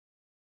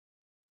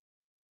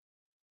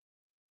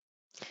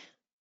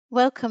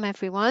Welcome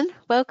everyone.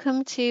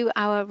 Welcome to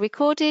our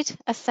recorded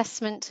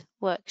assessment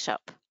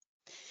workshop.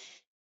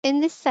 In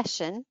this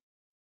session,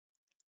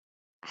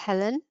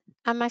 Helen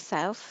and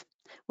myself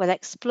will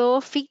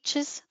explore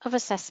features of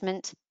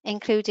assessment,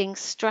 including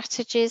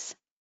strategies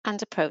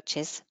and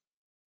approaches.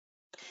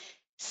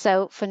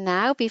 So for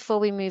now, before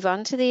we move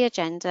on to the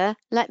agenda,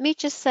 let me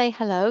just say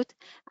hello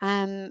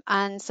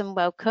and some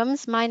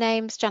welcomes. My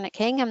name's Janet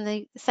King. I'm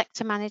the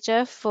Sector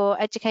Manager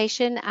for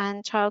Education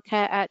and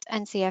Childcare at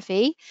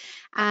NCFE.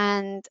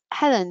 And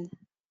Helen,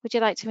 would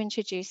you like to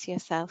introduce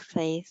yourself,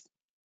 please?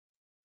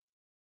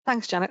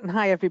 Thanks, Janet, and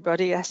hi,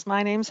 everybody. Yes,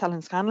 my name's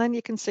Helen Scanlon.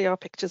 You can see our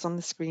pictures on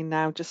the screen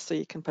now, just so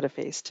you can put a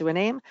face to a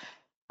name.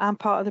 I'm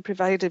part of the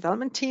provider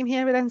development team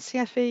here at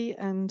NCFE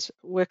and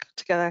work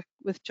together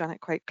with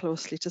Janet quite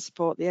closely to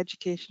support the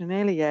education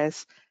in early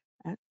years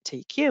at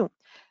TQ.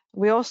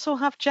 We also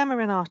have Gemma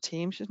in our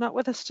team. She's not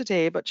with us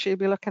today, but she'll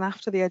be looking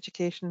after the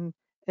education in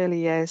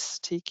early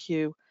years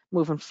TQ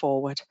moving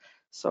forward.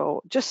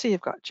 So just so you've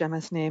got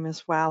Gemma's name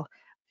as well,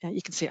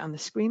 you can see it on the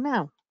screen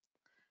now.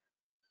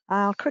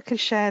 I'll quickly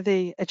share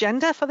the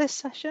agenda for this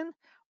session.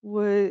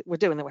 We're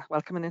doing the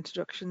welcome and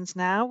introductions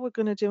now. We're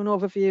going to do an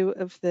overview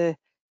of the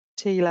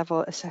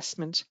T-level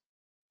assessment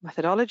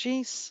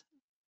methodologies,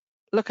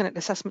 looking at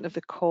assessment of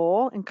the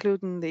core,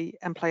 including the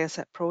employer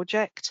set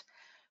project.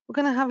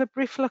 We're going to have a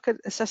brief look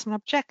at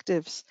assessment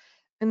objectives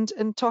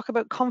and talk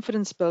about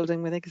confidence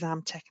building with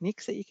exam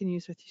techniques that you can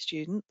use with your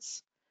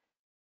students.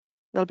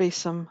 There'll be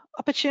some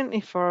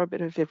opportunity for a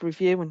bit of a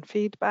review and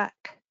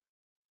feedback.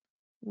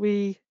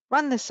 We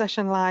ran this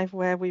session live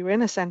where we were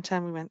in a centre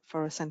and we went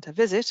for a centre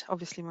visit.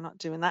 Obviously, we're not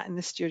doing that in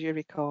the studio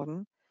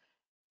recording.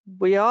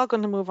 We are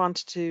going to move on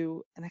to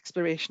do an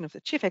exploration of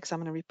the Chief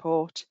Examiner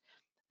report.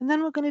 And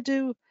then we're going to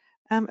do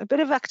a bit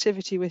of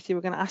activity with you.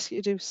 We're going to ask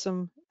you to do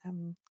some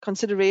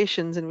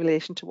considerations in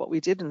relation to what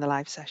we did in the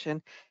live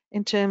session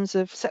in terms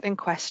of setting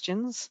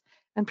questions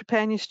and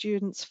preparing your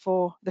students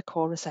for the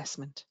core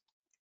assessment.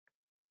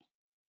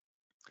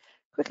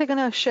 Quickly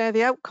going to share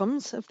the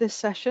outcomes of this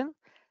session,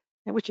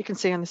 which you can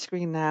see on the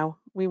screen now.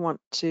 We want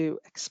to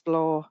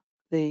explore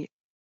the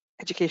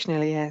education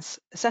early years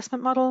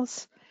assessment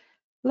models,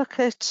 look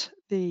at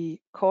the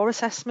core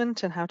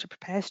assessment and how to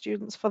prepare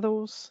students for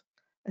those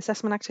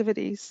assessment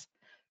activities.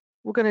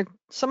 We're going to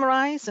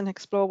summarise and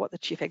explore what the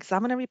Chief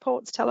Examiner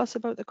reports tell us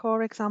about the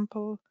core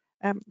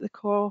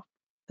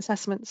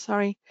assessment,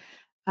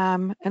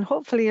 and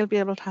hopefully you'll be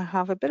able to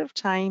have a bit of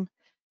time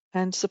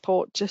and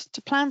support just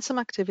to plan some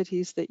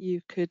activities that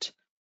you could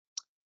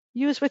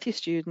use with your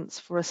students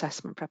for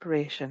assessment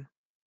preparation.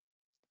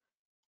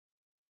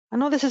 I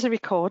know this is a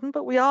recording,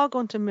 but we are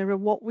going to mirror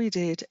what we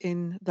did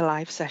in the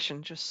live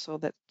session just so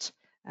that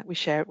we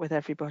share it with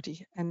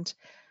everybody. And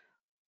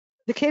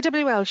the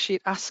KWL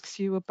sheet asks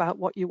you about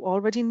what you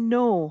already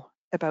know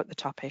about the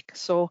topic.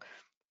 So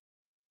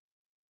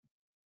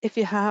if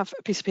you have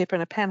a piece of paper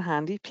and a pen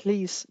handy,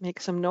 please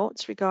make some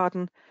notes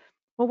regarding,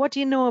 well, what do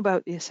you know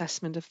about the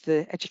assessment of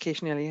the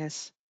education early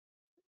years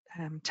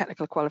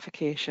technical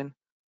qualification?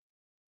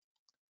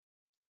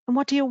 And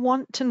what do you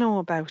want to know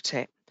about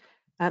it?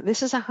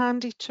 This is a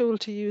handy tool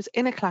to use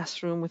in a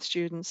classroom with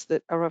students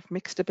that are of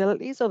mixed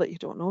abilities or that you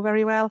don't know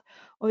very well,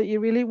 or that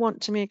you really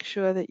want to make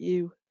sure that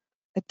you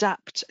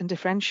adapt and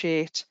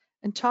differentiate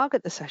and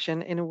target the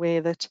session in a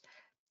way that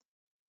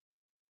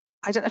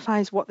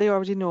identifies what they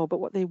already know, but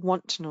what they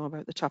want to know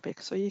about the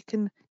topic, so you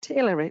can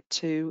tailor it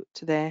to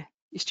your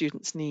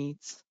students'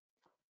 needs.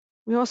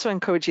 We also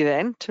encourage you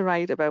then to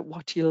write about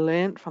what you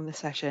learned from the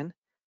session.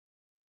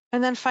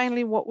 And then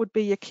finally, what would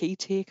be your key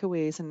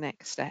takeaways and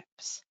next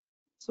steps?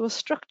 So a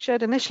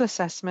structured initial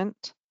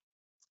assessment,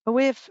 a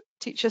way of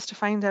teachers to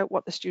find out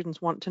what the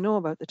students want to know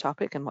about the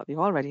topic and what they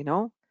already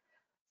know,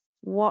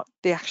 what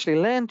they actually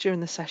learned during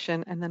the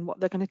session, and then what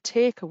they're going to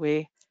take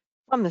away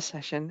from the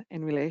session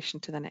in relation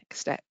to the next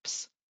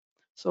steps.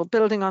 So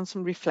building on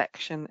some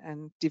reflection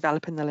and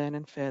developing the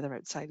learning further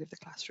outside of the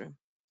classroom.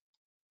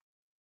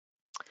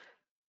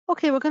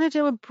 Okay, we're going to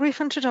do a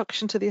brief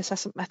introduction to the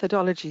assessment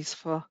methodologies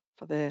for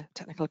the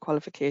technical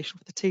qualification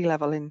for the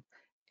T-level in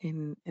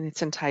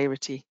its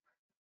entirety.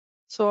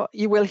 So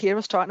you will hear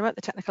us talking about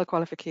the technical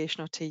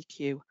qualification or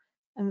TQ,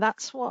 and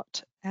that's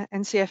what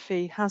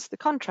NCFE has the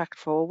contract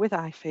for with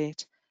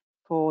IFATE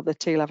for the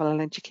T-level in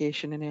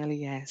education in early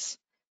years.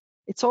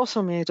 It's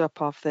also made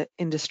up of the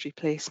industry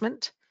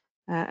placement,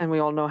 and we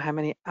all know how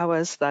many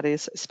hours that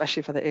is,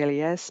 especially for the early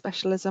years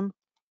specialism.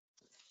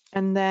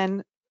 And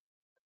then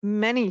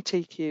many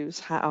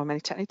TQs, or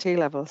many technical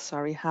T-levels,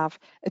 have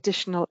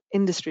additional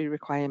industry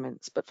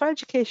requirements. But for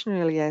education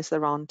early years,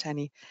 there aren't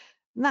any.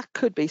 And that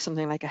could be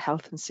something like a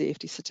health and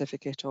safety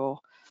certificate or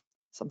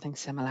something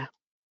similar.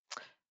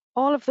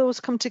 All of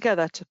those come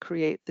together to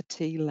create the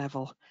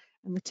T-level.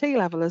 And the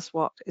T-level is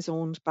what is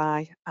owned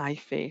by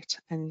IFATE.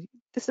 And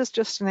this is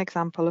just an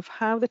example of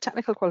how the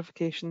technical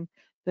qualification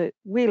that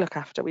we look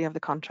after, we have the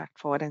contract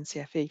for at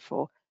NCFE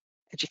for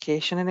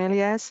education in early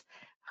years,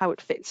 how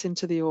it fits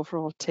into the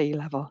overall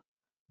T-level.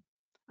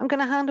 I'm going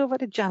to hand over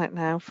to Janet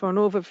now for an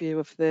overview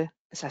of the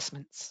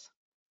assessments.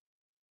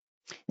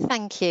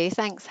 Thank you.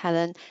 Thanks,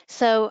 Helen.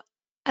 So,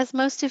 as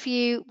most of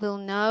you will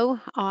know,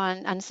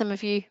 and some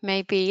of you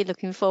may be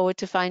looking forward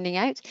to finding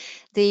out,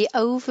 the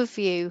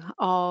overview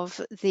of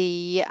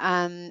the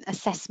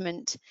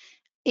assessment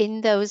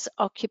in those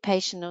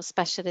occupational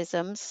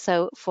specialisms.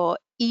 So, for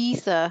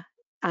either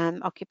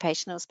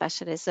occupational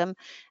specialism,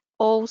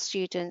 all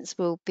students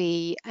will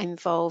be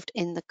involved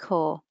in the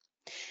core.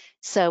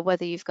 So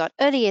whether you've got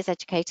early years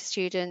educator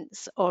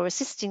students or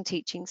assisting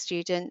teaching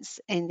students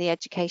in the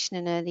education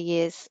and early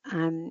years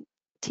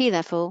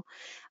T-level,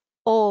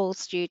 all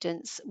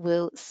students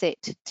will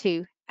sit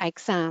two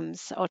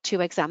exams or two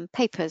exam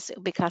papers. It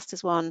will be classed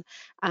as one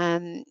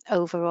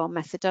overall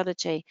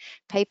methodology.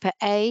 Paper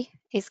A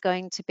is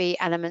going to be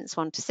elements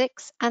 1 to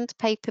 6 and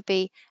paper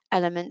B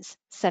elements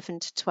 7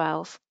 to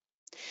 12.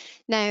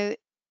 Now,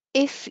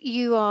 if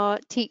you are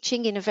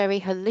teaching in a very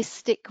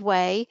holistic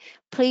way,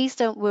 please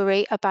don't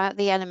worry about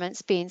the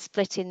elements being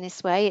split in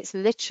this way. It's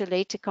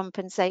literally to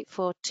compensate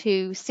for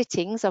 2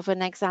 sittings of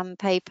an exam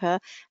paper,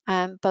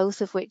 both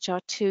of which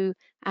are 2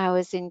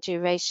 hours in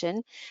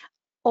duration.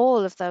 All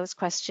of those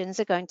questions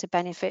are going to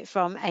benefit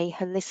from a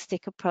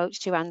holistic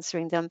approach to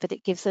answering them, but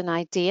it gives an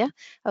idea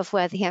of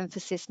where the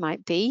emphasis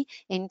might be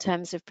in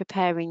terms of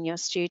preparing your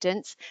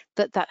students.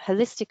 But that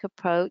holistic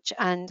approach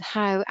and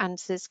how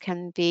answers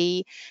can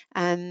be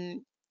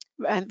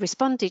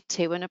responded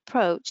to and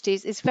approached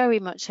is very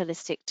much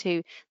holistic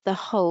to the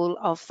whole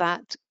of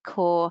that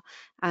core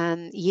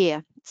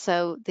year.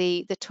 So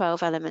the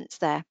 12 elements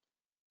there.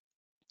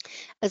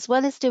 As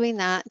well as doing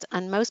that,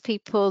 and most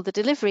people, the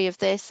delivery of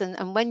this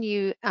and when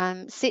you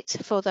sit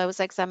for those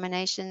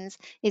examinations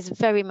is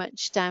very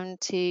much down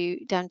to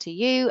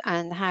you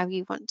and how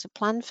you want to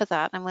plan for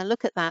that. And we'll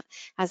look at that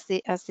as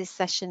this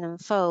session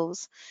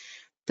unfolds.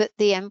 But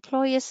the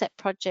employer set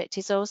project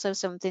is also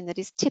something that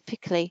is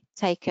typically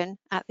taken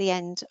at the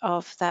end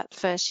of that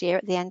first year,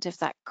 at the end of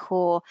that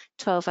core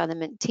 12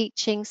 element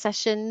teaching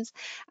sessions.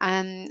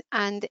 And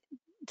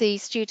the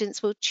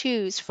students will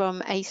choose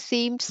from a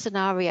themed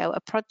scenario, a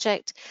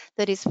project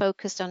that is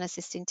focused on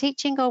assisting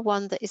teaching or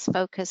one that is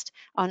focused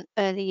on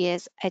early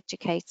years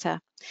educator.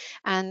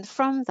 And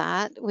from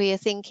that, we are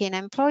thinking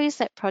employer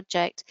set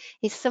project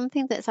is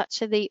something that's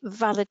actually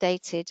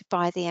validated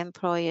by the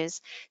employers.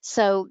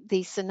 So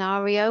the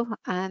scenario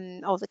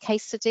or the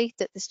case study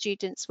that the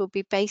students will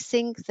be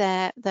basing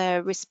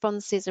their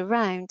responses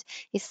around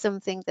is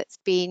something that's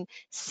been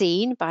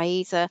seen by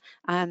either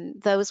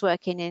those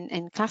working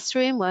in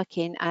classroom,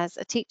 working as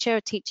a teacher,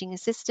 a teaching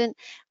assistant,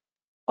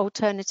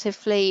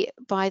 alternatively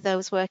by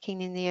those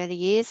working in the early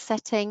years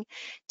setting,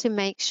 to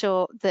make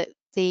sure that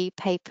the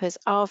papers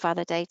are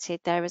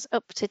validated, they're as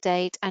up to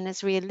date and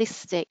as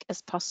realistic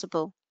as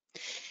possible.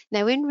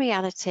 Now, in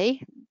reality,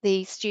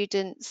 the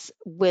students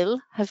will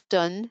have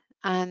done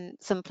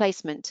some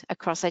placement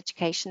across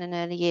education and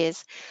early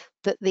years,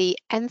 but the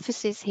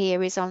emphasis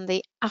here is on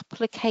the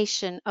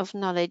application of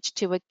knowledge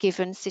to a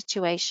given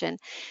situation.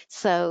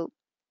 So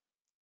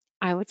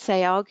I would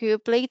say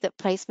arguably that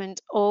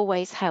placement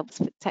always helps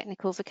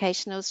technical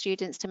vocational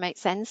students to make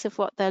sense of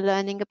what they're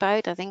learning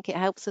about. I think it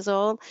helps us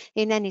all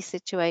in any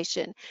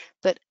situation.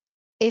 But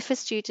if a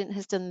student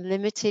has done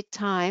limited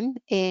time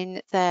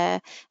in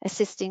their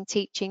assisting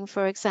teaching,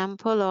 for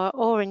example,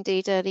 or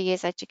indeed early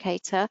years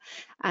educator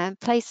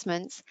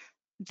placements,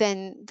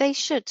 then they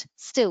should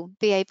still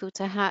be able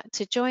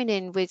to join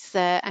in with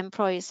their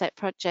employer set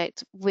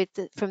project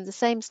from the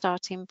same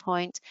starting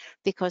point,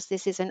 because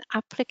this is an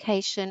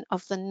application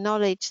of the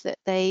knowledge that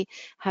they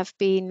have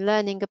been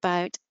learning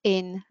about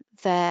in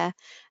their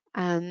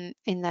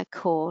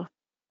core.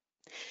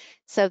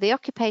 So the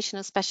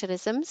occupational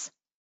specialisms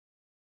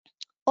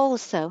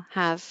also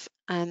have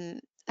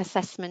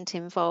assessment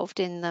involved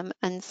in them.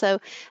 And so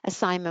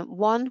assignment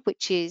 1,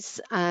 which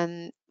is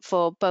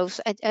for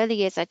both early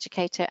years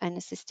educator and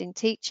assisting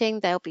teaching,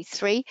 there'll be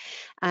 3.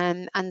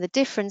 And the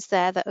difference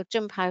there that will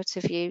jump out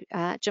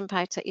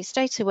at you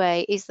straight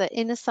away is that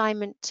in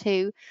assignment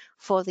 2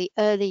 for the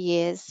early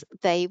years,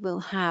 they will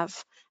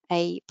have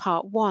a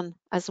part 1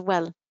 as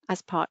well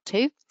as part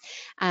 2.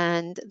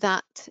 And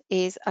that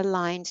is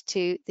aligned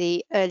to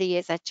the early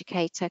years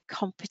educator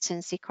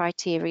competency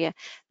criteria,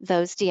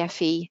 those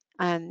DFE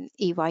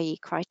EYE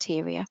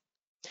criteria.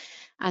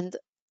 And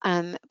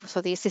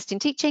for the assisting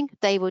teaching,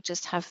 they will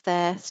just have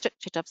their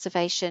structured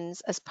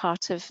observations as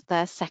part of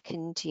their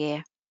second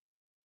year.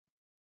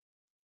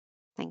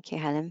 Thank you,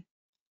 Helen.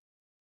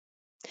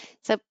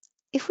 So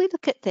if we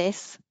look at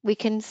this, we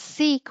can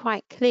see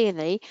quite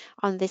clearly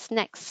on this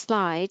next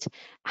slide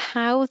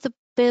how the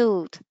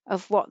build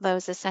of what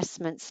those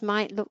assessments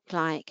might look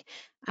like.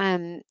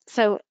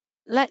 So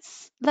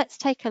let's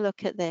take a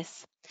look at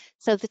this.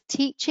 So the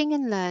teaching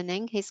and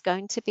learning is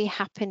going to be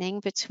happening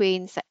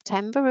between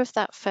September of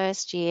that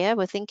first year.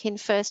 We're thinking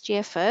first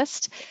year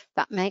first,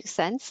 that makes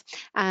sense.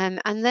 And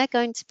they're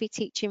going to be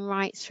teaching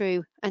right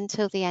through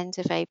until the end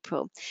of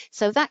April.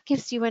 So that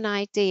gives you an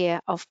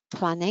idea of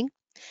planning,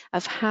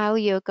 of how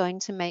you're going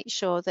to make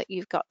sure that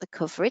you've got the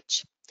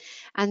coverage.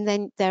 And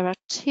then there are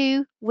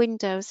two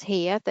windows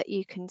here that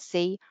you can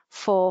see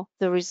for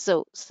the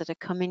results that are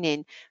coming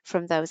in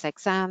from those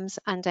exams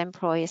and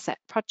employer set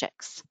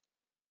projects.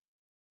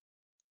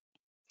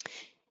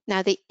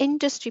 Now, the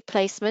industry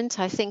placement,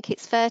 I think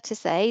it's fair to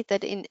say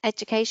that in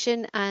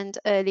education and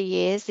early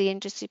years, the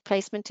industry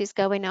placement is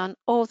going on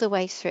all the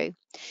way through.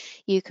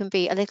 You can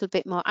be a little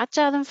bit more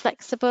agile and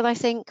flexible, I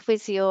think,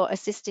 with your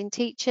assisting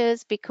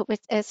teachers, with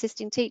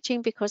assisting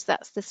teaching, because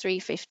that's the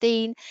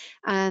 315,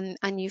 and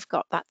you've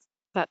got that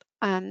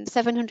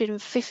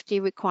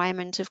 750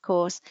 requirement, of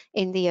course,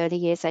 in the early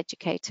years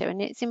educator.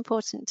 And it's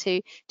important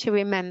to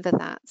remember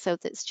that, so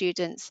that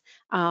students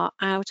are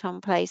out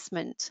on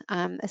placement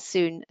as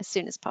soon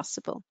as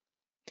possible.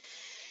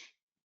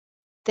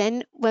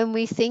 Then when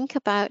we think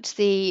about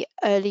the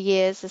early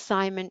years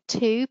assignment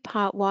 2,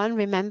 part 1,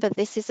 remember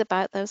this is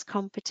about those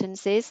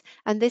competencies,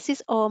 and this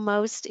is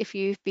almost, if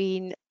you've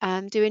been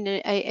doing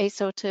a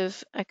sort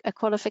of a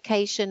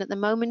qualification at the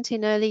moment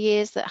in early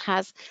years that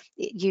has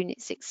unit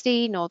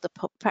 16 or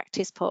the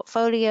practice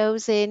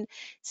portfolios in,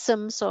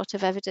 some sort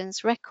of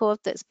evidence record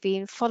that's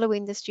been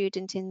following the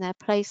student in their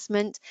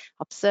placement,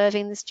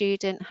 observing the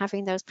student,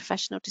 having those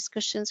professional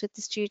discussions with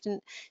the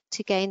student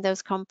to gain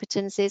those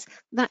competencies.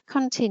 That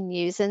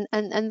continues, and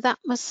that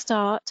must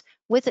start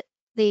with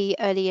the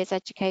early years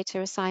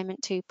educator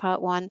assignment 2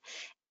 part 1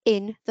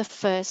 in the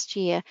first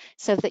year,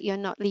 so that you're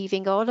not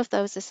leaving all of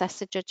those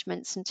assessor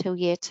judgments until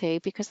year 2,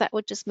 because that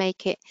would just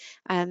make it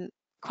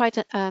quite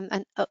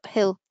an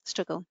uphill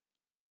struggle.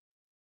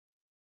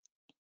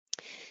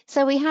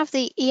 So we have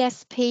the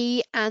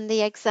ESP and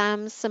the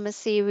exams summer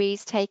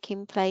series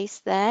taking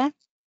place there,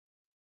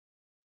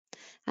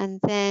 and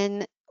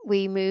then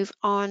we move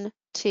on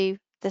to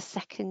the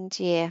second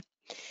year.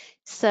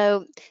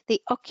 So the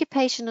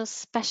occupational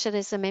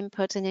specialism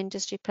input and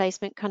industry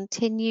placement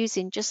continues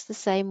in just the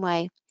same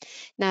way.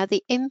 Now,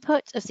 the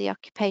input of the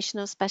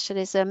occupational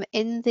specialism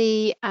in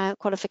the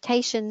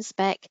qualification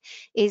spec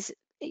is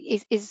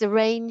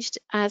arranged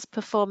as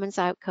performance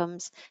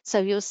outcomes. So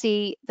you'll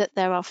see that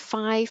there are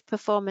 5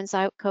 performance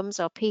outcomes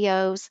or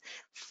POs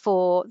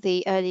for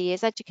the early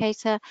years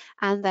educator,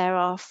 and there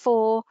are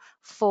 4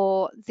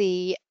 for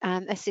the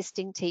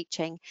assisting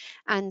teaching.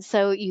 And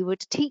so you would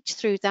teach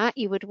through that,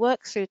 you would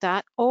work through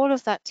that. All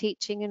of that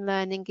teaching and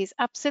learning is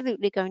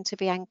absolutely going to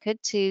be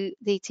anchored to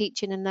the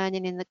teaching and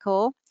learning in the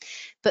core,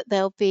 but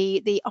there'll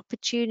be the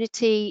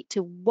opportunity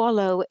to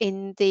wallow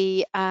in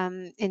the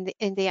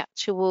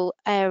actual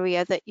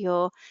area that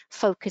you're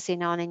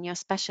focusing on in your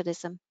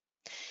specialism.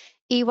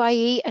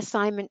 EYE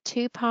assignment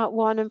 2 part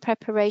 1 and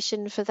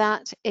preparation for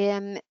that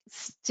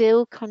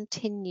still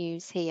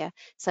continues here.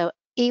 So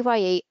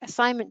EYE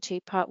assignment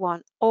 2 part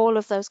 1, all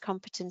of those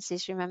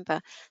competencies, remember,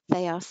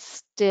 they are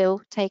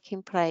still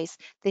taking place.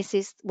 This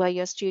is where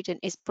your student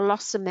is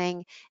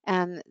blossoming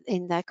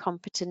in their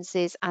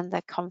competencies and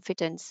their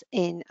confidence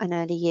in an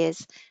early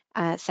years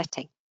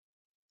setting.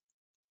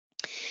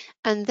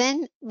 And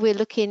then we're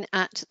looking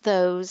at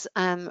those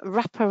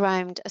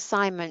wraparound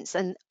assignments,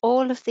 and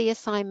all of the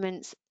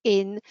assignments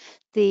in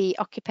the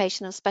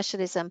occupational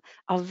specialism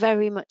are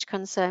very much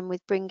concerned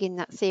with bringing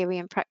that theory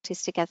and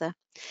practice together.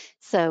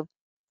 So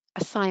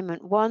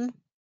assignment 1,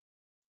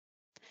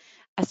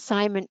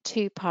 assignment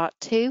 2 part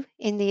 2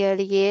 in the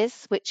early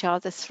years, which are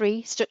the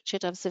 3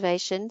 structured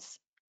observations,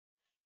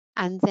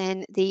 and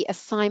then the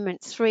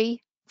assignment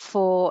 3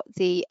 for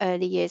the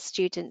early years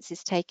students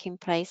is taking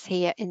place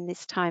here in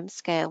this time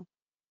scale.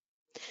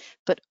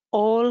 But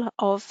all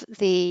of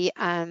the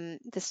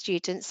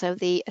students, so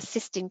the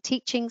assisting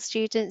teaching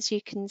students,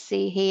 you can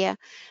see here,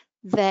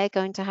 they're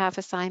going to have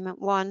assignment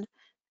 1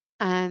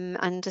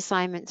 and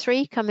assignment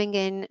 3 coming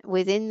in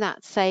within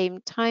that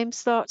same time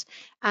slot,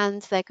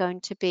 and they're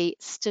going to be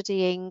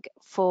studying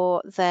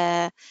for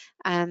their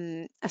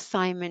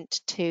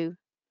assignment 2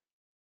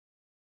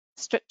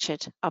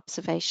 structured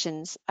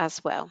observations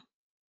as well.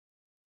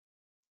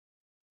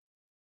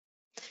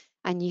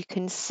 And you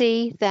can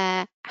see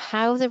there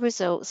how the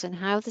results and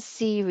how the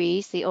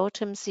series, the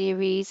autumn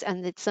series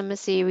and the summer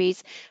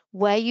series,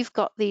 where you've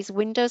got these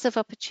windows of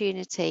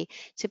opportunity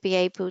to be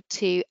able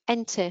to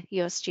enter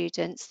your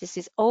students. This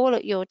is all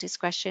at your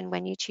discretion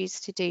when you choose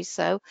to do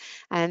so.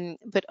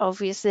 But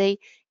obviously,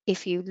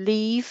 if you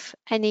leave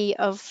any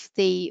of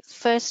the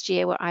first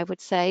year, what I would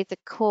say, the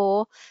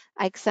core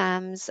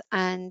exams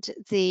and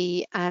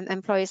the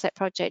employer set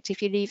project,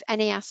 if you leave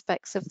any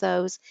aspects of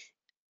those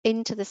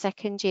into the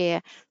second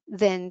year,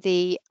 then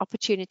the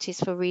opportunities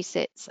for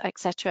resits,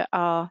 etc.,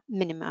 are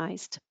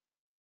minimized.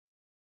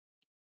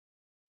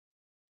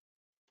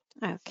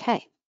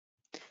 Okay.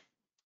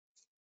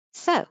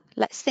 So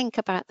let's think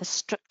about the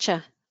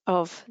structure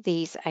of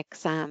these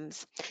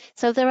exams.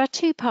 So there are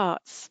 2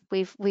 parts.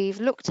 We've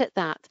looked at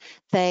that.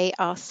 They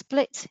are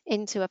split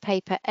into a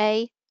paper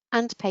A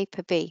and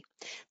paper B,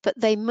 but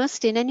they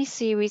must in any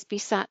series be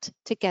sat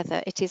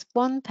together. It is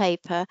one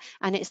paper,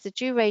 and it's the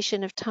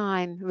duration of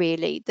time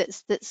really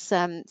that's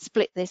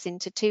split this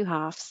into 2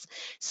 halves.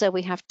 So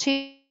we have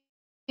 2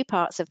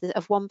 parts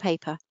of one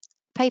paper,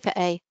 paper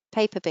A,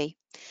 paper B.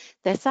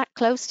 They're sat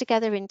close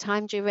together in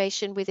time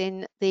duration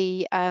within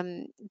the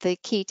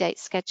key date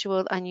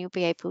schedule, and you'll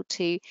be able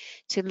to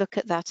look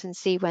at that and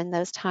see when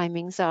those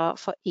timings are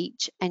for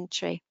each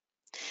entry.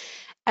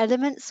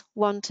 Elements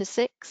 1 to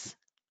 6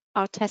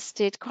 are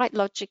tested quite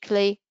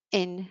logically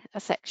in a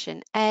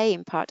section A,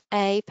 in part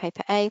A,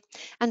 paper A,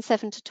 and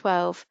 7 to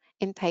 12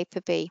 in paper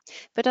B.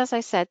 But as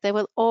I said, there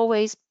will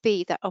always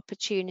be that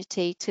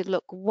opportunity to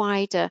look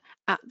wider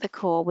at the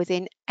core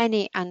within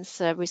any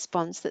answer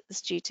response that the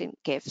student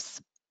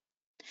gives.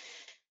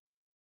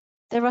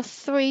 There are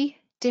 3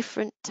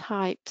 different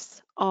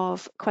types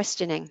of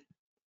questioning,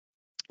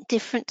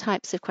 different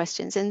types of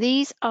questions, and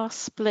these are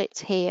split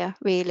here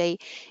really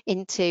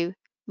into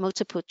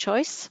multiple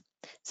choice.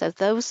 So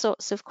those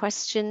sorts of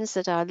questions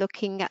that are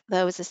looking at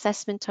those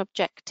assessment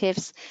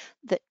objectives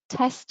that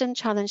test and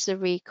challenge the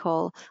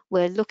recall.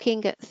 We're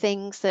looking at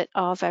things that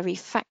are very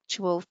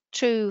factual,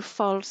 true,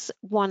 false.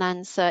 One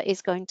answer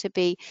is going to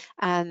be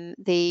the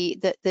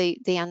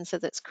answer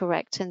that's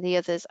correct, and the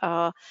others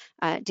are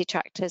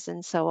detractors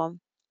and so on.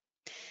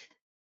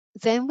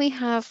 Then we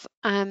have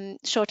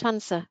short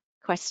answer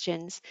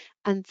questions,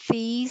 and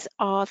these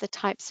are the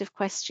types of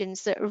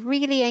questions that are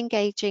really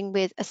engaging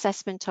with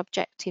assessment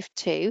objective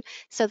 2.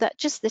 So that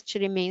just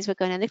literally means we're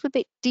going a little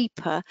bit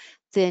deeper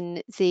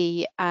than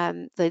the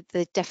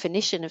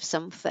definition of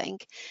something.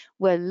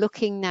 We're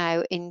looking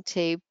now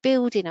into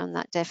building on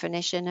that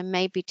definition and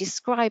maybe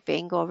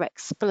describing or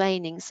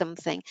explaining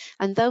something,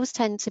 and those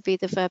tend to be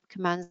the verb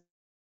commands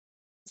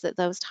that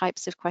those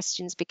types of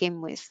questions begin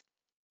with.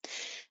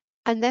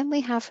 And then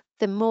we have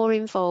the more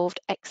involved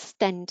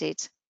extended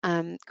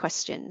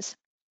questions.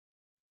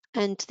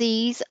 And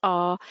these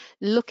are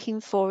looking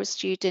for a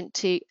student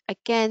to,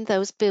 again,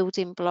 those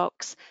building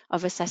blocks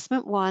of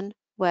assessment 1,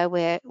 where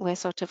we're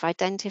sort of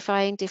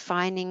identifying,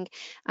 defining,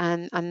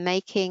 and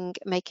making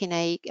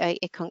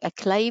a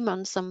claim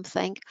on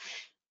something.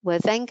 We're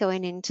then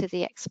going into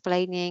the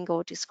explaining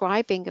or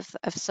describing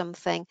of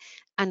something,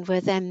 and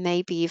we're then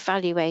maybe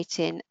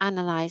evaluating,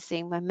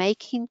 analysing, we're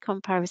making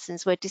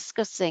comparisons, we're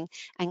discussing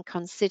and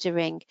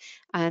considering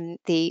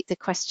the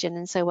question,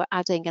 and so we're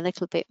adding a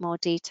little bit more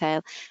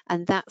detail,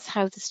 and that's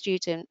how the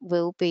student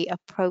will be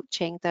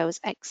approaching those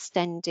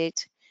extended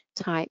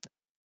type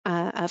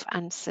of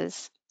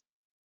answers.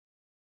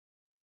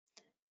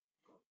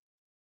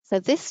 So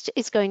this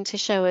is going to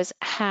show us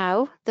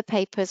how the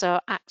papers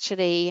are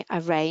actually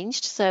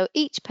arranged. So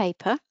each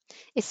paper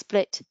is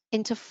split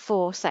into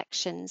 4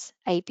 sections,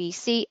 A, B,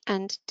 C,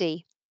 and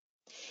D.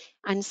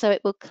 And so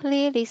it will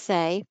clearly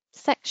say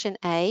section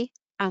A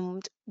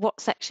and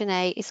what section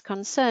A is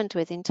concerned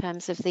with in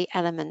terms of the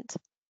element.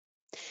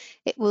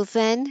 It will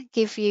then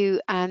give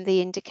you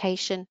the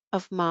indication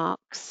of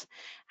marks,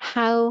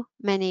 how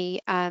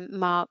many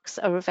marks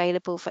are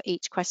available for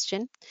each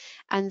question,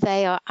 and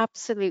they are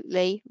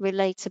absolutely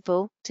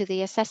relatable to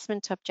the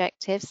assessment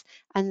objectives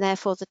and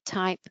therefore the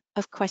type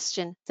of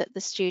question that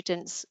the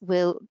students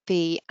will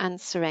be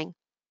answering.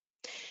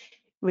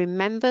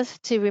 Remember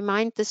to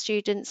remind the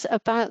students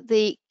about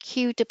the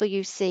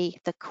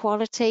QWC, the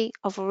quality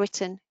of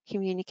written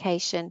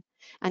communication,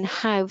 and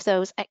how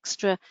those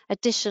extra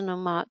additional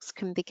marks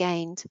can be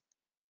gained.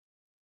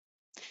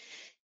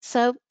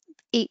 So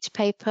each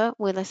paper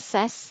will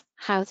assess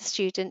how the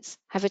students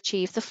have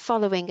achieved the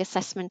following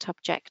assessment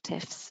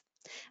objectives.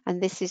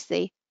 And this is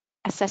the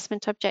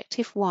assessment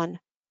objective 1.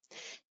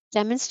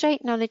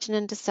 Demonstrate knowledge and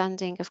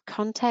understanding of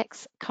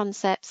context,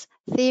 concepts,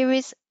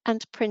 theories,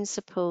 and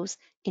principles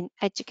in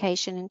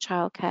education and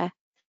childcare.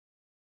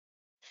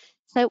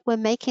 So we're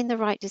making the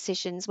right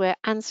decisions. We're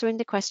answering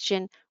the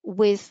question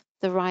with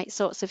the right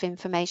sorts of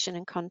information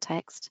and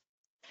context.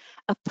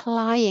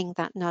 Applying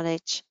that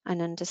knowledge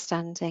and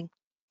understanding.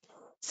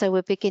 So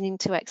we're beginning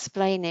to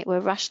explain it. We're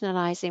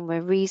rationalizing,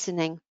 we're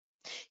reasoning.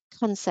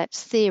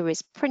 Concepts,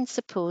 theories,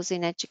 principles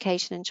in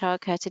education and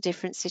childcare to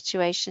different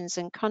situations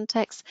and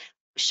contexts,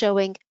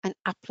 showing an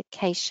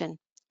application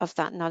of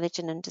that knowledge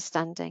and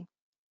understanding.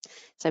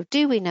 So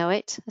do we know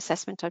it?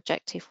 Assessment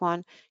objective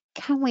 1.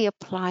 Can we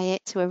apply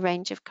it to a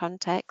range of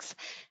contexts?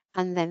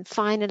 And then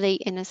finally,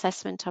 in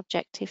assessment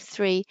objective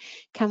 3,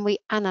 can we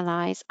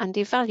analyse and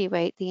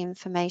evaluate the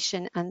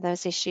information and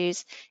those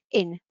issues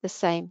in the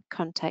same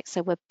context?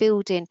 So we're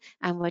building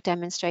and we're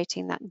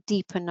demonstrating that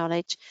deeper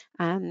knowledge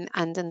and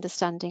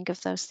understanding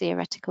of those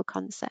theoretical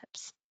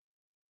concepts.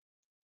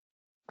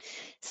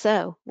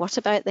 So what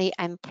about the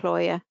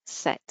employer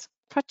set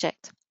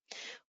project?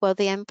 Well,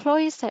 the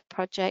employer set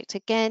project,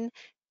 again,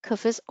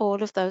 covers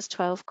all of those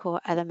 12 core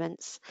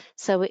elements.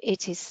 So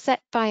it is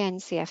set by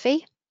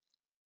NCFE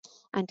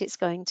and it's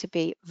going to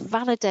be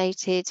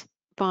validated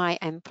by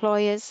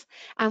employers.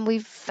 And we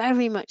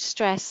very much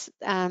stress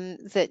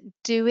that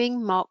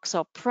doing mocks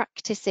or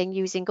practicing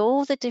using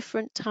all the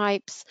different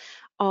types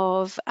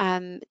of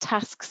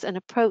tasks and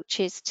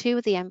approaches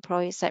to the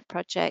employer set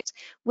project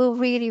will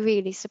really,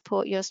 really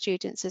support your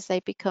students as they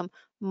become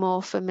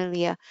more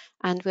familiar,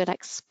 and we'll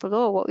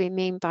explore what we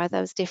mean by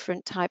those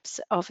different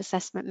types of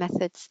assessment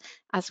methods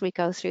as we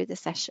go through the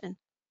session.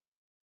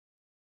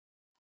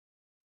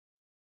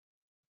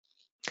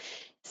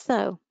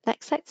 So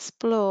let's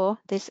explore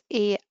this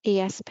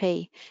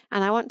ESP.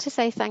 And I want to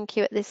say thank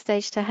you at this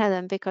stage to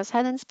Helen, because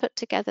Helen's put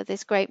together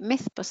this great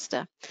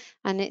Mythbuster,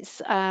 and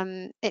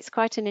it's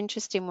quite an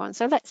interesting one.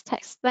 So let's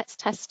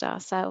test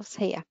ourselves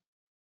here.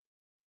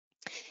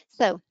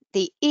 So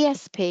the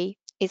ESP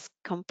is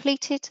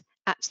completed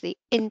at the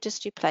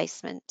industry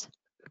placement.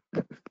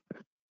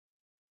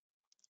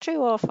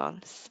 True or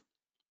false?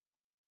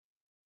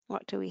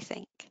 What do we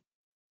think?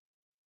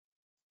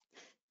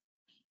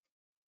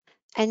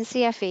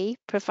 NCFE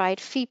provide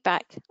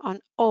feedback on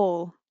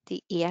all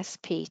the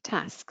ESP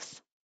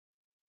tasks.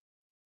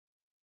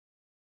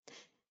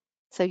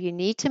 So you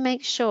need to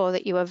make sure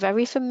that you are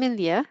very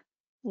familiar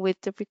with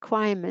the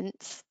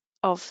requirements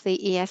of the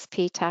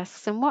ESP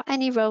tasks and what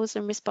any roles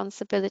and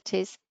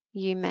responsibilities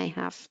you may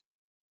have.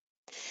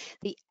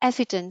 The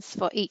evidence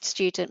for each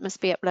student must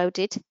be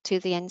uploaded to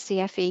the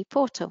NCFE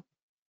portal.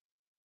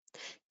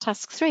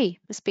 Task 3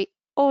 must be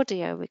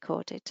audio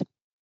recorded.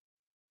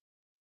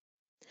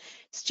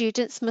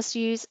 Students must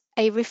use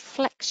a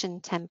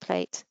reflection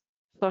template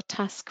for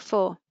task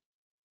 4.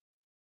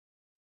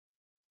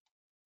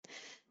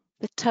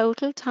 The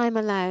total time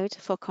allowed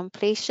for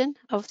completion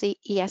of the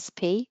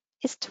ESP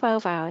is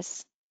 12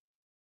 hours.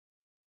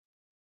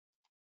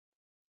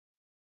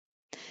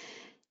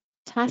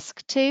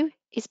 Task 2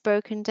 is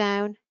broken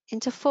down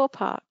into 4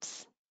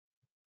 parts.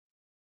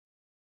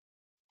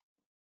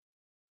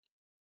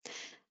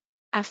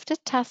 After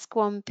task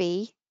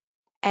 1B,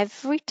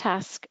 every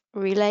task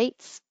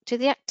relates to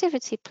the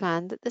activity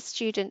plan that the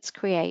students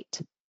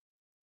create.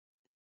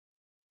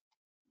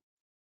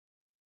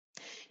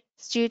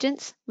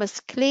 Students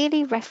must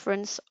clearly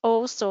reference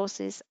all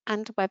sources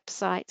and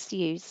websites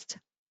used.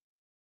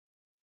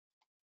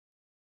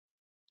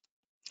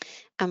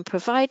 And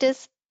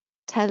providers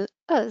tell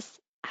us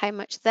how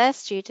much their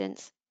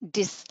students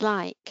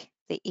dislike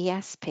the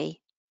ESP.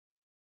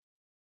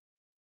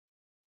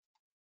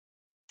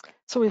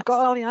 So we've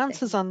got all the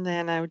answers on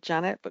there now,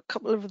 Janet, but a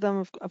couple of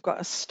them have got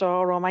a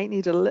star or might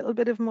need a little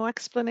bit of more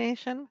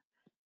explanation.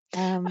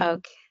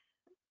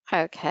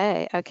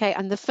 Okay.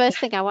 And the first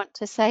thing I want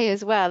to say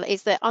as well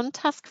is that on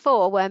task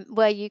 4,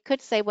 where you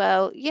could say,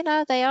 well, you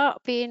know, they are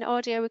being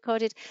audio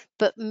recorded,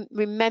 but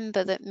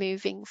remember that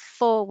moving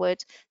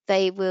forward,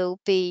 they will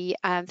be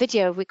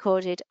video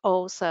recorded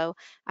also.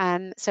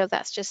 So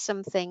that's just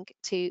something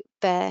to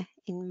bear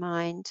in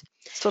mind.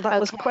 So that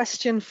was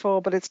question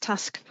 4, but it's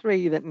task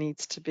 3 that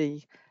needs to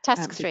be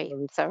task 3.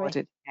 recorded.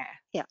 Sorry.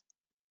 Yeah.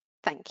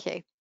 Thank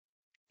you.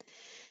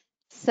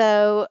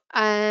 So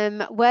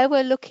where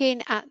we're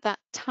looking at that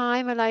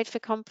time allowed for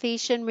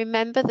completion,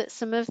 remember that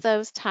some of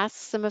those tasks,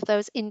 some of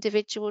those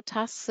individual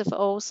tasks have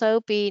also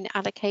been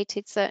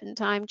allocated certain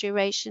time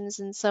durations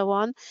and so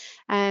on.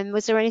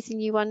 Was there anything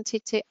you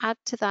wanted to add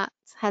to that,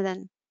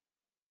 Helen?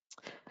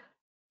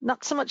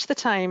 Not so much the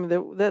time.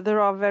 There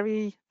are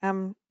very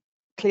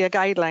clear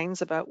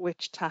guidelines about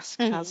which task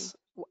has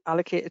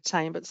allocated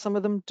time, but some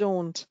of them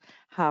don't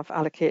have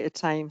allocated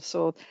time.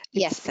 So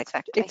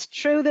it's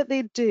true that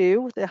they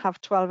do. They have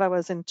 12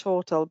 hours in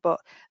total, but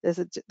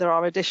there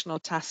are additional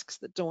tasks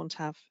that don't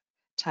have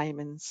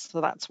timings.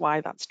 So that's why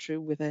that's true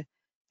with a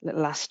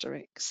little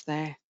asterisk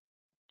there.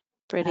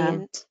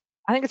 Brilliant.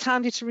 I think it's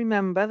handy to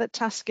remember that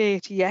task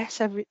 8,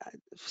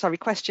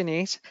 question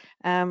 8,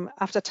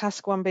 after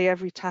task 1B,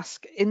 every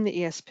task in the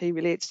ESP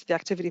relates to the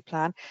activity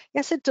plan.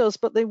 Yes, it does,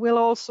 but they will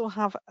also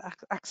have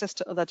access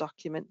to other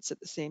documents at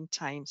the same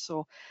time.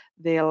 So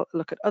they'll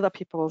look at other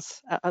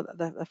people's,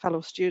 the fellow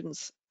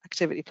students'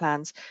 activity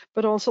plans,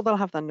 but also they'll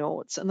have their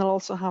notes and they'll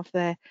also have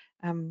their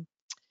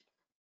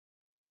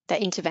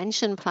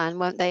intervention plan,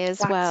 won't they,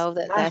 as well,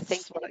 that they're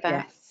thinking about?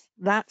 Yes,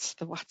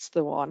 that's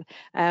the one.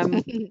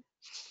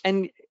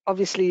 And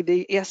obviously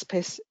the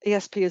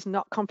ESP is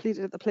not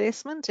completed at the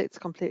placement, it's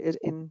completed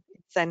in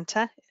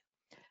centre.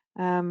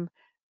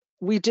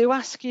 We do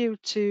ask you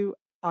to,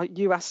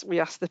 we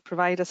ask the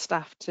provider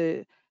staff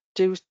to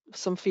do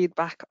some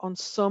feedback on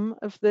some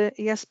of the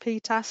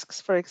ESP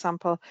tasks. For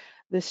example,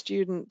 the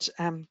student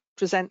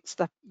presents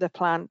the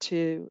plan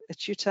to a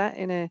tutor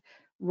in a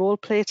role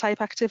play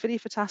type activity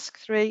for task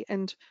 3,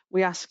 and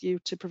we ask you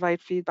to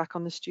provide feedback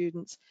on the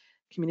student's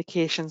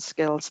communication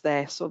skills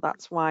there. So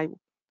that's why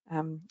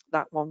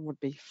that one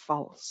would be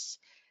false.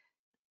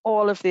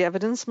 All of the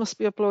evidence must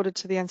be uploaded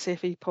to the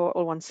NCFE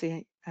portal once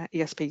the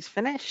ESP is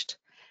finished.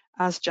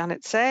 As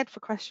Janet said,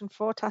 for question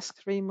 4, task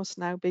 3 must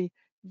now be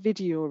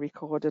video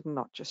recorded and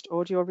not just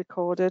audio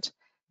recorded.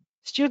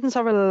 Students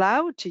are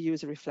allowed to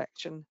use a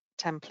reflection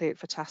template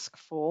for task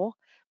 4,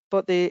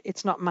 but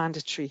it's not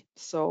mandatory.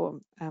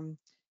 So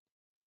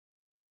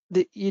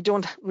we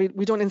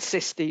don't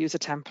insist they use a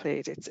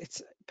template.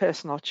 It's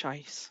personal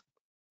choice.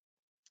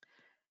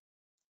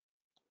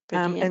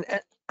 And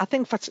I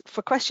think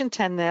for question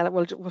 10 there,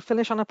 we'll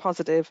finish on a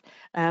positive.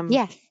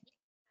 Yes.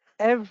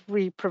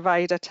 Every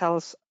provider tell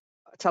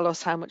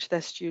us how much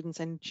their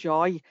students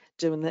enjoy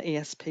doing the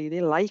ESP.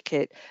 They like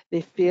it. They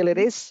feel it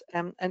is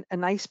a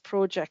nice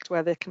project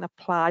where they can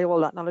apply all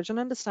that knowledge and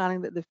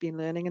understanding that they've been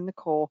learning in the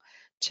core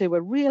to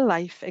a real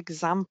life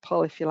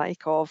example, if you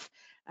like, of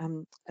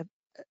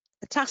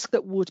a task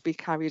that would be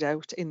carried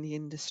out in the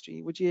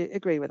industry. Would you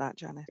agree with that,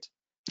 Janet?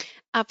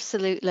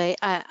 Absolutely.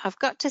 I've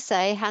got to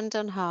say, hand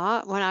on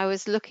heart, when I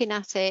was looking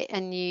at it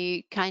and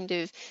you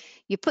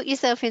put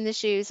yourself in the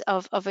shoes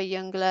of a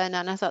young learner,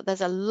 and I thought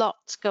there's a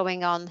lot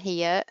going on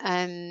here.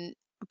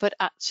 But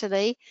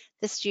actually,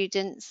 the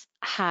students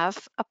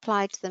have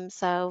applied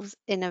themselves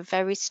in a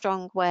very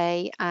strong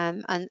way,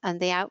 and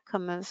the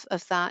outcome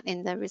of that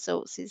in their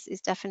results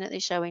is definitely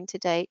showing to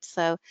date.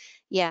 So,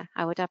 yeah,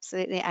 I would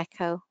absolutely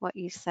echo what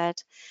you said.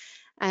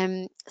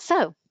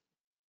 So,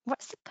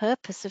 what's the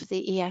purpose of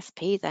the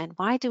ESP then?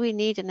 Why do we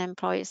need an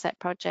employer set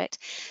project?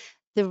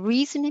 The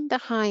reasoning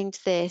behind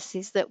this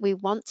is that we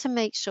want to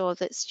make sure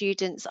that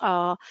students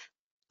are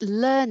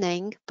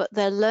learning, but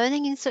they're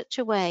learning in such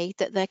a way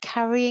that they're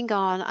carrying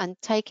on and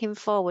taking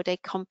forward a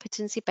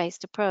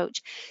competency-based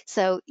approach.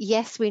 So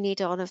yes, we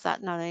need all of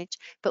that knowledge,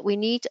 but we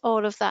need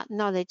all of that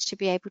knowledge to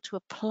be able to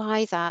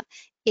apply that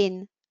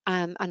in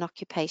an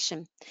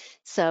occupation.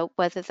 So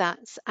whether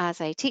that's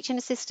as a teaching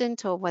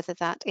assistant or whether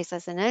that is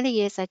as an early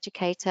years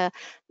educator,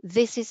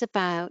 this is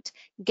about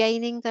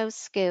gaining those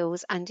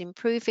skills and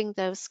improving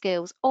those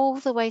skills all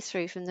the way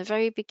through from the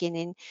very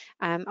beginning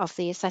of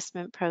the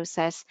assessment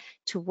process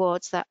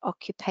towards that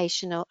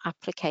occupational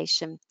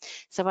application.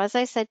 So as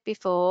I said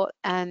before,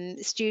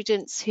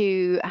 students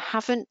who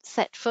haven't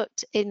set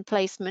foot in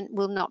placement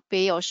will not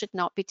be or should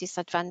not be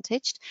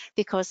disadvantaged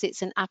because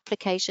it's an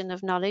application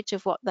of knowledge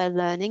of what they're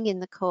learning in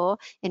the core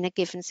in a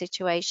given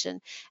situation.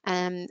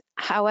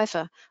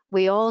 However,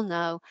 we all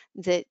know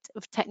that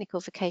technical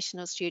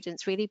vocational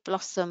students really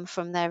blossom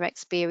from their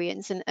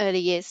experience, and early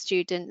years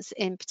students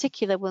in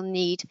particular will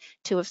need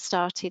to have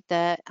started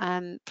their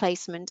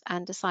placement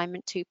and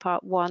assignment 2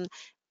 part 1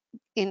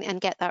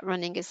 and get that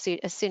running as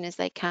soon as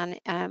they can,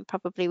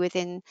 probably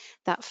within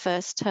that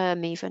first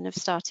term even of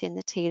starting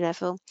the T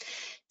level.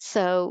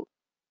 So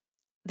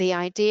the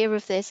idea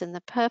of this and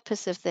the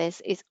purpose of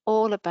this is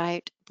all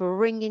about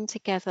bringing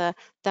together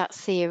that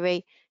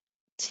theory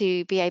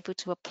to be able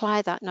to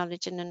apply that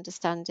knowledge and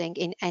understanding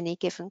in any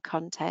given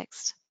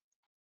context.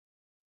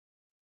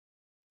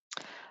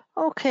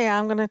 Okay,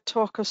 I'm going to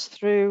talk us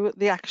through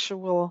the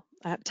actual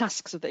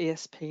tasks of the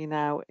ESP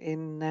now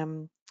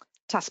in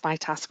task by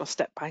task or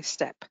step by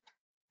step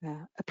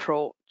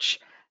approach.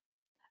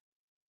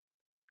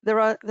 There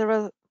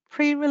are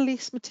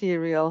pre-release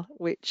material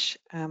which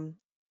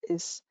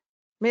is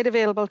made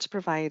available to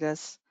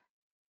providers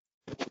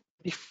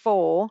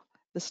before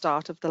the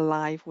start of the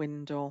live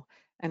window,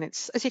 and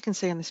it's, as you can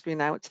see on the screen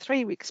now, it's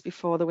 3 weeks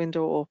before the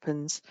window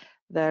opens.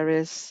 There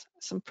is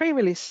some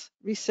pre-release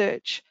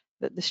research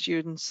that the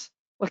students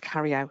will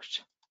carry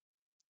out.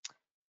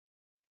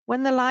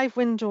 When the live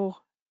window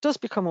does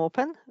become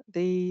open,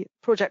 the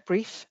project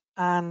brief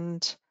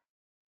and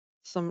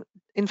some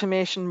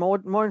information,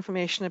 more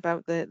information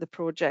about the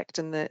project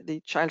and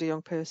the child or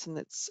young person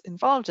that's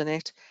involved in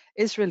it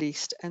is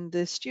released, and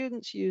the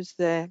students use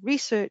their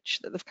research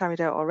that they've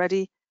carried out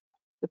already,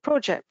 the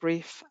project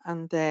brief,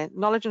 and their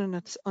knowledge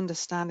and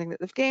understanding that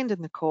they've gained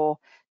in the core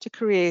to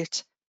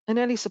create an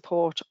early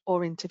support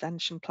or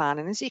intervention plan.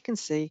 And as you can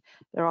see,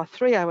 there are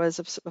 3 hours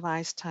of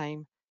supervised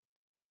time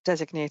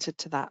designated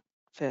to that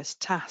first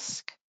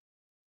task.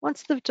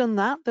 Once they've done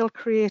that, they'll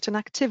create an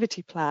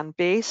activity plan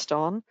based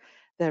on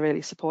their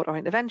early support or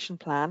intervention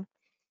plan,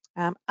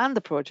 and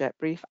the project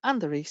brief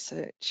and the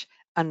research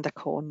and the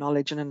core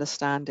knowledge and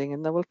understanding,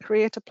 and they will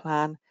create a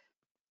plan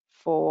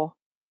for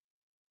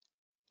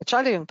a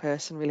child or young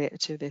person related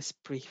to this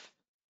brief.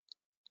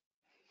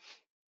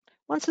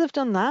 Once they've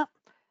done that,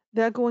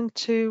 they're going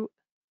to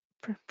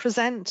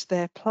present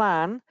their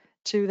plan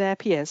to their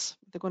peers.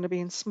 They're going to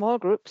be in small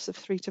groups of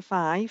 3 to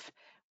 5,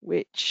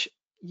 which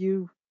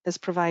you as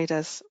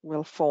providers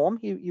will form.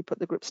 You put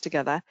the groups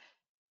together,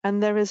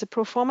 and there is a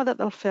pro forma that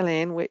they'll fill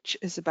in, which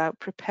is about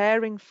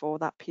preparing for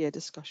that peer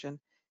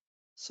discussion.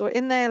 So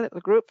in their little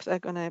group, they're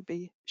going to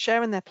be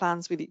sharing their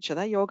plans with each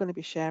other. You're going to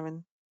be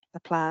sharing the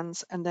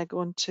plans, and they're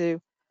going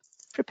to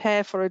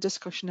prepare for a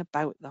discussion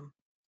about them.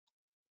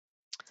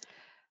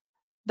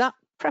 That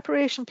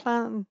preparation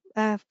plan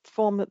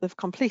form that they've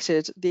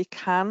completed, they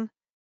can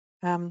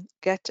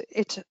get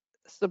it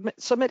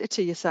submitted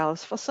to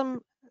yourselves for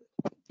some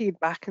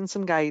feedback and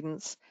some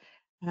guidance,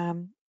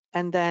 and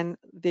then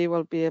they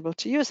will be able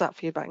to use that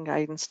feedback and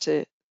guidance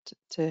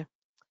to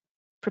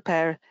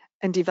prepare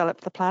and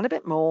develop the plan a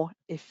bit more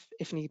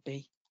if need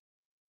be.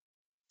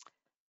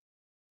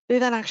 They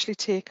then actually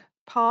take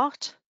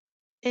part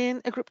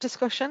in a group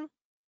discussion.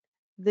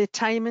 The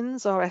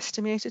timings are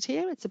estimated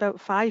here. It's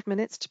about 5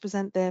 minutes to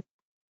present their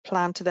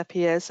plan to their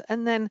peers,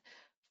 and then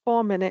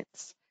 4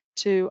 minutes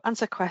to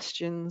answer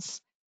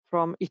questions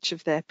from each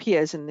of their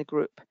peers in the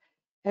group.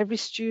 Every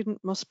student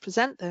must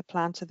present their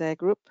plan to their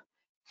group.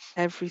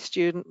 Every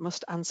student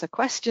must answer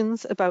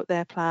questions about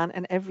their plan,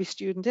 and every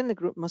student in the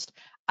group must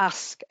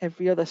ask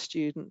every other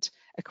student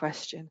a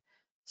question.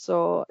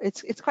 So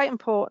it's quite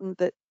important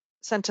that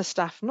centre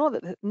staff know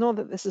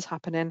that this is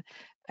happening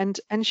and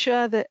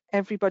ensure that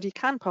everybody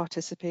can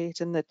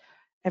participate and that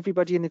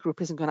everybody in the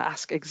group isn't going to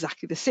ask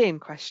exactly the same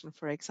question,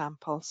 for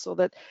example, so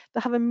that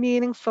they have a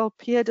meaningful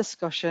peer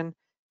discussion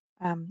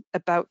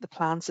about the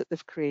plans that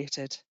they've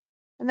created.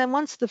 And then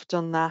once they've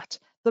done that,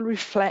 they'll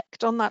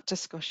reflect on that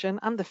discussion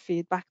and the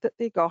feedback that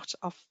they got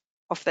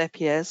off their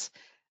peers,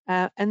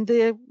 and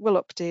they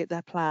will update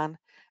their plan.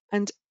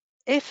 And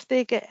if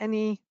they get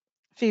any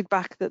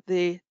feedback that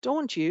they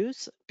don't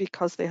use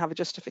because they have a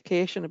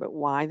justification about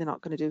why they're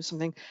not going to do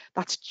something,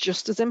 that's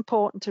just as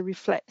important to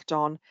reflect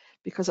on,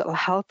 because it'll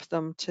help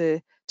them to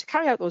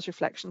carry out those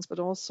reflections, but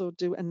also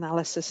do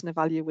analysis and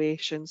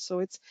evaluation. So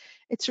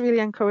it's really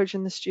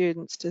encouraging the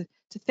students to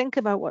think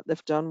about what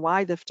they've done,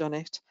 why they've done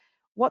it,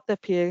 what their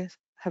peers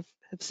have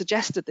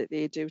suggested that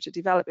they do to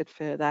develop it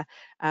further,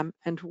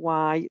 and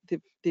why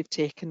they've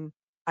taken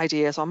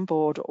ideas on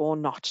board or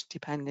not,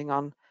 depending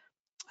on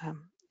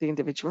the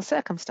individual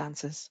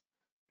circumstances.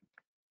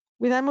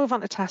 We then move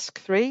on to task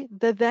 3.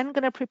 They're then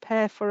going to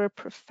prepare for a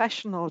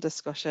professional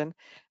discussion,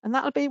 and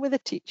that'll be with a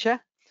teacher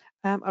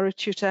or a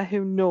tutor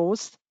who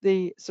knows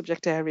the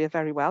subject area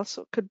very well.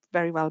 So it could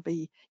very well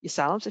be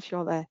yourselves if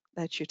you're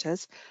their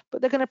tutors, but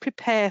they're going to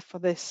prepare for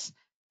this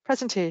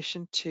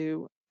presentation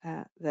to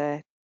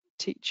their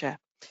teacher.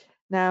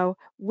 Now,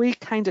 we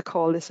kind of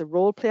call this a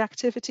role play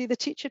activity. The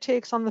teacher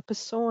takes on the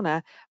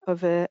persona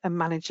of a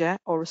manager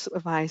or a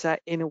supervisor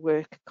in a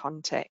work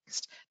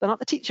context. They're not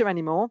the teacher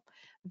anymore.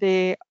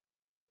 They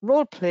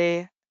role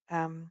play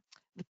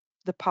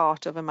the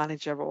part of a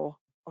manager or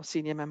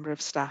senior member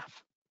of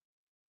staff.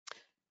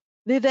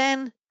 They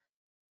then,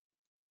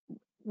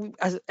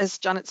 as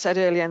Janet said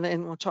earlier,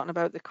 and we're talking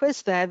about the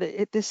quiz there,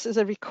 this is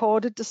a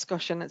recorded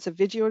discussion. It's a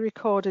video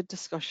recorded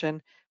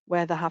discussion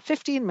where they have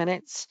 15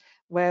 minutes,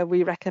 where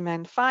we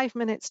recommend 5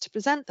 minutes to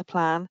present the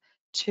plan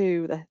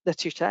to the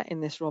tutor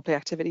in this role play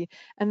activity.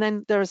 And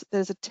then there's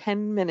a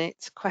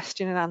 10-minute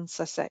question and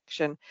answer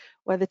section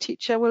where the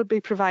teacher will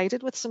be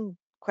provided with some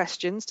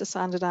questions to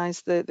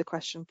standardize the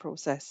question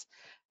process.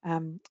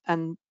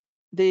 And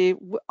they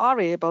are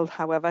able,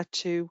 however,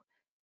 to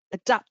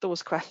adapt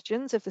those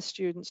questions if the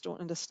students don't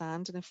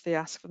understand and if they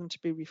ask for them to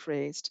be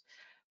rephrased.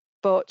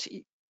 But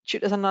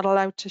tutors are not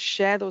allowed to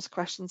share those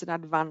questions in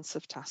advance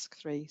of task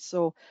 3.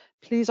 So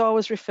please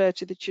always refer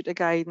to the tutor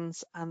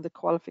guidance and the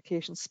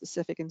qualification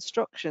specific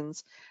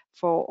instructions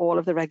for all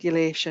of the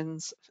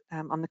regulations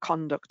on the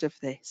conduct of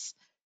this.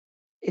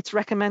 It's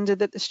recommended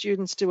that the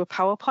students do a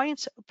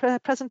PowerPoint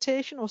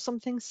presentation or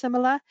something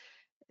similar.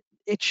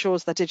 It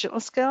shows their digital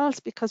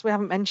skills, because we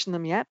haven't mentioned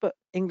them yet, but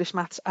English,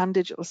 maths and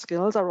digital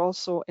skills are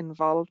also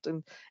involved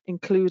and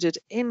included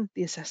in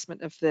the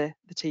assessment of the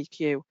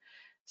TQ.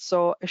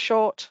 So a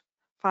short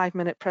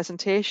 5-minute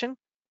presentation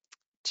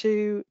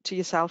to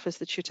yourself as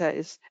the tutor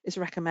is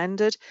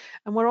recommended.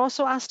 And we're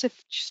also asked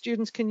if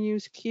students can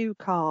use cue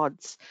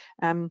cards.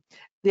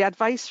 The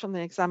advice from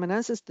the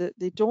examiners is that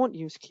they don't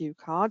use cue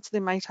cards. They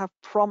might have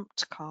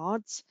prompt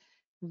cards,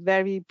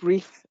 very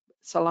brief,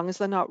 so long as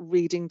they're not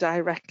reading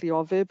directly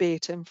or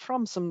verbatim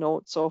from some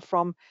notes or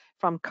from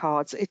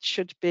cards. It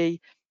should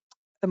be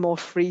a more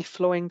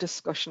free-flowing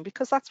discussion,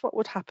 because that's what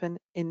would happen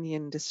in the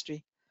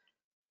industry.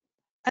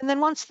 And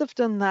then once they've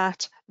done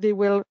that, they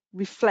will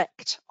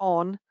reflect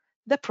on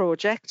the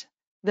project,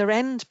 their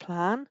end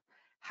plan,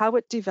 how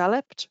it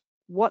developed,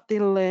 what they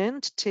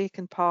learned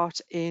taking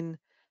part in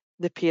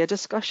the peer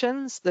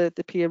discussions, the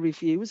peer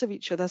reviews of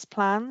each other's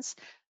plans,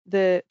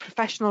 the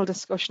professional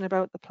discussion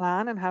about the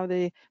plan and how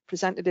they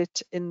presented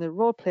it in the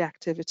role play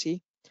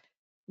activity.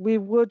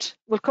 We'll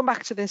come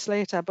back to this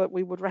later, but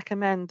we would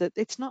recommend that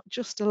it's not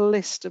just a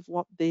list of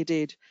what they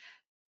did.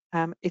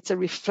 It's a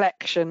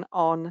reflection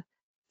on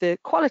the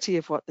quality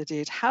of what they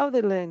did, how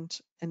they learned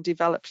and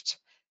developed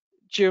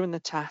during the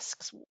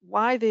tasks,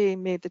 why they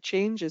made the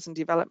changes and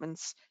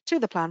developments to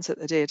the plans that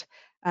they did,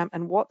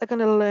 and what they're going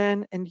to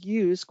learn and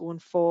use going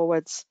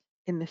forwards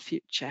in the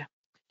future.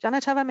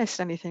 Janet, have I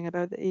missed anything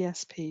about the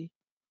ESP?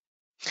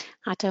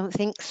 I don't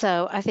think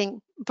so. I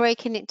think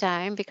breaking it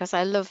down, because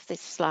I love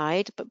this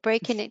slide, but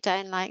breaking it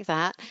down like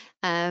that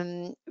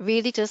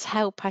really does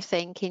help, I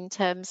think, in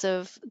terms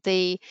of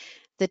the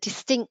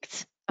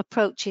distinct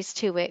approaches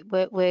to it.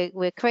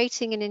 We're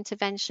creating an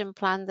intervention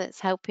plan that's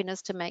helping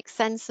us to make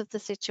sense of the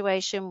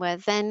situation. We're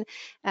then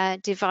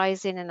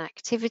devising an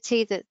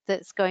activity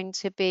that's going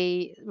to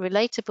be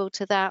relatable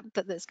to that,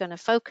 but that's going to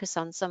focus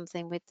on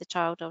something with the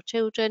child or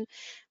children.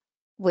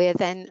 We're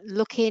then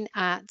looking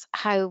at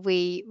how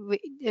we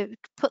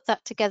put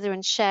that together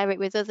and share it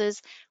with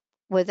others.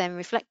 We're then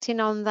reflecting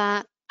on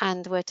that,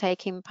 and we're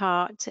taking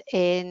part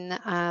in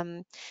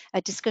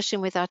a discussion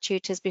with our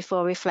tutors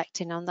before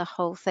reflecting on the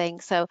whole thing.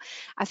 So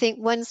I think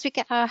once we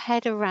get our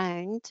head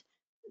around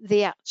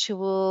the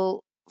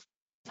actual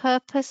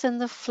purpose and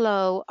the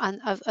flow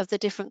of the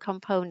different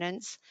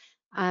components,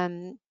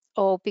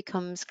 all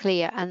becomes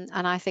clear, and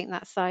I think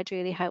that slide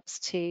really helps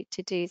to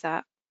do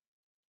that.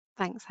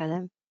 Thanks,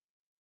 Helen.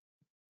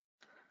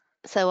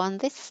 So on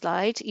this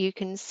slide, you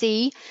can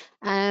see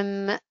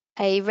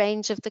a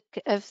range of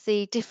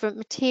the different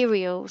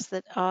materials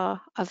that are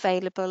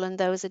available, and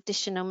those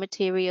additional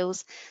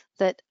materials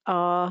that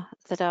are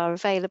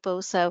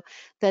available. So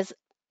there's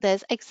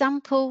there's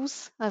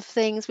examples of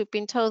things. We've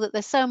been told that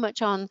there's so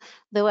much on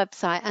the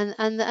website,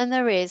 and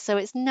there is. So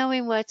it's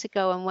knowing where to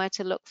go and where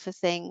to look for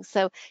things.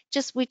 So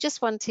we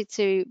just wanted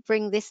to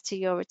bring this to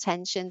your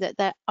attention, that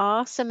there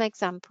are some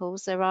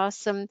examples. There are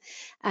some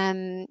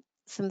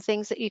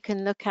things that you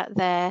can look at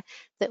there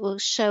that will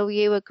show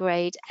you a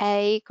grade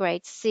A,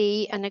 grade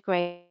C, and a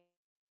grade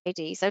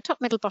E. So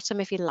top, middle, bottom,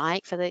 if you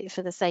like, for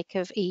the sake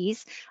of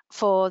ease,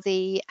 for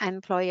the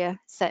employer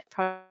set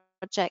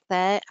project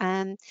there,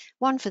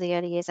 one for the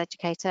early years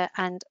educator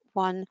and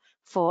one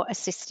for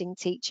assisting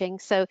teaching.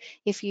 So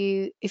if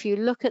you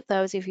look at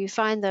those, if you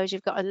find those,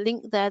 you've got a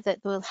link there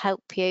that will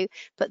help you,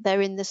 but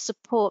they're in the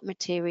support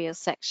materials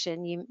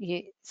section.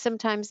 You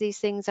sometimes these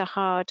things are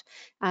hard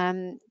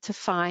to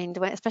find,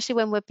 especially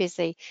when we're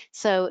busy.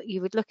 So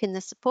you would look in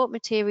the support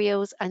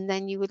materials, and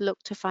then you would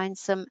look to find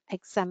some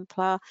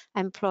exemplar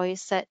employer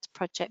set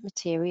project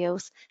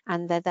materials,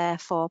 and they're there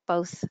for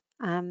both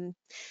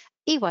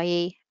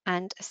EYE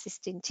and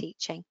assisting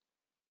teaching.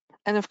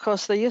 And of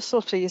course, they're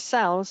useful for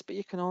yourselves, but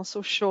you can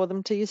also show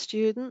them to your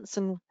students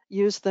and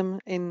use them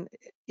in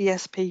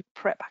ESP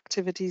prep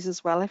activities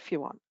as well if you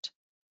want.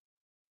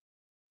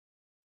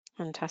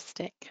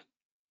 Fantastic.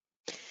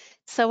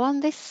 So on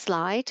this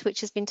slide,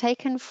 which has been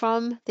taken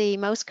from the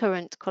most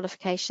current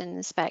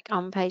qualification spec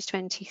on page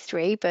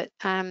 23, but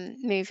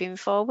moving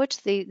forward,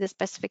 the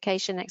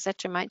specification,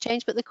 etc., might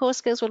change, but the core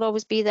skills will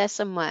always be there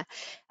somewhere,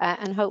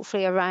 and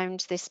hopefully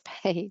around this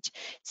page.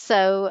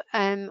 So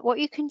what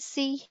you can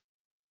see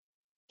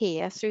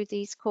here through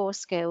these core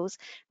skills,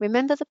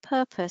 remember the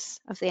purpose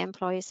of the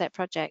Employer Set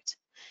project,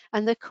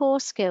 and the core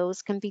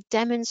skills can be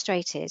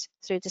demonstrated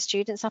through the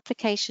student's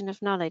application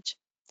of knowledge.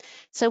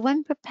 So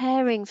when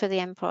preparing for the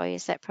Employer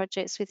Set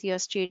projects with your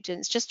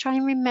students, just try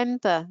and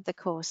remember the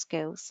core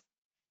skills.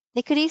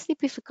 They could easily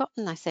be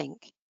forgotten, I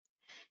think.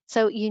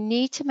 So you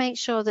need to make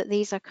sure that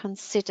these are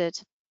considered,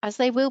 as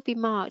they will be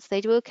marked.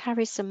 They will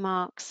carry some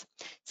marks.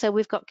 So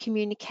we've got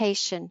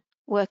communication,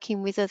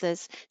 working with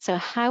others. So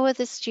how are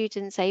the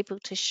students able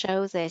to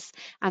show this,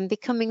 and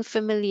becoming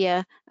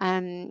familiar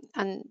and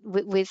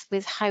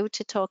with how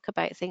to talk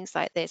about things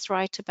like this,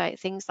 write about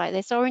things like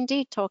this, or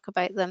indeed talk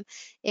about them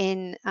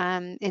in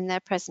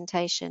their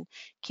presentation.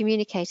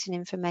 Communicating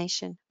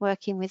information,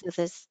 working with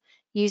others,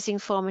 using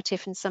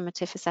formative and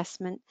summative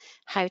assessment,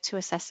 how to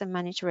assess and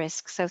manage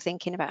risk. So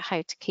thinking about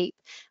how to keep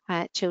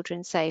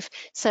children safe.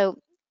 So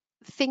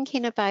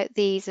thinking about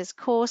these as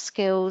core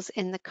skills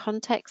in the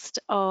context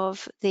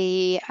of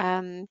the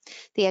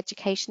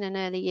education and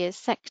early years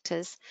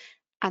sectors,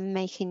 and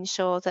making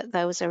sure that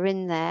those are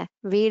in there,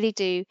 really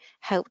do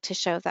help to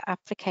show that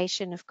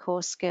application of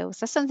core skills.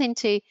 That's something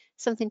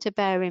to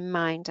bear in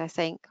mind, I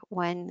think,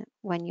 when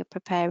you're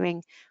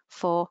preparing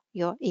for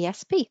your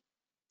ESP.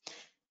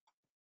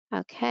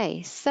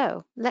 Okay,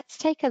 so let's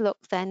take a look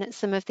then at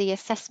some of the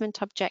assessment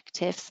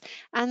objectives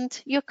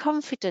and your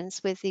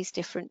confidence with these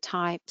different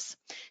types.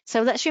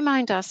 So let's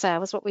remind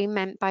ourselves what we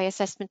meant by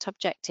assessment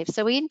objective.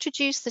 So we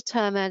introduced the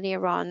term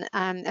earlier on,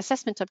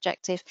 assessment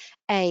objective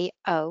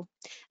AO,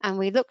 and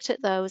we looked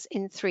at those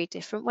in 3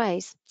 different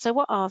ways. So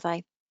what are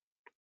they?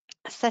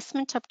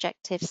 Assessment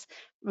objectives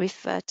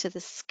refer to the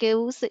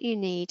skills that you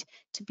need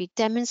to be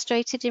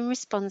demonstrated in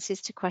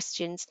responses to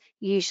questions,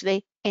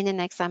 usually in an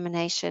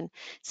examination.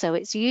 So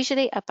it's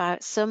usually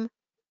about some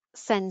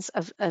sense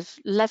of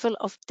level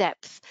of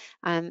depth,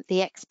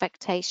 the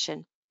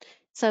expectation.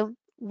 So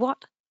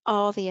what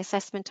are the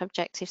assessment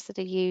objectives that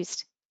are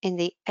used in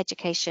the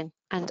education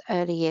and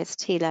early years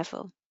T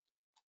level?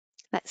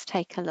 Let's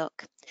take a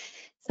look.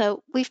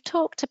 So we've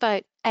talked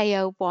about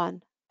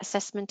AO1,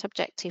 assessment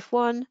objective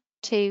 1,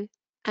 2,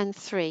 and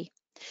 3,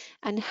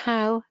 and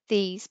how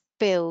these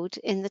build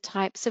in the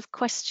types of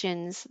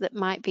questions that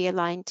might be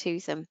aligned to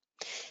them.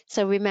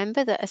 So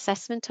remember that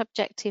assessment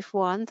objective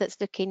 1, that's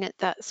looking at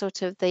that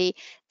sort of the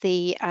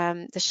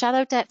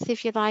shallow depth,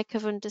 if you like,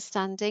 of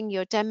understanding.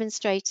 You're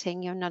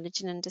demonstrating your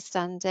knowledge and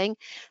understanding,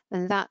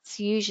 and that's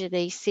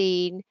usually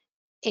seen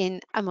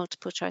in a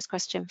multiple choice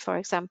question, for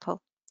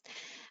example,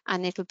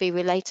 and it'll be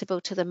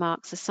relatable to the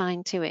marks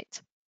assigned to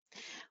it.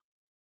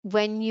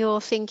 When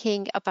you're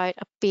thinking about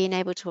being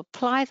able to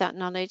apply that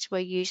knowledge, we're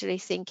usually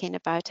thinking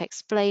about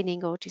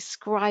explaining or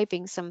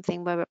describing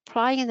something. We're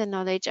applying the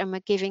knowledge and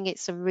we're giving it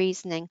some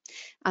reasoning,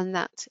 and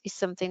that is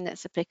something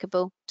that's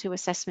applicable to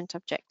assessment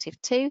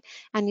objective 2,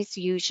 and it's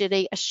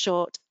usually a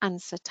short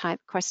answer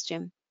type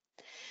question.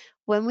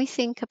 When we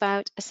think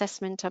about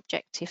assessment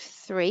objective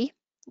 3,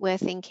 we're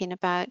thinking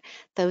about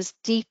those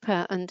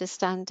deeper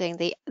understanding,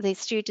 the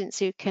students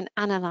who can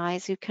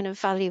analyse, who can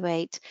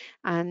evaluate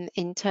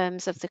in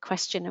terms of the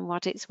question and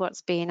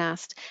what's being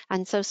asked.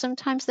 And so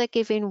sometimes they're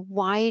giving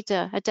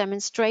a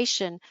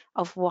demonstration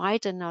of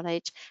wider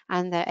knowledge,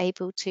 and they're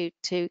able to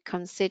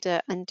consider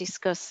and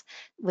discuss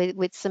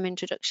with some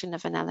introduction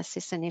of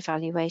analysis and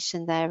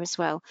evaluation there as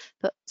well.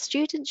 But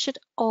students should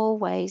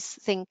always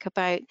think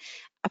about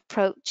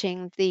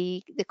approaching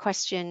the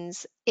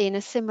questions in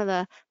a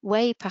similar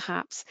way,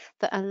 perhaps,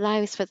 that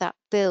allows for that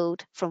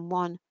build from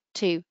 1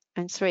 2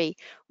 and 3,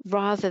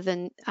 rather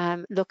than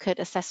look at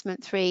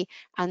assessment 3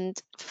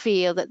 and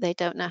feel that they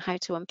don't know how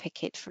to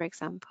unpick it, for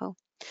example.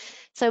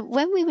 So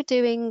when we were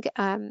doing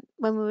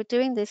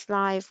this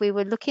live, we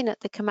were looking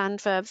at the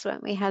command verbs,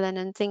 weren't we, Helen,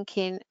 and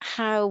thinking,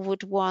 how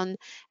would one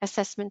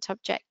assessment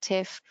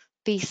objective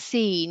be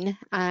seen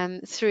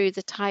through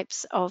the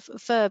types of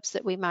verbs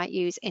that we might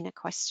use in a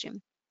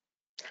question?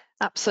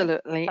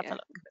 Absolutely. So have a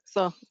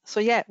look.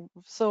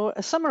 So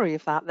a summary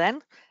of that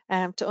then,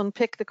 to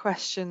unpick the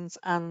questions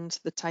and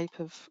the type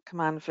of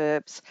command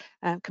verbs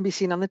can be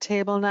seen on the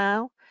table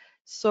now.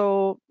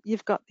 So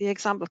you've got the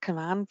example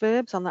command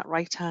verbs on that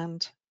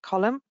right-hand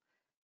column,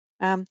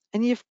 and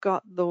you've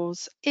got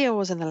those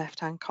AOs in the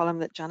left-hand column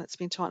that Janet's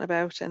been talking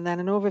about, and then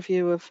an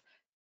overview of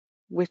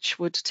which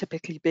would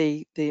typically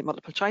be the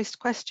multiple choice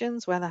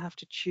questions where they have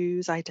to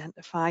choose,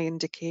 identify,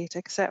 indicate,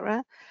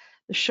 etc.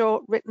 The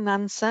short written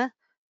answer,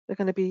 they're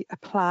going to be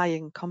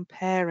applying,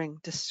 comparing,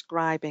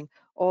 describing,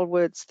 all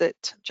words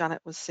that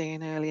Janet was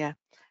saying earlier.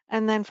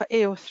 And then for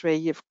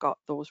AO3, you've got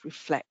those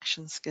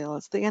reflection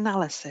skills, the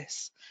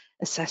analysis,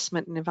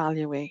 assessment and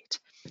evaluate.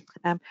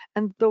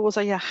 And those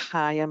are your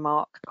higher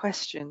mark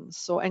questions.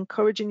 So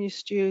encouraging your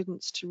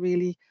students to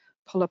really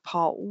pull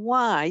apart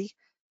why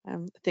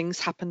things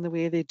happen the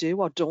way they do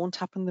or don't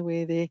happen the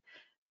way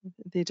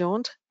they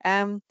don't.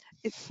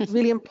 It's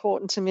really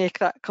important to make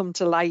that come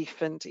to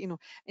life, and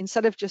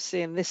instead of just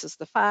saying this is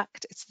the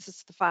fact, it's this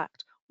is the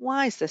fact.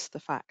 Why is this the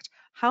fact?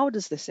 How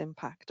does this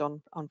impact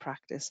on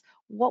practice?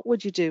 What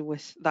would you do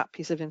with that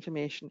piece of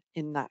information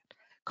in that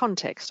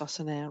context or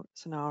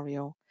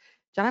scenario?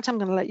 Janet, I'm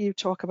going to let you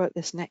talk about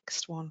this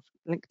next one,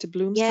 linked to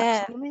Bloom's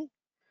Yeah. taxonomy.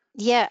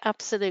 Yeah,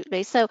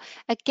 absolutely. So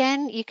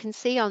again, you can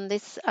see on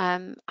this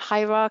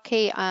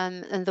hierarchy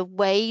and the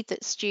way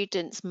that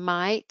students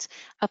might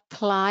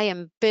apply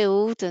and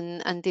build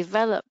and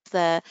develop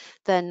their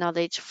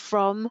knowledge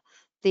from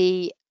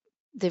the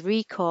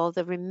recall,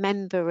 the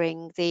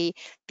remembering, the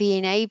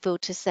being able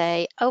to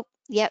say, oh,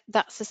 yep,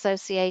 that's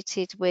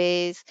associated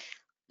with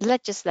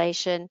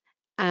legislation,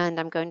 and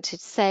I'm going to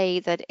say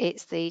that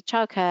it's the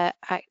Childcare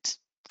Act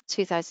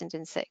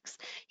 2006.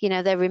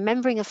 They're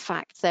remembering a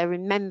fact, they're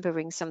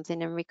remembering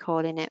something and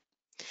recalling it.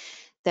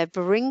 They're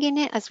bringing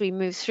it as we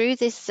move through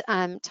this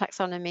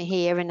taxonomy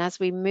here, and as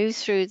we move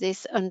through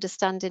this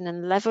understanding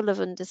and level of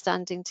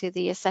understanding to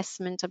the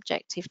assessment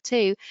objective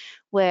 2,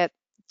 we're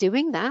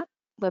doing that,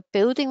 we're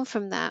building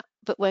from that,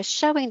 but we're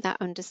showing that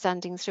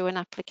understanding through an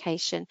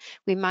application.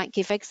 We might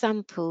give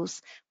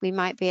examples, we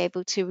might be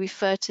able to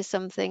refer to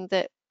something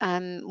that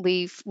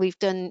we've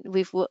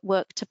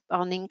worked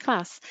on in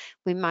class.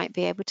 We might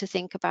be able to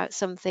think about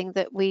something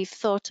that we've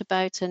thought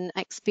about and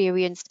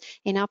experienced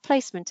in our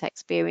placement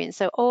experience.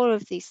 So all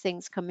of these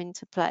things come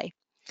into play.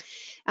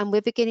 And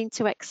we're beginning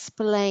to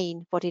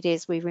explain what it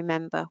is we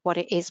remember, what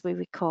it is we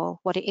recall,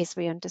 what it is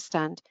we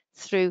understand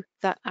through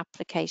that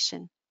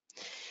application.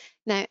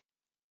 Now,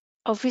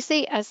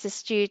 obviously, as the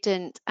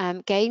student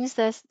gains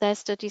their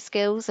study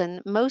skills,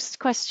 and most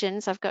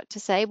questions, I've got to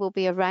say, will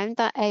be around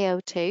that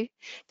AO2,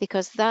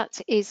 because that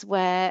is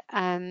where,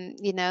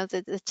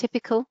 the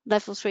typical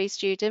level 3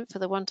 student, for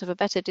the want of a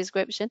better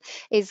description,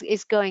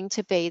 is going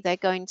to be. They're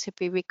going to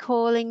be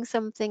recalling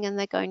something and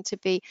they're going to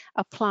be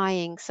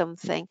applying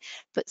something.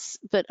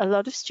 But a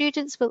lot of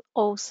students will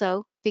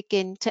also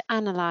begin to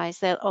analyse.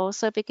 They'll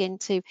also begin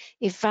to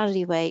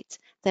evaluate.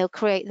 They'll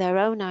create their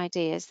own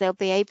ideas. They'll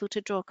be able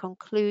to draw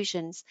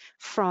conclusions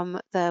from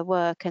their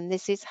work. And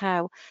this is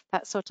how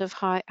that sort of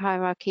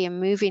hierarchy and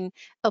moving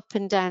up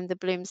and down the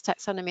Bloom's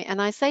taxonomy.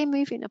 And I say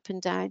moving up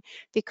and down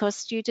because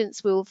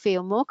students will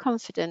feel more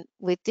confident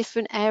with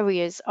different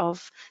areas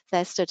of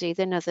their study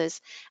than others.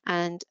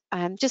 And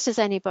just as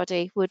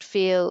anybody would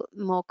feel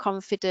more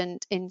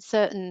confident in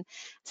certain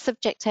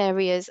subject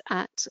areas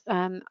at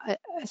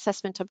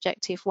assessment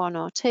objective 1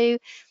 or 2,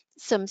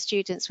 some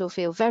students will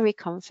feel very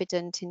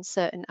confident in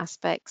certain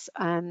aspects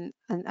and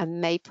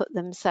may put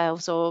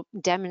themselves or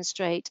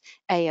demonstrate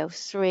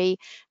AO3,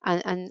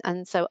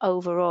 and so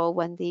overall,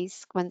 when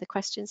the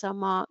questions are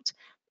marked,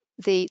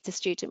 the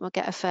student will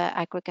get a fair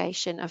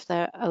aggregation of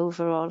their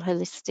overall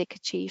holistic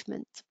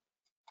achievement.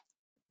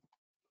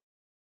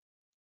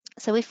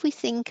 So if we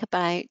think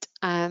about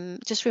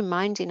just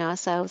reminding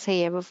ourselves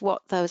here of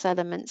what those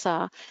elements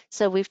are.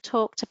 So we've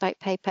talked about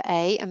paper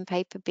A and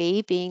paper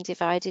B being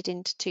divided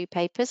into 2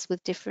 papers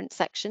with different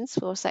sections,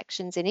 4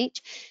 sections in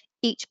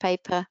each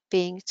paper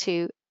being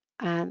 2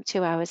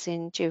 hours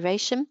in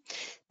duration.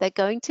 They're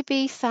going to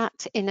be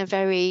sat in a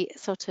very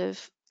sort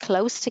of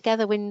close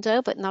together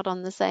window, but not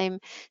on the same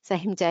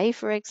day,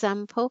 for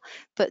example,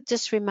 but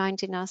just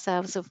reminding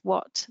ourselves of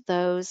what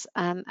those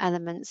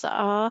elements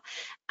are.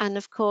 And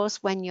of course,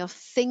 when you're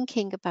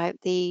thinking about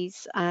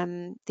these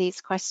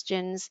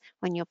questions,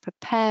 when you're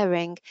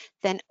preparing,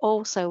 then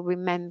also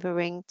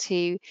remembering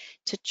to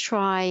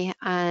try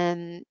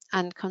and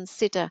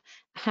consider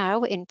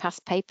how in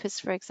past papers,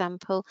 for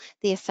example,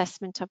 the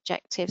assessment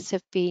objectives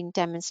have been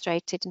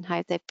demonstrated and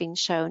how they've been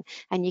shown.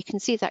 And you can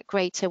see that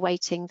greater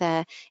weighting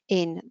there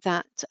in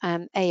that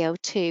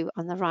AO2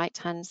 on the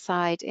right-hand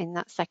side in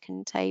that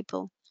second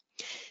table.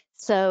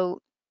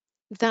 So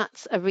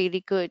that's a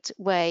really good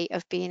way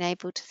of being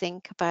able to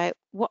think about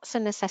what's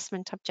an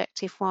assessment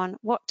objective one,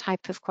 what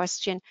type of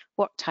question,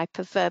 what type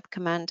of verb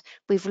command.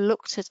 We've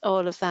looked at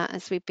all of that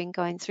as we've been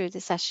going through the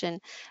session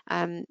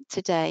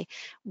today.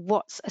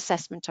 What's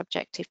assessment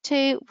objective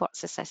 2,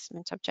 what's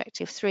assessment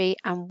objective 3,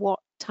 and what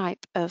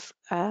type of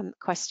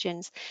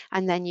questions.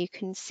 And then you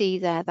can see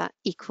there that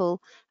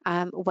equal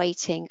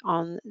weighting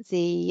on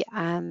the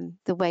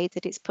way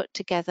that it's put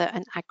together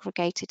and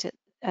aggregated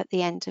at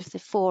the end of the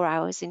 4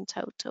 hours in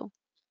total.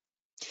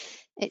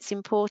 It's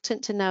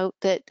important to note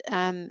that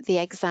the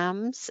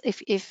exams,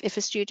 if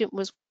a student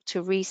was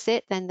to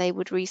resit, then they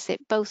would resit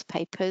both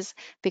papers,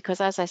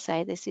 because as I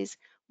say, this is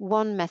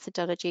one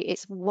methodology,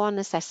 it's one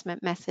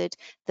assessment method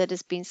that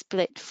has been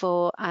split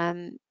for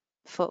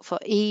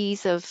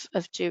ease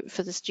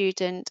for the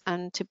student,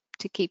 and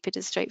to keep it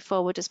as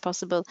straightforward as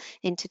possible,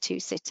 into 2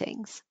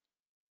 sittings.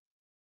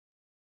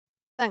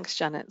 Thanks,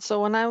 Janet.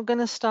 So we're now going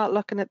to start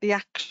looking at the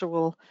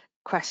actual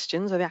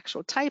questions, or the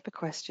actual type of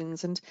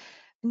questions, and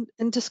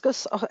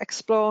discuss or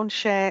explore and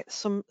share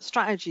some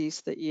strategies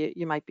that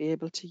you might be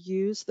able to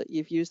use, that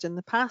you've used in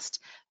the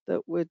past,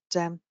 that would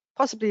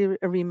possibly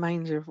a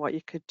reminder of what you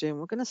could do. And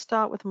we're going to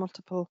start with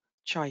multiple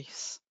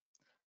choice.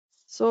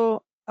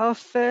 So our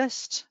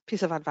first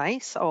piece of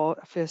advice, or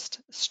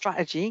first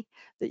strategy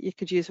that you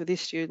could use with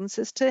these students,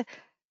 is to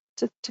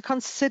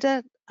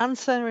consider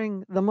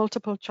answering the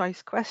multiple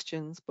choice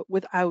questions, but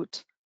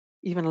without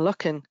even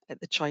looking at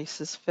the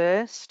choices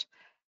first.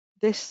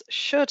 This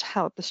should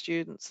help the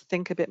students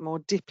think a bit more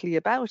deeply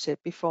about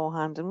it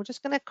beforehand, and we're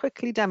just going to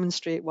quickly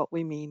demonstrate what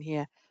we mean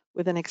here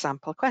with an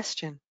example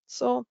question.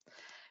 So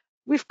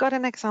we've got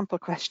an example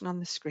question on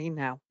the screen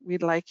now.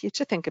 We'd like you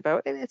to think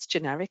about it. It's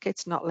generic,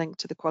 it's not linked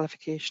to the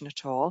qualification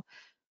at all,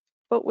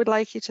 but we'd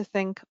like you to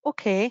think,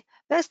 okay,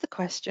 there's the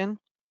question.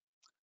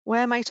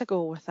 Where might I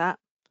go with that?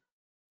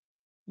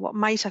 What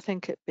might I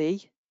think it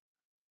be?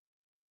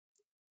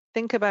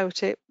 Think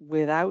about it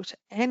without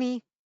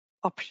any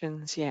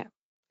options yet.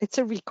 It's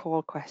a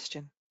recall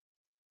question.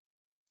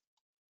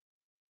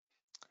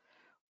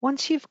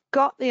 Once you've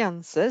got the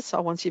answers,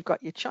 or once you've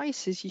got your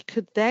choices, you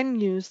could then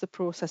use the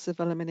process of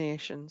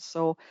elimination.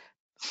 So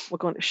we're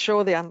going to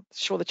show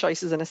the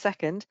choices in a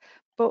second,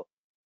 but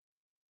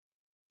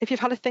if you've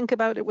had to think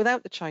about it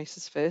without the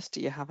choices first, do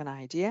you have an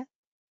idea?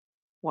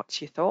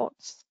 What's your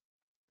thoughts?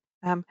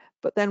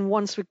 But then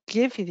once we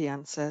give you the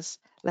answers,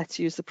 let's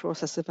use the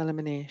process of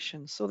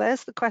elimination. So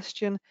there's the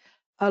question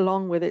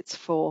along with its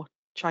 4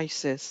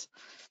 choices.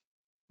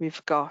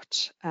 We've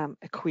got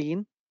a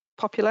Queen,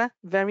 popular,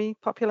 very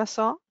popular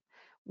song.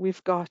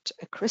 We've got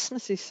a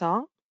Christmassy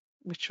song,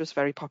 which was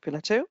very popular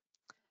too.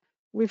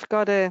 We've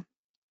got a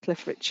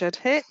Cliff Richard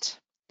hit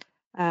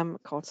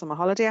called Summer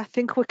Holiday. I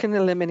think we can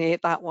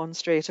eliminate that one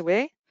straight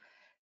away.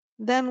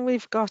 Then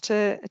we've got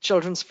a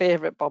children's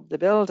favourite, Bob the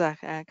Builder,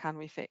 Can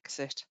We Fix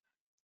It?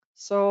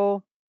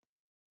 So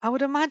I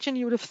would imagine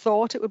you would have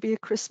thought it would be a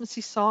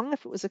Christmassy song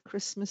if it was a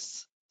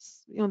Christmas,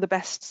 the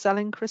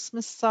best-selling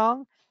Christmas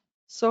song.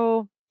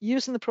 So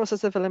using the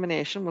process of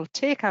elimination, we'll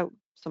take out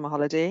Summer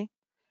Holiday.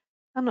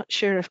 I'm not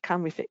sure if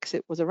Can We Fix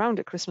It was around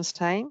at Christmas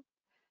time.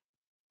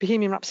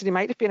 Bohemian Rhapsody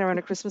might have been around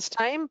at Christmas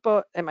time,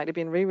 but it might have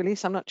been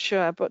re-released, I'm not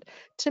sure. But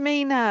to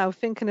me now,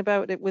 thinking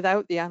about it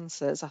without the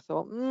answers, I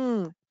thought,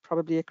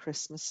 probably a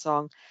Christmas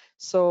song.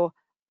 So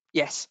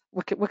yes,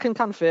 we can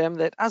confirm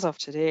that as of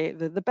today,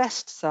 the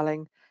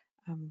best-selling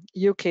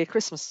UK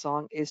Christmas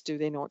song is Do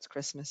They Know It's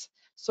Christmas?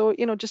 So,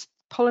 just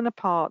pulling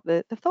apart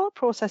the thought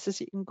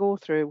processes you can go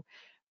through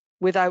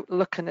without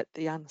looking at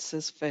the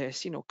answers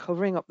first,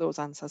 covering up those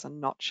answers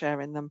and not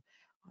sharing them,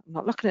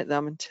 not looking at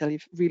them until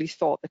you've really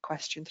thought the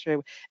question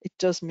through. It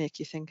does make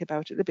you think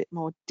about it a bit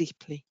more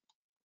deeply.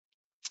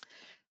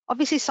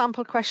 Obviously,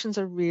 sample questions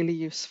are really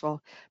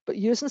useful, but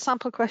using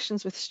sample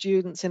questions with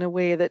students in a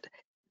way that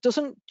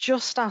doesn't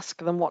just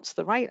ask them what's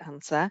the right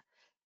answer,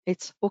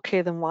 it's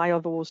okay, then why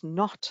are those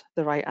not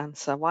the right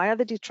answer? Why are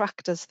the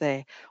detractors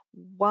there?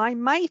 Why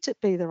might it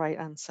be the right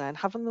answer? And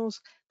having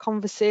those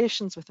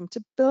conversations with them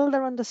to build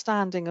their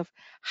understanding of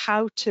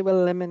how to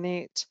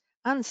eliminate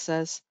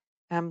answers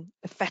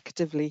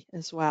effectively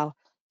as well.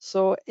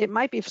 So it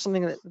might be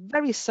something that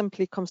very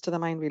simply comes to the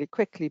mind really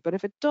quickly, but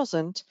if it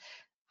doesn't,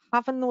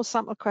 having those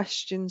sample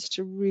questions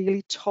to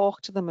really talk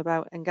to them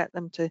about and get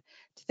them to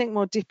think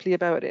more deeply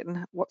about it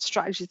and what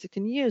strategies they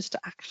can use to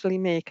actually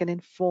make an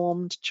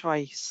informed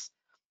choice.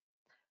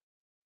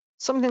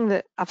 Something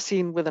that I've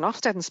seen with an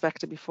Ofsted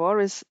inspector before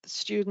is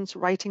students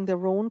writing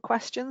their own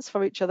questions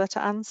for each other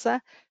to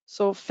answer.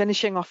 So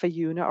finishing off a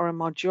unit or a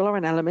module or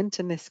an element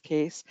in this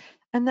case,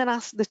 and then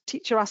the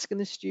teacher asking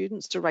the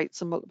students to write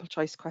some multiple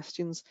choice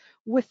questions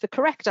with the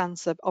correct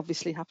answer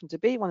obviously happen to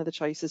be one of the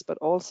choices, but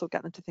also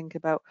get them to think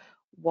about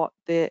what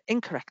the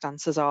incorrect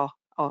answers are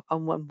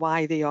and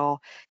why they are.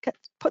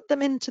 Put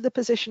them into the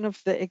position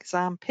of the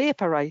exam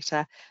paper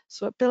writer,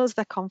 so it builds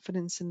their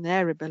confidence in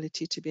their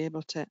ability to be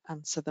able to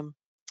answer them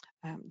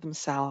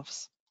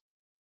themselves.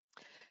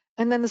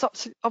 And then there's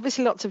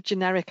obviously lots of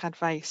generic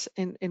advice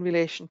in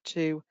relation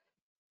to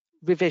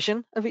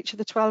revision of each of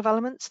the 12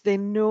 elements. They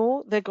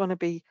know they're going to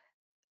be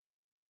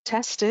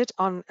tested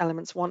on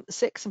elements 1 to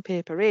 6 in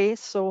paper A,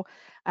 so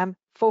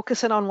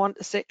focusing on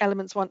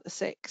elements 1 to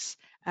 6,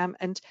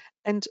 and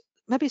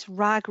maybe it's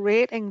RAG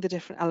rating the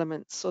different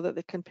elements so that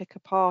they can pick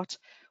apart,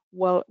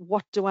 well,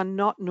 what do I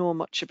not know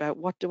much about?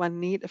 What do I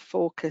need to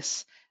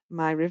focus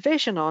my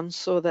revision on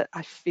so that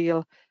I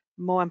feel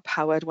more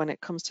empowered when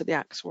it comes to the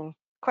actual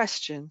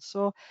question?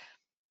 So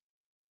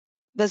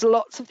there's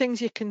lots of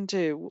things you can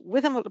do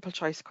with a multiple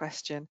choice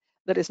question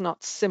that is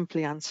not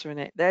simply answering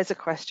it. There's a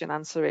question,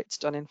 answer it, it's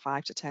done in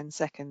 5 to 10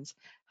 seconds.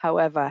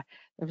 However,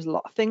 there's a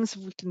lot of things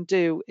we can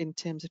do in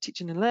terms of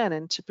teaching and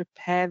learning to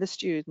prepare the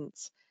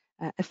students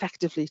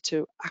effectively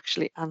to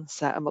actually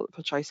answer a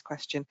multiple choice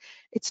question.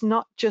 It's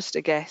not just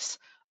a guess.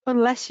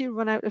 Unless you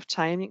run out of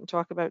time, you can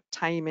talk about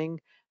timing,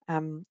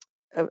 time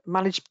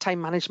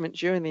management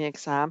during the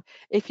exam.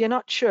 If you're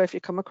not sure, if you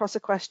come across a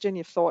question,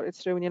 you've thought it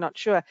through and you're not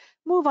sure,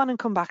 move on and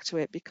come back to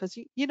it, because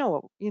you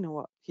know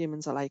what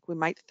humans are like. We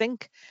might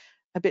think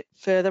a bit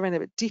further and a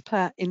bit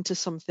deeper into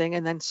something,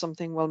 and then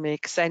something will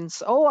make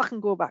sense. Oh, I can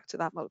go back to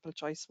that multiple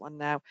choice one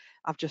now.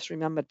 I've just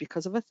remembered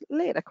because of a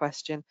later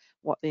question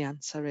what the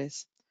answer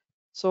is.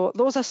 So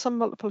those are some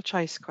multiple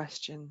choice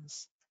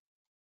questions.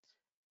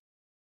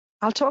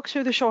 I'll talk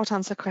through the short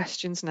answer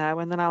questions now,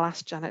 and then I'll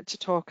ask Janet to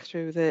talk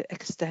through the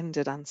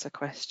extended answer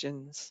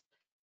questions.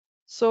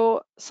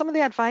 So some of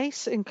the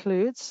advice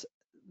includes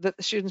that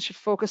the students should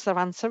focus their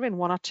answer in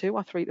 1 or 2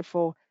 or 3 to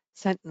 4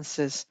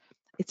 sentences.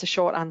 It's a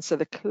short answer.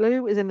 The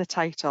clue is in the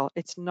title.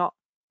 It's not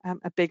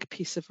a big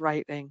piece of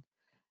writing.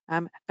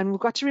 And we've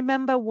got to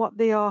remember what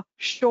they are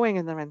showing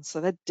in their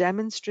answer. They're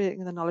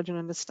demonstrating the knowledge and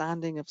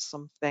understanding of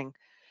something.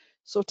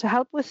 So to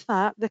help with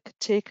that, they could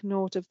take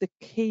note of the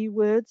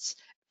keywords,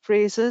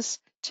 phrases,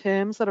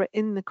 terms that are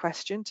in the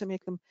question to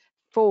make them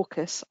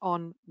focus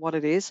on what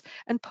it is.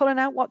 And pulling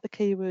out what the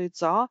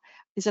keywords are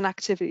is an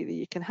activity that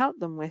you can help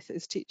them with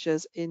as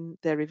teachers in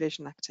their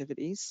revision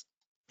activities.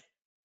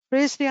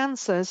 Phrase the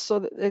answers so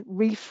that they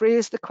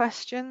rephrase the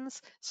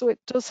questions. So it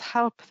does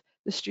help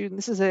the student.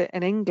 This is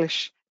an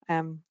English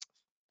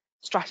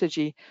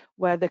strategy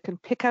where they can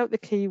pick out the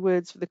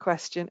keywords for the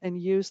question and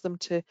use them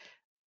to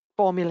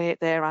formulate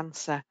their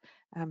answer,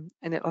 and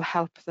it'll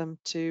help them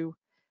to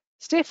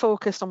stay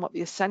focused on what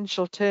the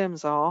essential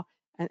terms are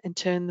and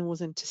turn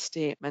those into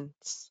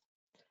statements.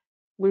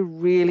 We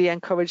really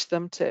encourage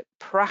them to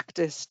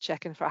practice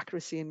checking for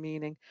accuracy and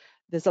meaning.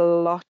 There's a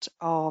lot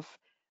of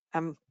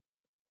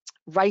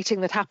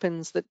writing that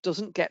happens that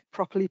doesn't get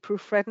properly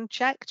proofread and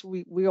checked.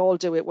 We all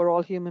do it. We're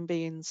all human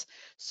beings.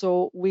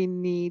 So we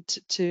need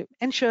to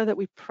ensure that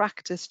we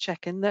practice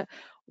checking that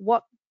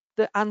what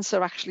the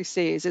answer actually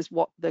says is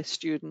what the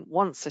student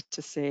wants it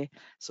to say.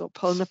 So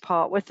pulling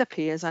apart with the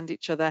peers and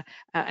each other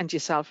and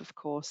yourself, of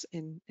course,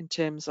 in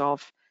terms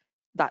of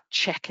that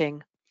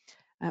checking.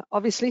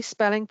 Obviously,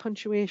 spelling,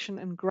 punctuation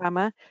and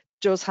grammar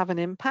does have an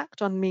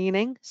impact on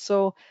meaning.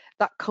 So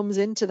that comes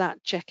into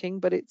that checking,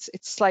 but it's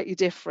slightly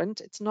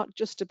different. It's not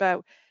just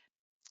about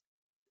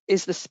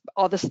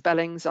are the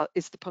spellings,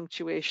 is the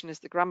punctuation, is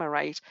the grammar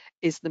right,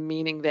 is the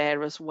meaning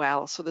there as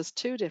well. So there's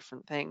two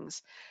different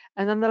things.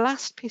 And then the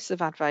last piece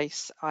of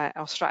advice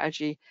or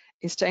strategy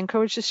is to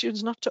encourage the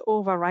students not to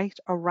overwrite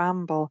or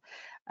ramble.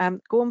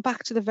 Going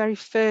back to the very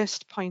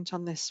first point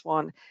on this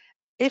one,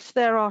 if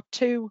there are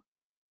 2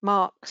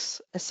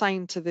 marks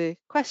assigned to the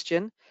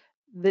question,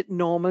 that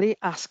normally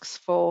asks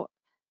for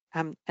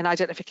an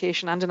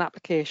identification and an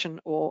application,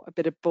 or a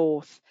bit of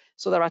both.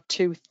 So there are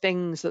 2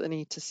 things that they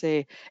need to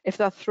say. If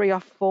there are 3 or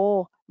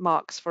 4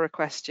 marks for a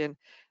question,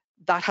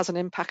 that has an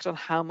impact on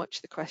how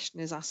much the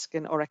question is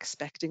asking or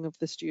expecting of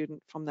the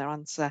student from their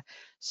answer.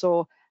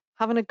 So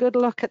having a good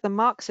look at the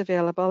marks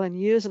available and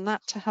using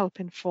that to help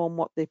inform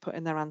what they put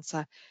in their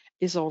answer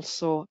is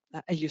also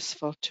a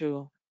useful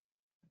tool.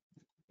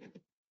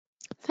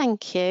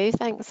 Thank you.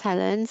 Thanks,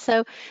 Helen.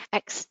 So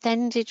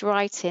extended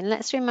writing,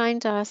 let's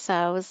remind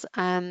ourselves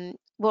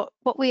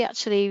what we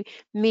actually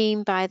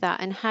mean by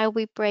that and how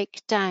we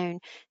break down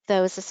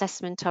those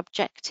assessment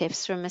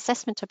objectives from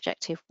assessment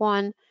objective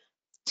 1,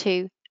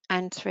 2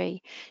 and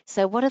 3.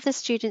 So what are the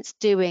students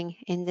doing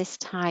in this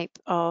type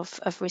of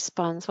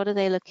response? What are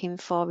they looking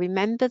for?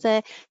 Remember,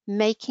 they're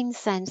making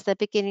sense. They're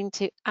beginning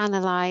to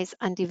analyse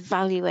and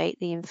evaluate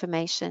the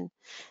information.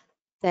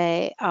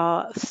 They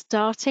are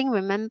starting,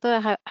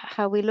 remember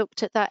how we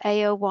looked at that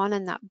AO1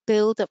 and that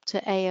build up to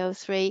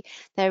AO3.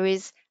 There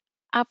is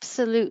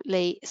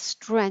absolutely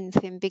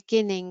strength in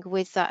beginning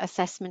with that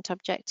assessment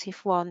objective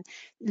 1,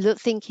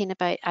 thinking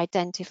about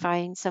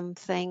identifying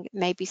something,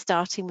 maybe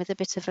starting with a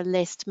bit of a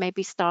list,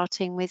 maybe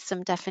starting with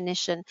some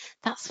definition.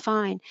 That's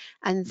fine.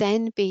 And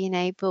then being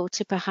able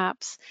to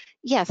perhaps,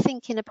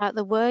 thinking about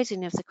the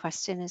wording of the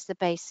question as the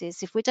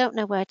basis. If we don't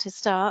know where to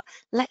start,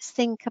 let's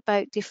think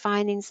about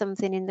defining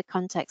something in the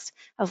context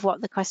of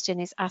what the question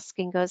is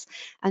asking us,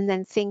 and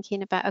then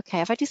thinking about, okay,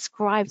 have I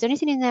described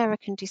anything in there I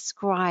can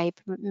describe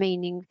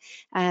meaning,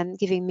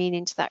 giving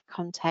meaning to that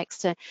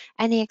context,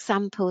 any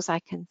examples I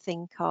can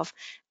think of,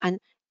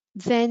 and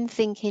then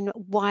thinking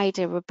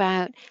wider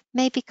about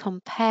maybe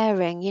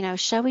comparing,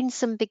 showing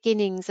some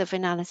beginnings of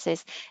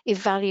analysis,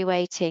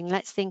 evaluating,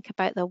 let's think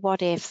about the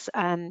what ifs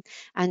and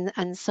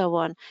so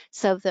on,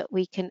 so that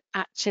we can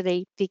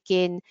actually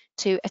begin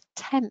to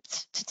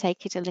attempt to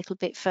take it a little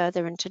bit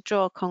further and to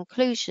draw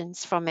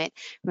conclusions from it.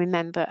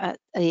 Remember at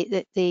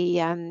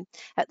the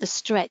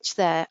stretch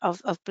there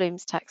of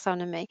Bloom's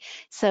taxonomy.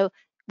 So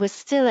we're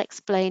still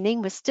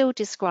explaining, we're still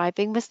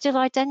describing, we're still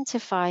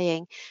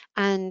identifying,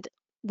 and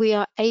we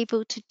are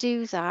able to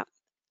do that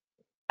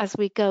as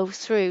we go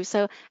through.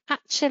 So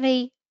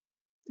actually,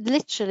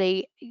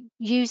 literally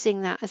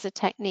using that as a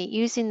technique,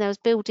 using those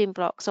building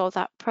blocks or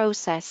that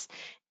process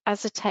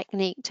as a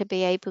technique to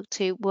be able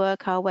to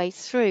work our way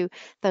through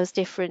those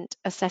different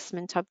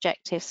assessment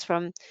objectives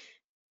from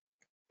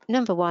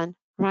number 1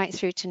 right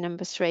through to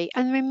number 3,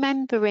 and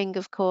remembering,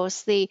 of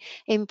course, the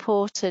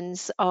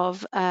importance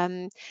of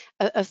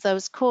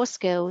those core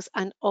skills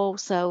and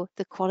also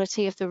the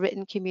quality of the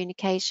written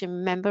communication.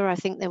 Remember, I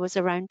think there was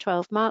around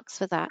 12 marks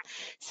for that.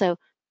 So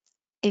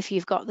if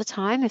you've got the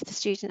time, if the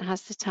student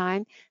has the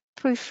time,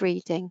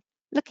 proofreading,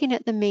 looking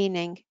at the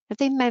meaning. Have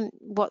they meant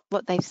what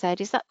they've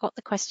said? Is that what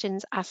the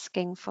question's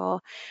asking for?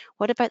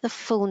 What about the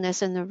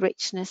fullness and the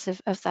richness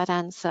of that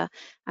answer?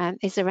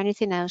 Is there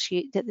anything else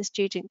that the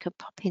student could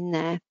pop in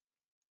there?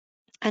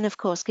 And of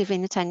course,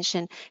 giving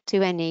attention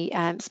to any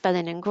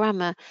spelling and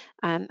grammar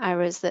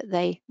errors that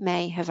they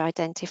may have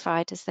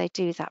identified as they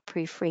do that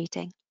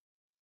proofreading.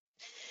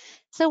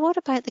 So what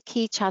about the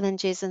key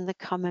challenges and the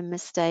common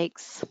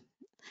mistakes?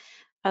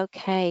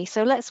 Okay,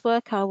 so let's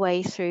work our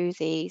way through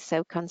these.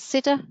 So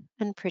consider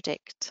and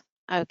predict.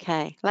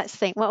 Okay, let's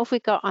think. What have we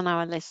got on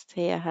our list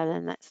here,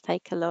 Helen? Let's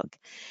take a look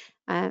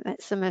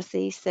at some of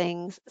these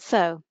things.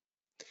 So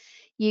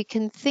you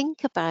can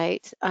think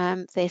about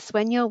this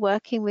when you're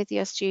working with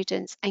your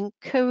students,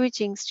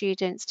 encouraging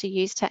students to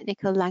use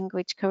technical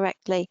language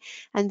correctly.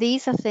 And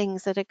these are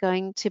things that are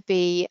going to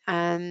be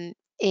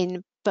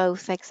in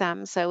both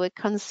exams. So we're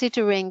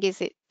considering,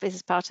 is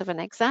this part of an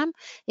exam?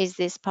 Is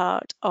this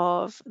part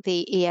of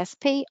the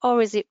ESP,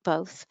 or is it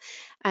both?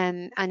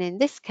 And in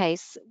this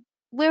case,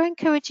 we're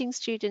encouraging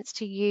students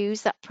to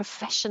use that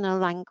professional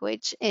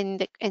language in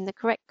the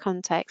correct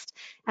context,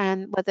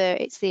 whether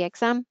it's the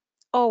exam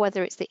or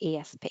whether it's the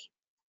ESP.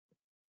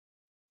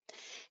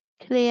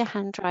 Clear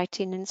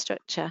handwriting and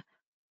structure.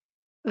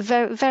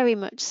 Very, very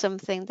much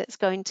something that's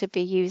going to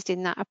be used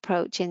in that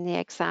approach in the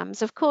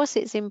exams. Of course,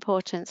 it's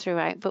important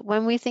throughout, but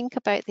when we think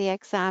about the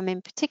exam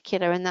in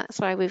particular, and that's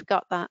why we've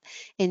got that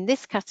in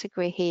this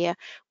category here,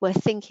 we're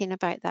thinking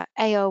about that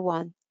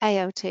AO1,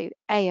 AO2,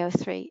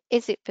 AO3.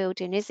 Is it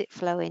building? Is it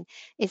flowing?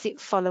 Is it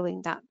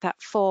following that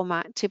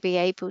format to be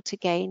able to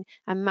gain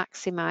and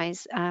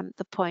maximize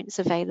the points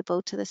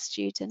available to the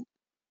student?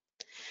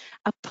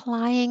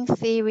 Applying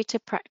theory to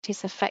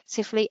practice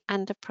effectively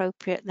and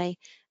appropriately.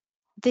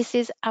 This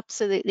is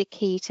absolutely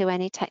key to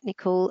any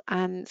technical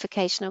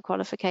vocational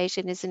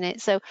qualification, isn't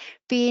it? So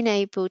being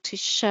able to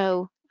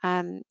show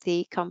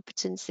the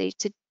competency,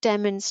 to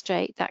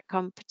demonstrate that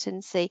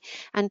competency,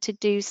 and to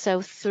do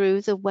so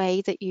through the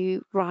way that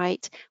you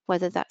write,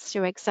 whether that's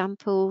through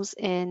examples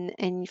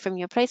from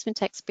your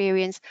placement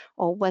experience,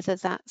 or whether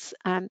that's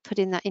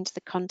putting that into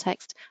the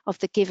context of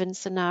the given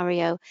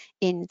scenario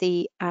in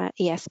the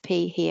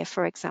ESP here,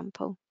 for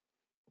example.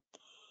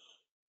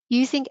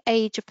 Using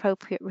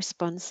age-appropriate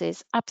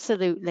responses,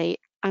 absolutely.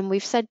 And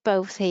we've said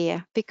both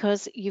here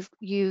because you've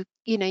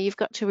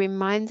got to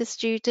remind the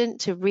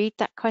student to read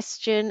that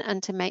question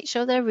and to make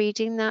sure they're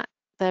reading that.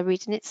 They're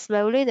reading it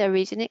slowly, they're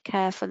reading it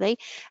carefully,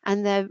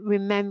 and they're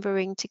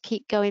remembering to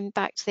keep going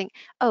back to think,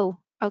 oh,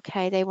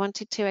 okay, they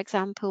wanted 2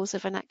 examples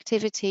of an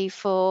activity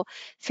for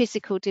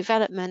physical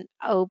development.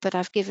 Oh, but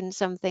I've given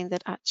something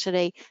that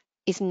actually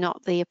is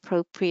not the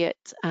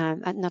appropriate,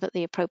 not at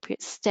the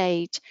appropriate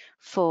stage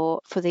for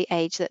the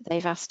age that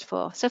they've asked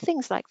for. So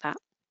things like that.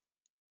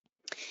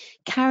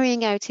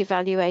 Carrying out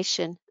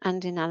evaluation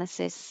and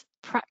analysis,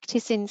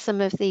 practicing some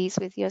of these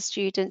with your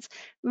students,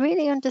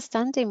 really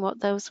understanding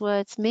what those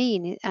words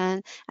mean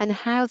and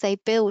how they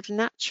build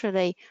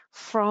naturally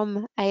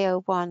from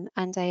AO1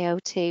 and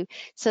AO2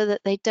 so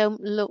that they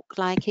don't look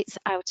like it's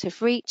out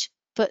of reach,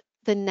 but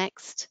the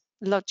next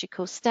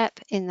logical step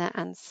in their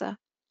answer.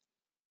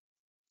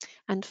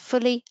 And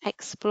fully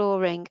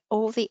exploring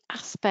all the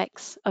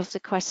aspects of the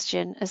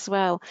question as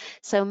well.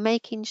 So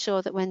making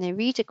sure that when they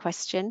read a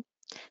question,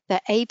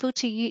 they're able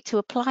to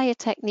apply a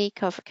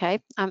technique of, okay,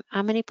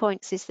 how many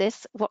points is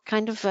this? What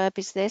kind of verb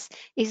is this?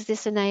 Is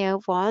this an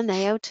AO1,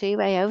 AO2,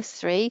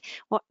 AO3?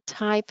 What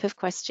type of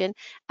question?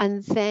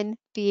 And then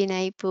being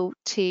able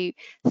to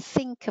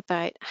think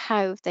about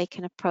how they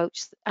can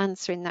approach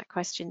answering that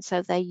question.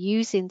 So they're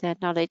using their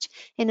knowledge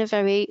in a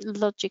very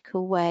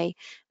logical way,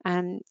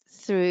 and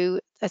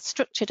through a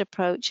structured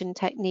approach and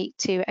technique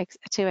to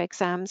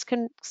exams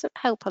can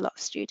help a lot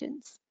of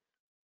students.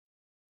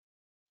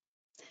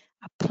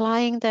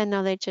 Applying their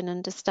knowledge and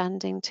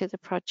understanding to the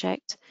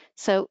project.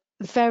 So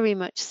very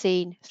much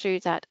seen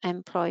through that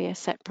employer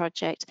set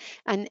project.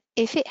 And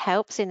if it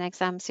helps in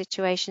exam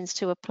situations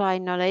to apply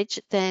knowledge,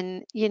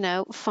 then, you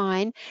know,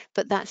 fine,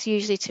 but that's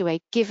usually to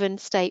a given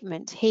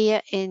statement.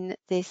 Here in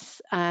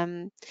this,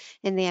 in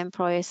the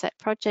employer set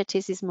project,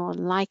 it is more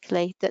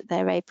likely that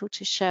they're able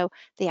to show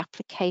the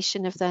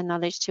application of their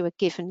knowledge to a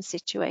given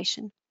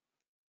situation.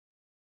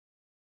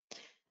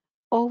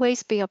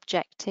 Always be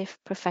objective,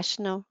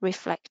 professional,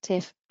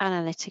 reflective,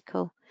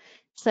 analytical,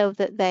 so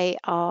that they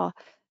are,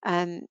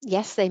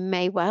 yes, they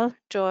may well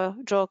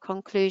draw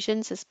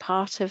conclusions as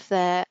part of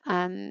their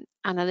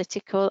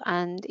analytical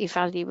and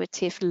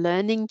evaluative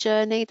learning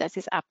journey. That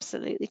is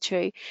absolutely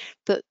true.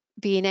 But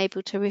being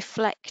able to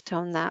reflect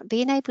on that,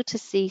 being able to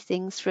see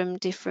things from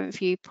different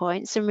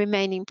viewpoints, and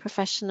remaining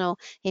professional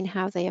in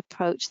how they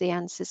approach the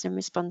answers and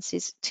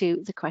responses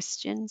to the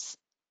questions.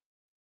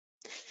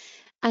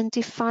 And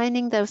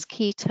defining those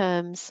key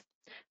terms.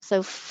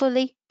 So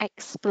fully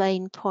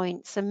explain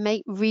points and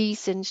make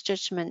reasoned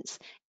judgments.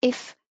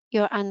 If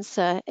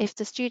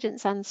the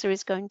student's answer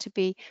is going to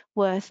be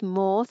worth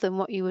more than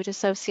what you would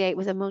associate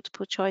with a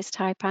multiple choice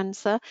type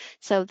answer,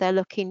 so they're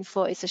looking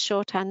for, it's a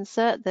short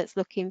answer that's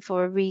looking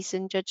for a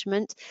reasoned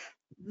judgment,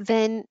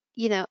 then,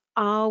 you know,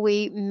 are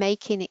we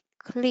making it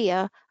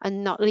clear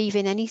and not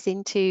leaving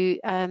anything to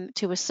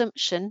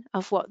assumption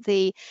of what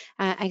the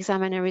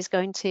examiner is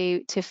going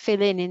to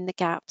fill in the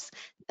gaps?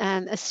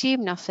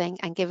 Assume nothing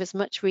and give as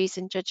much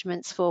reasoned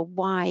judgments for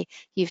why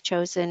you've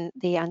chosen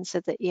the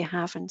answer that you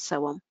have, and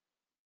so on.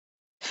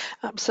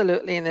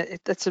 Absolutely, and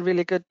that's a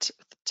really good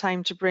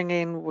time to bring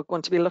in. We're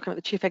going to be looking at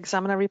the Chief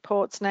Examiner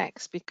reports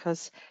next,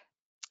 because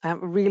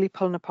really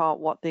pulling apart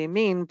what they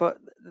mean, but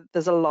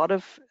there's a lot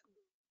of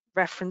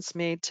reference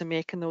made to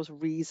making those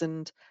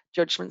reasoned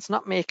judgments,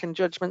 not making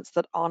judgments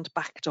that aren't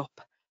backed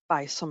up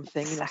by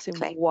something. You know, saying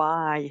Exactly.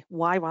 why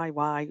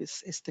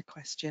is the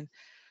question.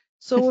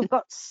 So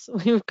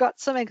we've got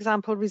some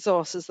example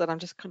resources that I'm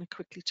just going to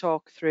quickly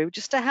talk through,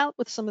 just to help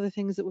with some of the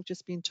things that we've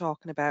just been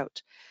talking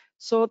about.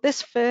 So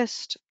this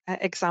first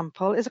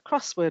example is a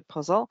crossword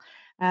puzzle,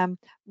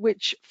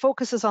 which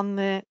focuses on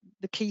the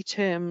key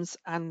terms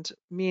and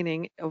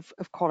meaning of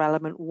core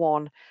element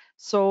 1.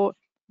 So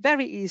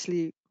very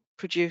easily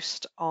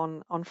produced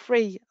on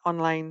free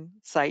online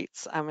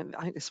sites. I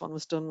think this one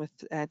was done with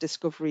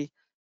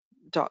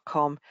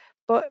discovery.com,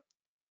 but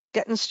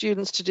getting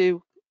students to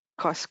do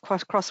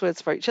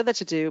crosswords for each other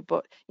to do,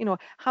 but you know,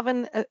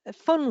 having a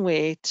fun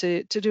way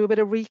to do a bit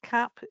of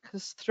recap,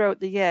 because throughout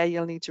the year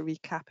you'll need to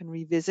recap and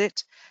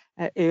revisit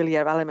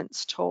earlier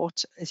elements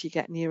taught as you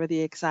get nearer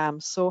the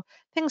exam. So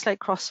things like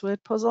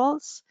crossword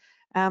puzzles.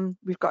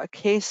 We've got a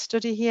case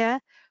study here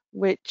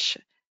which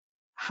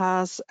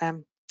has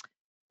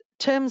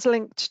terms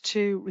linked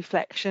to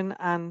reflection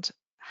and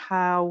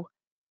how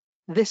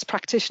this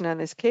practitioner in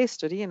this case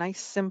study, a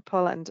nice,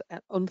 simple and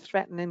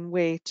unthreatening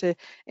way to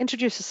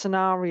introduce a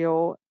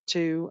scenario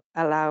to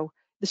allow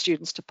the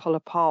students to pull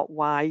apart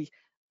why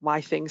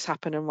things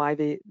happen and why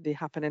they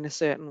happen in a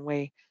certain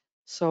way.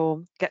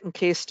 So getting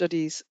case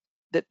studies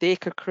that they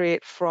could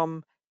create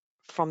from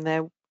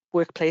their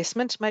work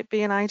placement might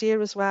be an idea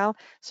as well.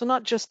 So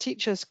not just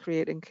teachers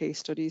creating case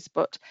studies,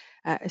 but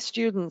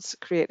students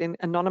creating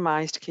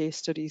anonymized case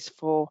studies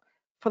for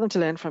them to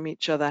learn from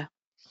each other.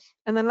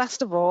 And then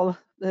last of all,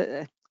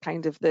 the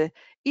kind of the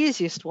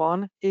easiest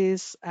one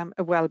is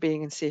a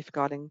wellbeing and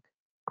safeguarding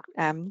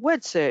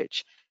word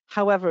search.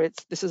 However,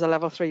 this is a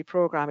level 3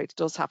 program. It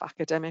does have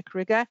academic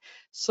rigor.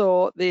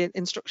 So the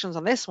instructions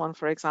on this one,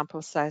 for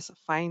example, says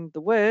find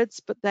the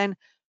words, but then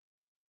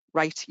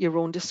write your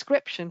own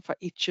description for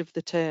each of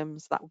the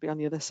terms. That will be on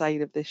the other side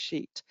of this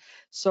sheet.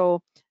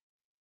 So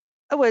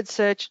a word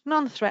search,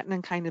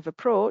 non-threatening kind of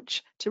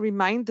approach to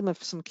remind them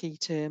of some key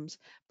terms,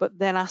 but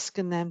then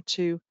asking them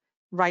to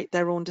write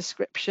their own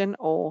description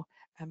or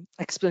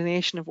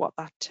explanation of what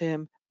that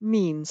term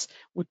means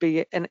would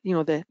be, you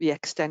know, the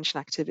extension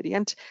activity,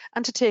 and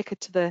to take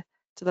it to the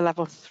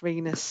level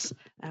 3-ness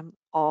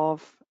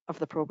of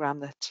the program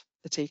that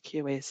the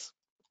TQ is.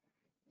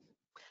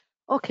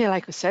 Okay,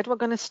 like I said, we're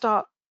going to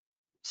start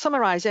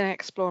summarising and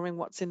exploring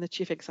what's in the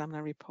Chief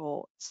Examiner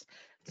reports.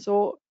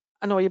 So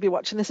I know you'll be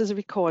watching this as a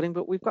recording,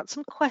 but we've got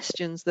some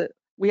questions that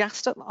we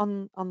asked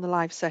on the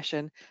live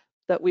session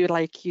that we would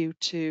like you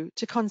to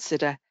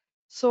consider.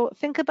 So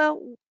think about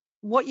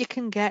what you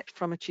can get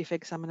from a Chief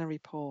Examiner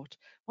report.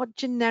 What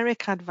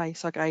generic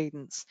advice or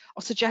guidance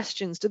or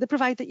suggestions do they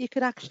provide that you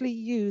could actually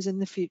use in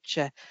the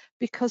future?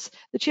 Because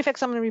the Chief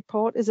Examiner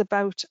report is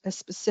about a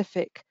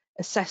specific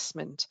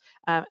assessment.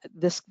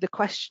 The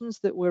questions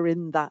that were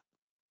in that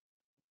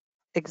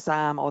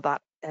exam or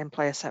that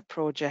employer set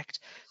project.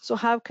 So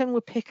how can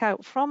we pick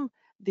out from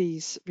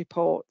these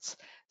reports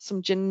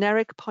some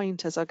generic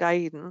pointers or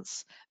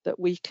guidance that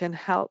we can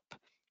help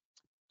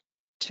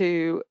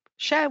to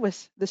share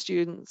with the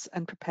students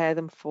and prepare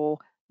them for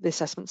the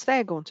assessments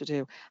they're going to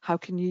do? How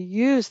can you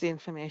use the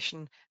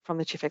information from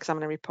the Chief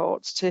Examiner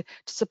reports to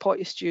support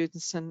your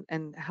students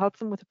and help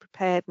them with the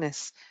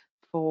preparedness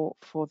for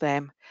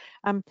them?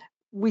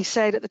 we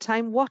said at the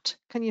time, what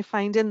can you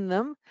find in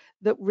them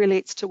that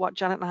relates to what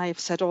Janet and I have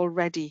said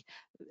already?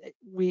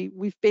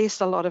 We've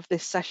based a lot of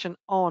this session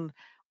on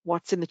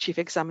what's in the Chief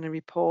Examiner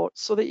report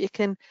so that you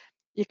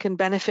can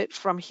benefit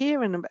from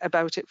hearing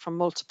about it from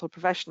multiple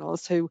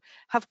professionals who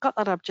have got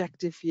that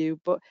objective view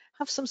but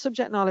have some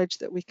subject knowledge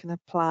that we can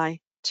apply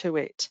to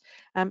it.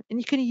 And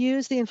you can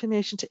use the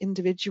information to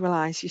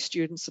individualise your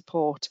student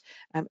support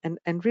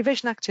and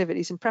revision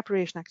activities and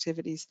preparation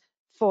activities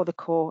for the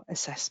core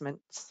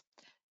assessments.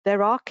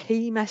 There are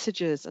key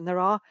messages and there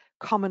are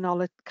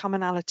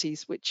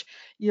commonalities which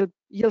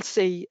you'll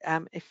see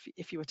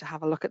if you were to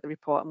have a look at the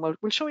report, and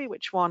we'll show you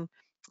which one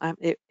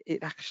it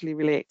actually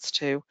relates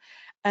to.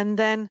 And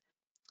then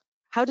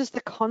how does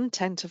the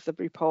content of the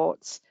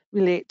reports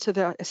relate to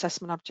the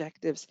assessment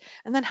objectives?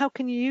 And then how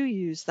can you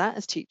use that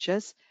as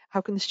teachers? How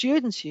can the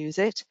students use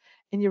it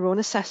in your own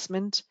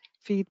assessment,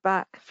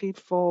 feedback, feed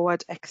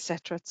forward,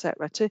 etc.,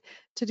 to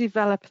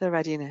develop their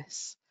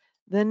readiness?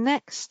 The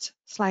next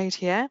slide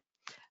here,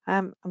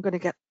 I'm going to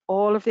get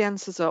all of the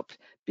answers up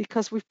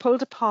because we've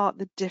pulled apart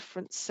the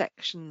different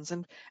sections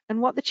and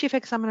what the Chief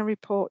Examiner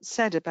report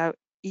said about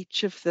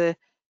each of the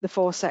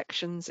 4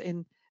 sections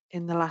in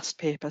the last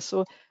paper.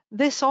 So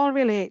this all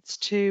relates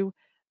to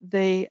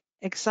the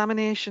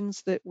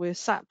examinations that were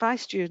sat by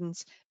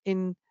students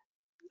in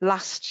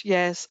last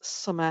year's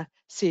summer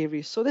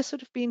series. So this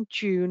would have been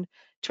June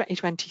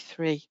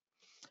 2023.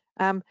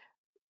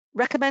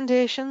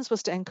 Recommendations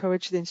was to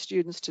encourage the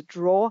students to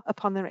draw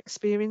upon their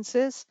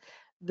experiences.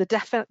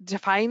 The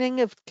defining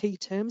of key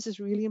terms is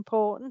really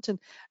important, and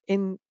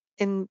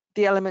in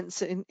the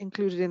elements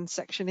included in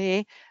section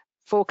A,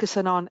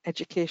 focusing on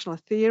educational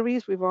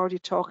theories. We've already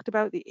talked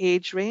about the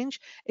age range.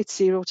 It's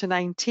 0 to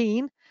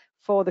 19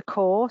 for the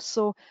course,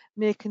 so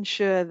making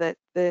sure that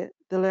the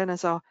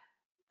learners are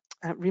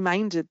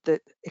reminded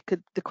that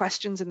the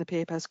questions in the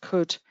papers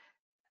could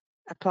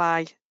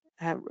apply,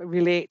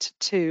 relate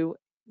to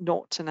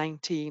 0 to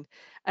 19.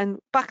 And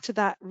back to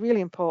that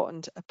really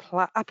important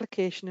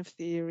application of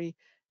theory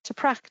to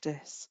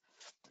practice.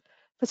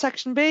 For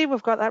section B,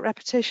 we've got that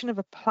repetition of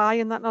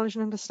applying that knowledge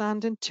and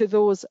understanding to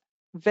those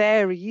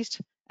varied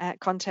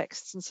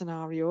contexts and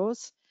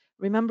scenarios.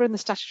 Remembering the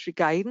statutory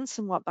guidance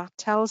and what that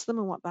tells them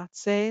and what that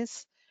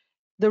says.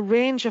 The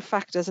range of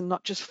factors and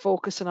not just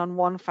focusing on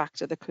one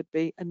factor. There could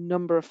be a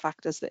number of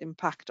factors that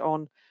impact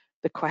on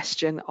the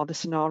question or the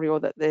scenario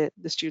that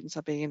the students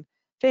are being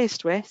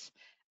faced with,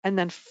 and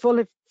then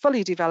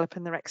fully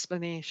developing their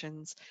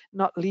explanations,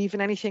 not leaving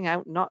anything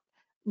out, not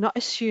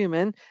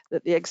assuming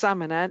that the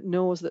examiner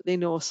knows that they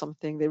know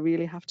something. They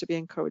really have to be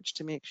encouraged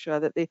to make sure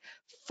that they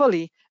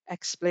fully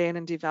explain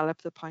and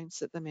develop the points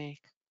that they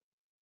make.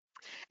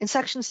 In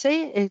section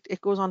C,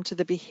 it goes on to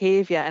the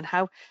behaviour and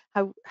how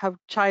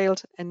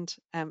child and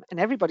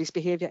everybody's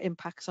behaviour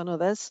impacts on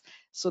others.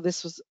 So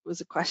this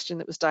was a question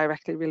that was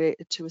directly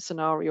related to a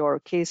scenario or a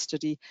case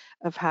study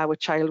of how a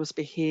child was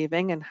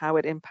behaving and how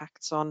it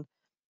impacts on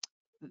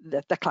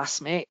the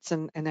classmates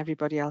and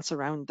everybody else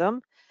around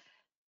them.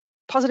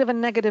 Positive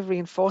and negative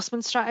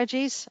reinforcement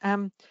strategies.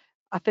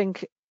 I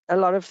think a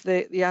lot of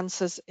the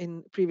answers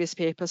in previous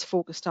papers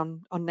focused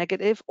on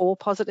negative or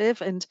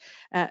positive, and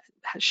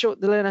the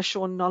learner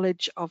showing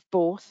knowledge of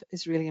both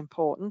is really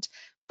important.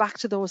 Back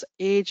to those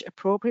age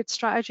appropriate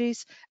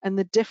strategies and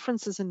the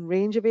differences in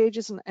range of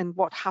ages and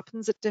what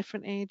happens at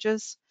different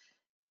ages.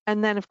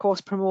 And then, of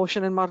course,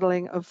 promotion and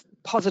modelling of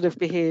positive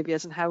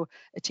behaviours and how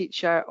a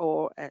teacher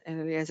or an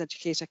early years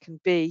educator can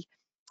be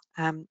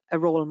a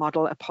role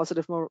model, a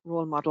positive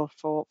role model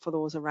for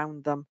those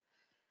around them.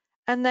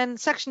 And then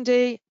section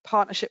D,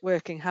 partnership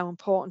working, how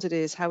important it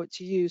is, how it's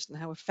used and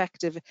how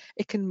effective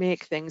it can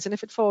make things. And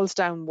if it falls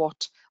down,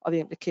 what are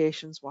the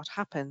implications, what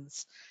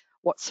happens?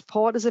 What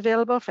support is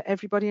available for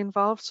everybody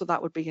involved? So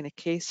that would be in a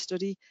case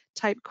study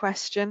type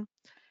question.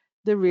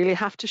 They really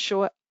have to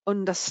show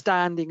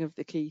understanding of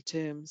the key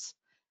terms.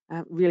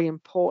 Really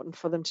important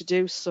for them to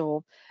do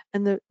so.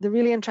 And the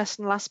really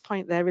interesting last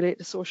point there related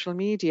to social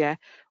media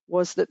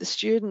was that the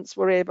students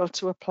were able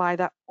to apply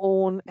their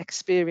own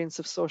experience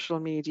of social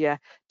media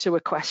to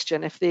a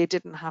question if they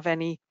didn't have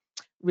any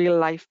real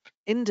life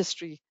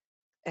industry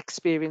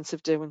experience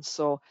of doing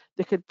so.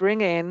 They could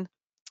bring in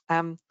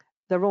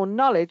their own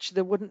knowledge.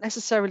 They wouldn't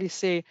necessarily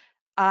say,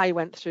 I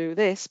went through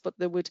this, but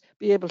they would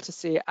be able to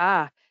say,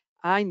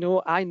 I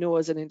know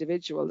as an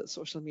individual that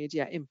social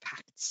media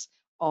impacts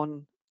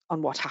on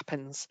what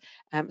happens.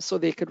 So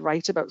they could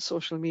write about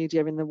social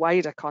media in the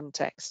wider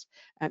context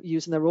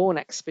using their own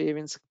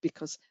experience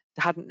because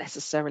they hadn't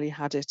necessarily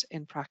had it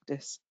in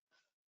practice.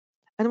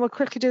 And we'll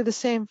quickly do the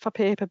same for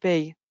paper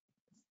B.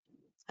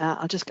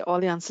 I'll just get all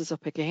the answers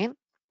up again.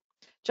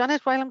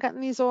 Janet, while I'm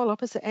getting these all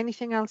up, is there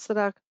anything else that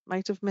I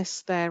might have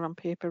missed there on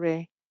paper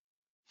A?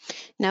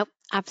 No,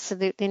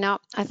 absolutely not.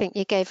 I think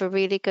you gave a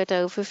really good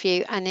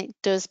overview, and it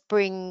does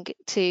bring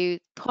to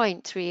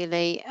point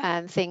really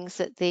things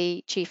that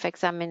the chief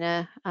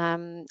examiner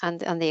and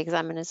the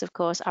examiners, of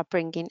course, are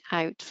bringing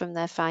out from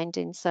their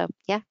findings. So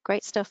yeah,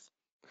 great stuff.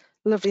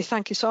 Lovely,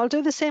 thank you. So I'll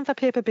do the same for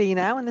paper B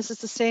now, and this is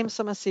the same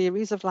summer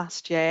series of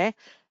last year.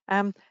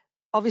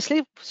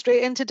 Obviously,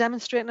 straight into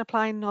demonstrating and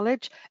applying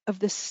knowledge of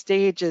the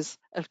stages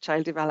of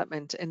child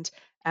development and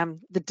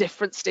the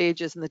different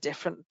stages and the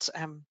different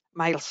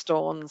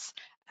milestones,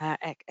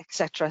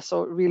 etc.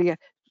 So really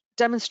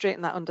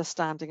demonstrating that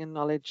understanding and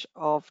knowledge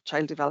of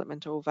child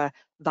development over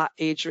that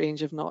age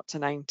range of 0 to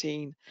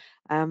 19.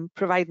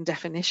 Providing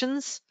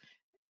definitions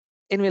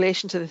in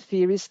relation to the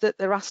theories that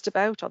they're asked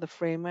about or the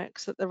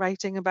frameworks that they're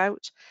writing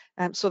about.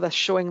 So they're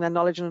showing their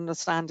knowledge and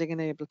understanding and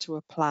able to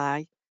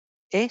apply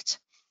it.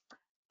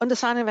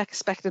 Understanding of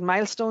expected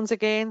milestones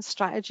again,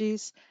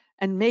 strategies,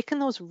 and making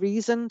those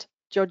reasoned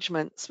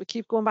judgments. We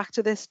keep going back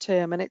to this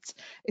term, and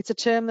it's a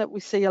term that we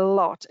see a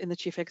lot in the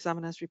Chief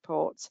Examiner's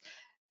reports.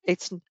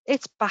 It's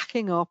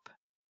backing up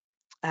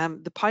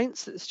the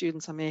points that the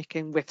students are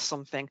making with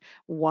something.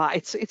 Why?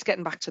 It's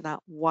getting back to that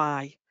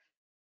why.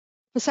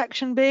 For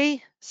section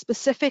B,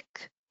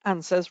 specific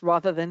answers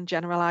rather than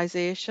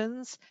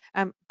generalizations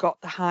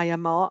got the higher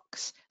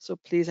marks. So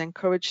please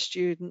encourage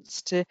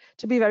students to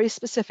be very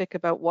specific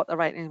about what they're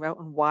writing about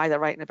and why they're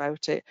writing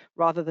about it,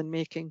 rather than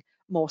making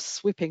more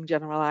sweeping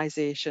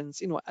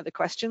generalizations. You know, the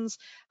questions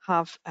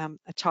have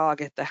a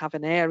target, they have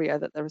an area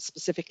that they're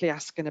specifically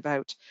asking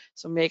about.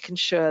 So making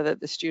sure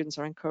that the students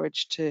are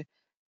encouraged to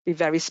be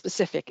very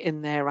specific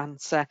in their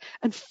answer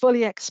and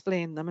fully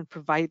explain them and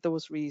provide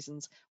those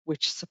reasons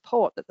which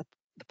support that the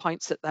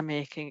points that they're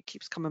making. It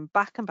keeps coming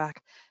back and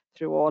back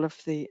through all of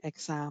the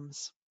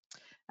exams.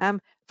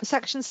 For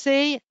section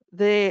C,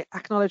 they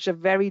acknowledge a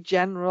very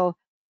general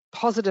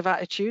positive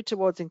attitude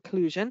towards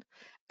inclusion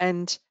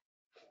and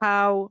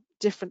how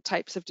different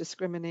types of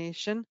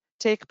discrimination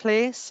take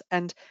place,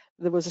 and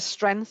there was a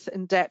strength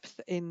and depth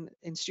in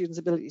students'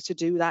 ability to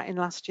do that in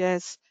last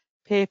year's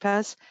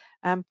papers.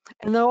 And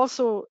there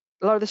also,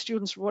 a lot of the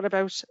students wrote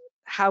about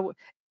how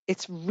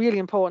it's really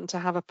important to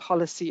have a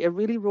policy, a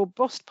really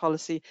robust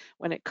policy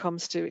when it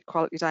comes to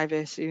equality,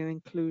 diversity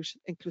and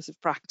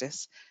inclusive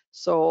practice.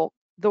 So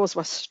those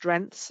were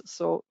strengths.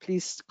 So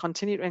please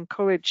continue to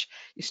encourage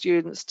your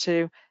students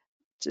to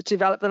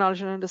develop the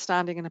knowledge and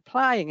understanding and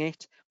applying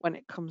it when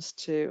it comes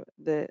to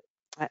the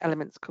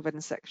elements covered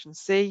in section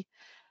C.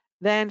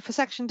 Then for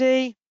section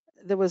D,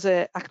 there was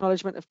an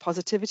acknowledgement of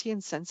positivity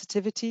and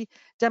sensitivity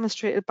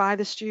demonstrated by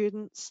the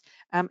students,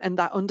 and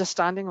that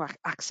understanding of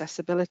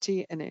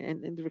accessibility and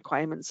the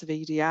requirements of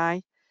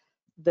EDI.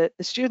 The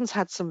students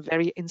had some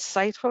very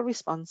insightful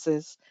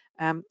responses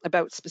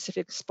about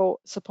specific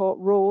support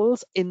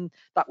roles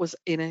that was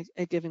in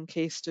a given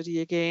case study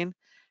again.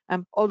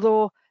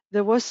 Although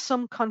there was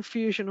some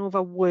confusion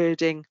over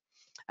wording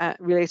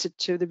related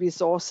to the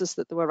resources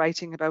that they were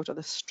writing about or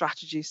the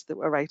strategies that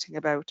we're writing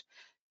about.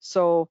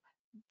 So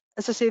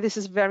as I say, this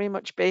is very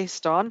much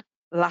based on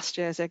last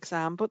year's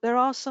exam, but there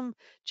are some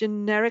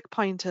generic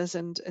pointers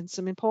and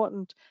some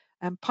important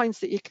points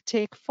that you could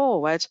take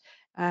forward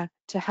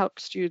to help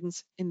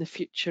students in the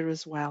future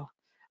as well.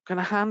 I'm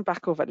going to hand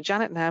back over to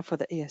Janet now for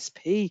the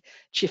ESP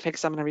Chief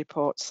Examiner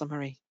Report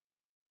summary.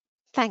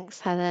 Thanks,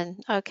 Helen.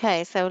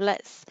 Okay, so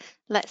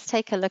let's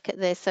take a look at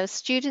this. So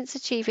students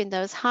achieving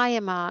those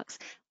higher marks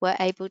were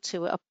able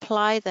to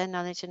apply their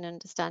knowledge and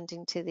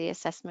understanding to the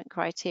assessment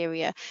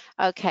criteria.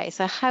 Okay,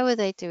 so how are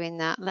they doing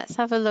that? Let's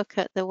have a look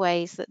at the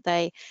ways that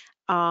they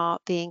are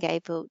being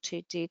able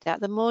to do that.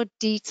 The more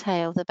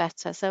detail, the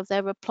better. So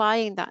they're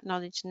applying that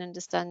knowledge and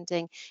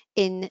understanding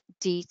in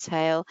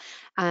detail.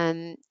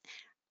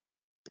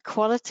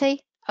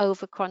 Quality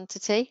over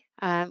quantity.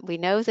 We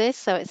know this,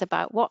 so it's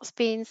about what's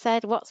being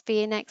said, what's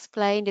being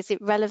explained. Is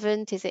it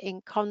relevant? Is it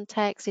in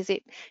context? Is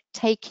it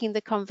taking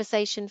the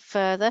conversation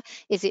further?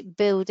 Is it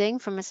building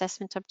from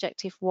assessment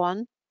objective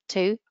 1,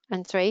 2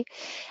 and 3?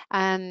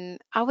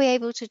 Are we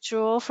able to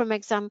draw from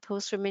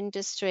examples from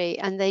industry?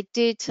 And they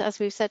did, as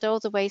we've said all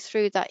the way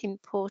through, that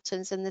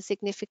importance and the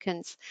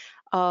significance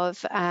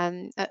of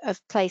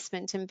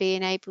placement and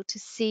being able to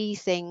see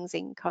things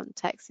in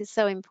context is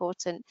so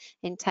important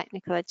in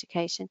technical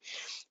education.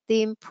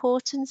 The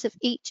importance of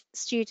each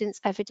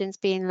student's evidence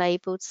being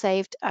labelled,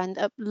 saved and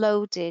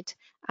uploaded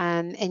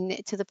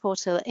to the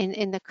portal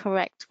in the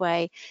correct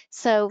way.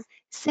 So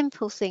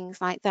simple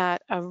things like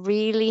that are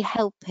really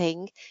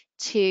helping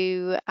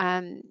to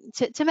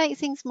make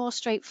things more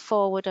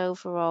straightforward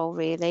overall,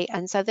 really.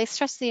 And so they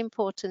stress the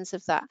importance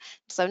of that.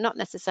 So not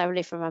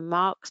necessarily from a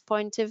marks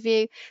point of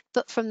view,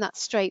 but from that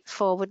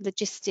straightforward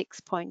logistics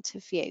point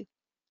of view.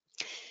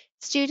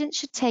 Students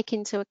should take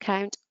into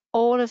account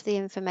all of the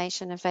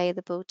information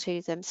available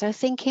to them. So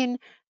thinking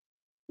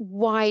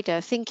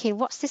wider, thinking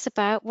what's this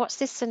about, what's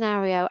this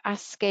scenario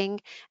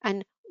asking,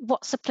 and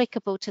what's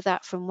applicable to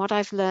that from what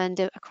I've learned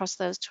across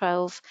those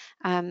 12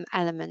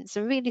 elements,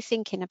 and really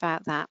thinking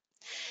about that.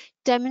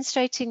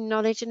 Demonstrating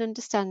knowledge and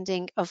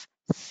understanding of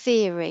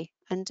theory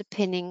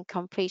underpinning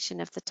completion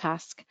of the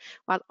task,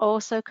 while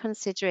also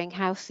considering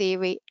how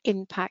theory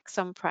impacts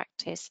on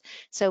practice.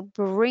 So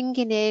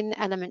bringing in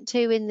element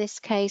 2 in this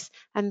case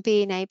and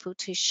being able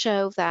to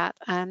show that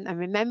and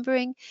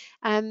remembering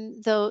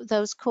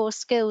those core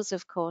skills,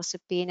 of course,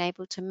 of being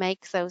able to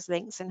make those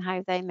links and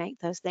how they make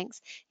those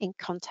links in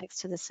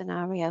context to the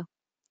scenario.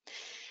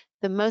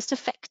 The most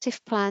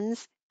effective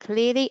plans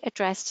clearly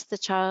addressed the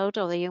child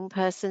or the young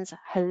person's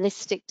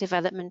holistic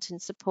development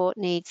and support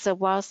needs. So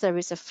whilst there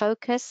is a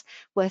focus,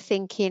 we're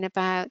thinking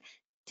about,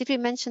 did we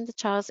mention the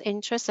child's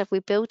interests? Have we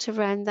built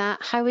around that?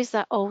 How is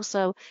that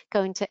also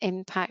going to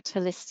impact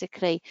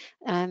holistically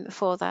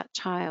for that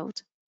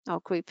child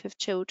or group of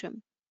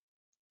children?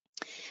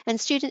 And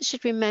students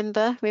should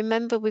remember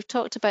we've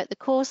talked about the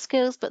core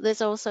skills, but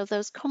there's also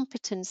those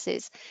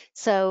competencies.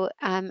 So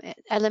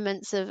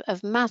elements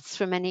of maths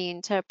from any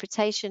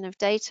interpretation of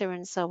data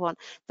and so on,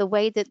 the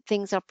way that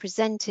things are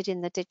presented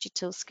in the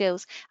digital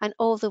skills, and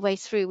all the way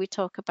through we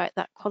talk about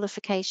that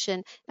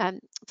qualification,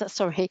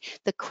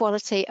 the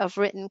quality of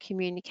written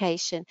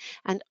communication.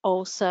 And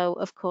also,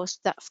 of course,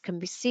 that can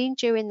be seen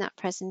during that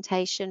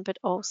presentation, but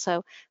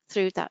also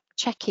through that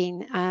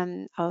checking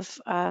of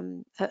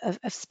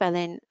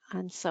spelling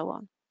and so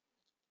on.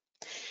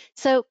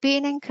 So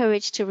being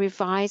encouraged to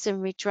revise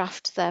and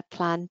redraft their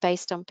plan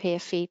based on peer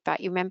feedback.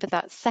 You remember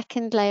that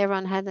second layer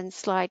on Helen's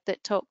slide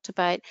that talked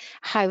about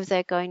how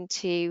they're going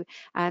to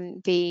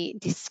be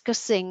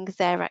discussing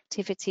their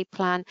activity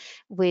plan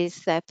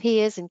with their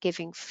peers and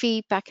giving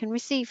feedback and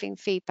receiving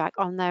feedback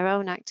on their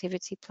own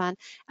activity plan,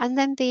 and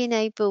then being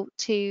able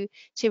to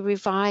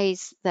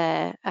revise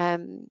their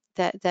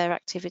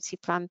activity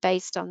plan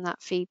based on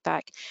that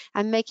feedback,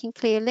 and making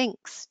clear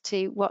links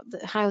to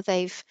how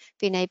they've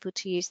been able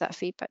to use that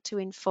feedback to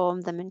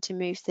inform them and to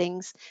move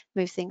things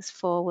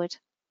forward.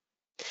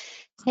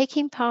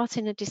 Taking part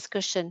in a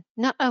discussion,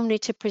 not only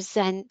to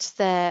present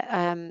their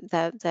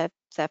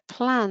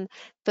plan,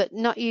 but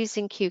not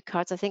using cue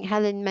cards. I think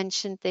Helen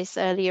mentioned this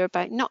earlier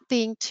about not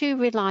being too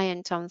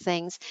reliant on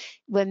things.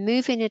 We're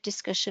moving a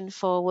discussion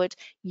forward.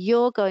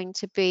 You're going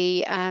to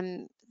be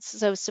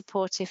so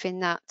supportive in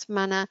that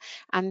manner,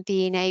 and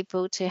being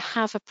able to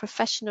have a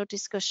professional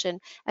discussion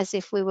as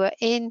if we were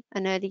in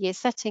an early year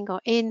setting or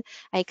in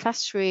a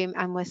classroom,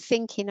 and we're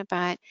thinking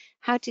about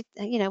why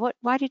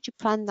did you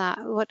plan that?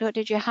 What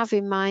did you have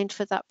in mind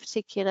for that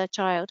particular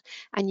child?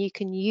 And you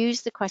can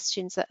use the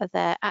questions that are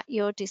there at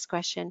your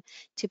discretion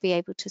to be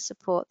able to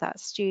support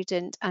that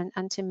student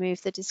and to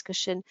move the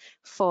discussion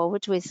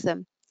forward with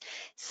them.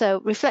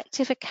 So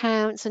reflective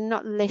accounts and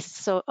not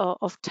lists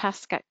of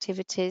task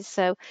activities.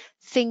 So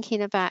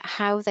thinking about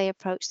how they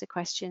approach the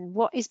question,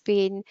 what is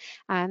being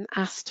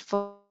asked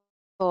for,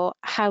 or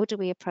how do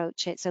we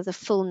approach it? So the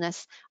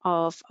fullness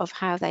of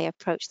how they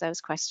approach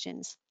those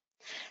questions.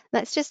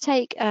 Let's just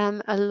take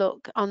a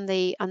look on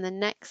the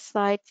next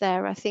slide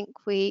there. I think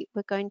we're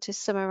going to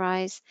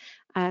summarize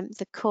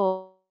the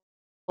core.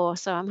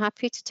 So I'm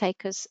happy to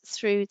take us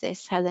through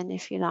this, Helen,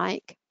 if you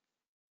like.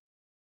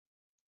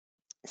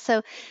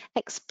 So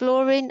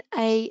exploring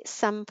a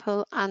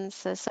sample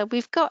answer. So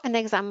we've got an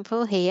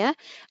example here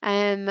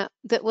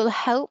that will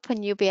help,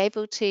 and you'll be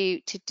able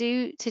to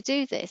do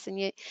this, and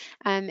you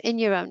in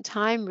your own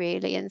time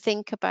really, and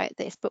think about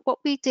this. But what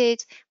we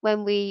did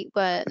when we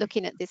were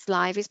looking at this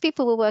live is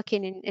people were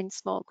working in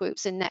small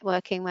groups and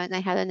networking, weren't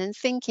they, Helen? And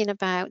thinking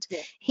about,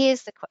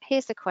 here's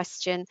the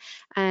question.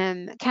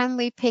 Can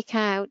we pick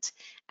out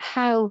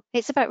how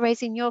it's about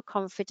raising your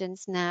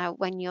confidence now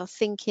when you're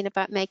thinking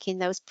about making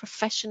those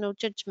professional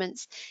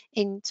judgments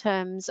in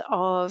terms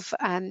of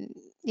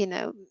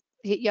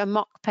your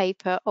mock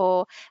paper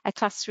or a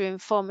classroom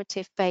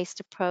formative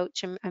based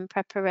approach and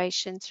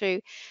preparation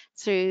through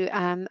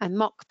a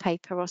mock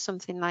paper or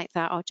something like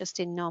that, or just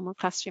in normal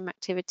classroom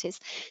activities.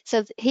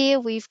 So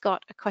here we've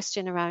got a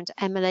question around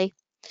Emily.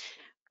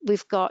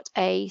 We've got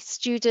a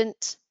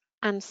student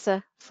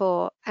answer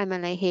for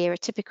Emily here, a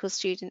typical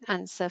student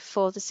answer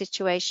for the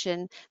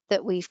situation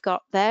that we've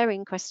got there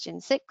in question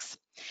 6.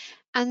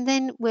 And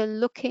then we're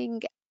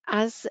looking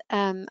as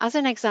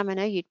an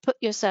examiner, you'd put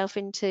yourself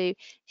into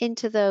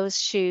those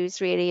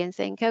shoes really and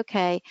think,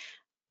 okay,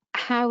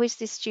 how is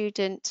this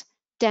student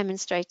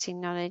demonstrating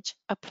knowledge,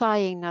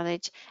 applying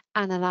knowledge,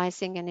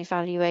 analysing and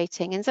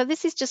evaluating? And so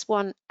this is just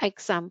one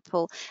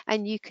example,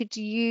 and you could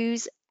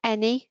use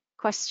any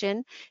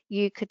question.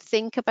 You could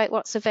think about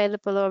what's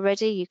available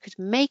already. You could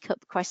make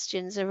up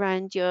questions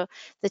around the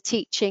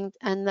teaching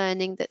and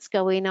learning that's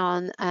going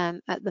on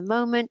at the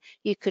moment.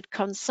 You could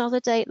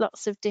consolidate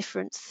lots of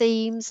different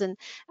themes and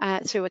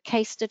through a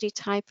case study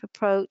type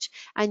approach,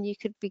 and you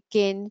could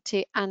begin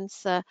to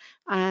answer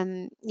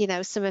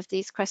some of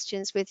these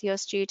questions with your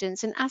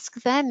students, and ask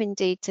them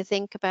indeed to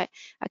think about,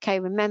 okay,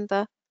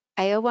 remember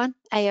AO1,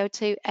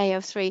 AO2,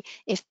 AO3,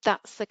 if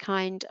that's the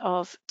kind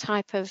of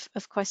type of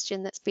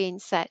question that's being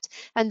set.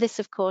 And this,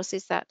 of course,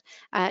 is that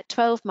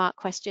 12-mark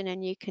question,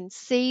 and you can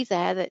see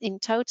there that in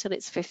total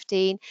it's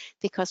 15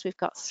 because we've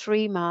got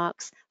 3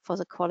 marks for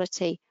the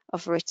quality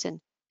of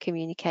written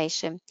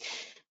communication.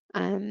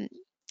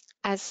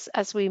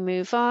 As we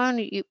move on,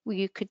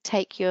 you could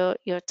take your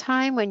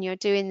time when you're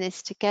doing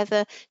this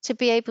together to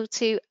be able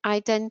to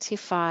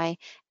identify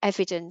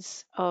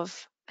evidence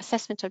of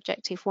assessment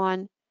objective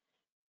 1,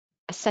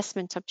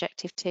 assessment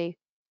objective 2,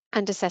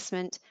 and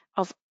assessment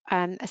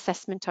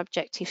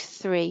objective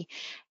 3.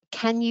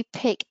 Can you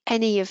pick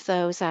any of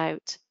those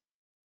out?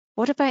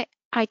 What about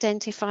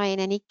identifying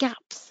any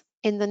gaps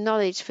in the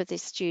knowledge for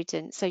this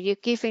student. So you're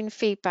giving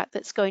feedback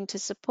that's going to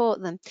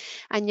support them,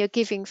 and you're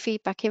giving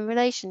feedback in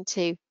relation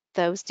to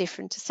those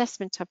different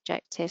assessment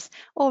objectives,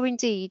 or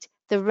indeed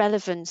the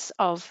relevance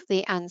of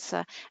the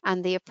answer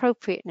and the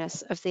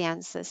appropriateness of the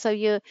answer. So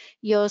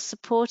you're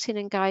supporting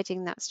and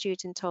guiding that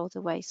student all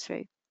the way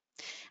through,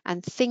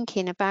 and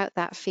thinking about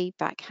that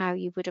feedback, how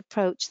you would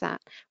approach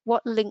that.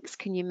 What links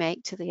can you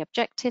make to the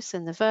objectives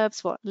and the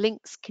verbs? What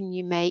links can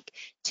you make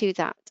to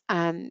that,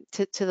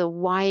 to the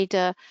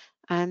wider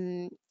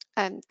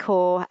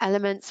core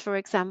elements, for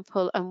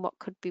example, and what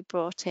could be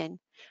brought in?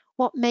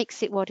 What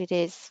makes it what it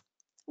is?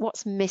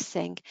 What's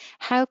missing?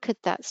 How could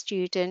that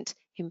student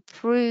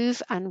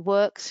improve and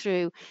work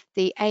through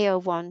the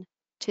AO1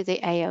 to the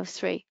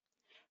AO3?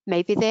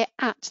 Maybe they're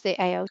at the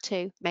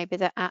AO2, maybe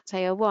they're at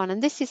AO1,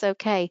 and this is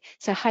okay.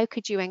 So how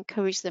could you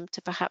encourage them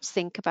to perhaps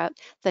think about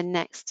the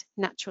next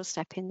natural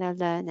step in their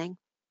learning?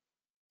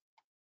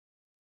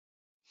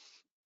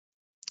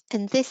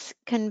 And this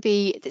can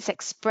be, it's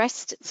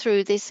expressed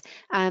through this,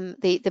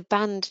 the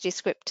band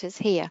descriptors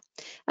here.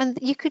 And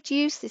you could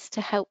use this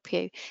to help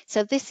you.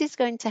 So this is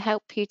going to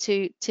help you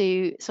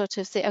to sort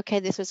of say,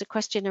 okay, this was a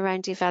question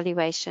around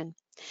evaluation.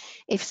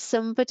 If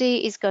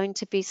somebody is going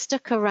to be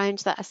stuck around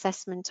that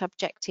assessment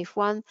objective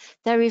 1,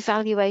 their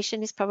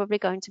evaluation is probably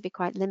going to be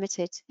quite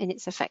limited in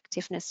its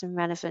effectiveness and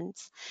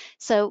relevance.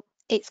 So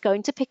it's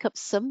going to pick up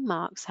some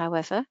marks,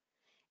 however,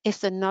 if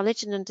the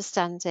knowledge and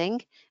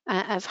understanding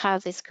of how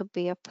this could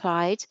be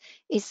applied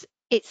is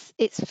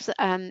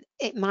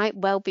it might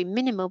well be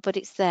minimal, but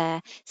it's there.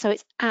 So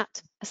it's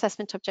at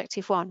assessment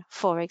objective 1,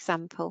 for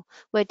example.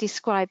 We're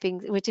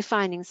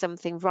defining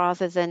something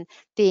rather than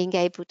being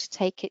able to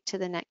take it to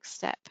the next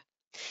step.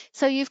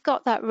 So you've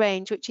got that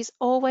range, which is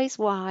always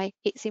why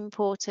it's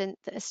important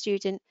that a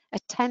student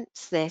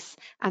attempts this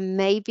and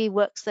maybe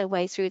works their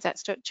way through that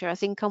structure. I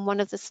think on one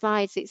of the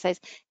slides it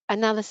says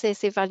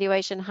analysis,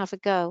 evaluation, have a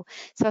go.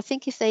 So I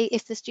think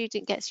if the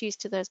student gets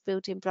used to those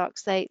building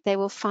blocks, they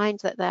will find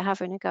that they're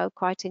having a go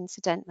quite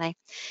incidentally.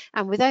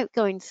 And without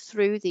going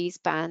through these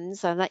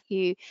bands, we'll let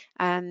you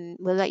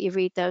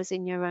read those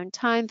in your own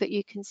time, but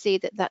you can see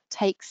that that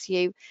takes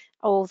you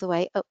all the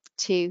way up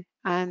to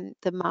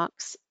the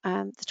marks,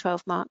 the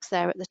 12 marks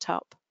there at the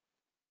top.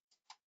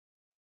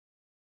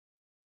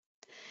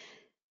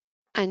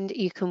 And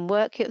you can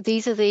work,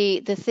 these are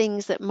the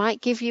things that might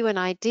give you an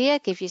idea,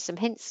 give you some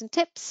hints and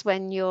tips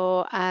when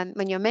you're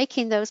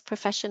making those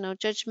professional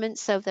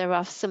judgments. So there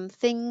are some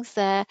things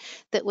there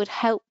that would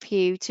help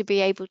you to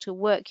be able to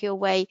work your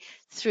way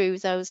through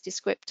those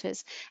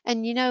descriptors.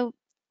 And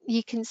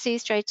you can see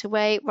straight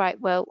away, right,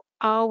 well,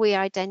 are we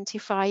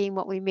identifying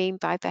what we mean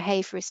by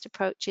behaviourist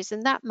approaches?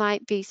 And that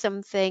might be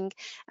something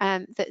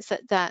that's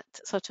at that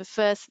sort of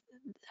first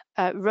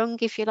rung,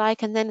 if you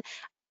like, and then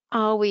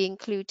are we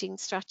including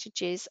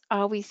strategies?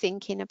 Are we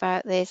thinking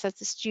about this? Has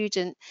the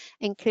student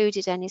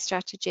included any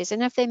strategies?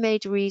 And have they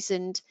made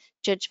reasoned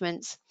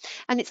judgments?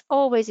 And it's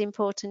always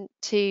important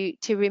to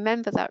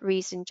remember that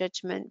reasoned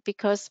judgment,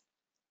 because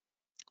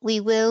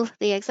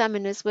the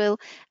examiners will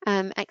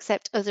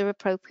accept other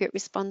appropriate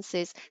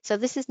responses. So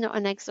this is not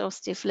an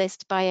exhaustive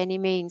list by any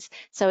means.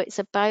 So it's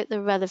about the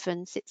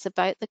relevance, it's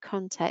about the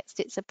context,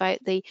 it's about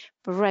the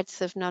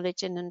breadth of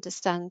knowledge and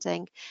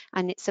understanding,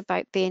 and it's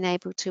about being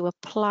able to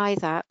apply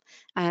that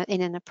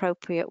in an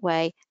appropriate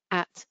way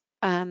at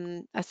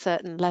a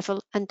certain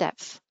level and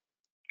depth.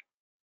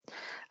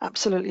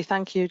 Absolutely,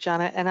 thank you,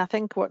 Janet. And I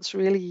think what's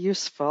really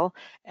useful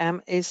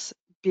is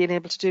being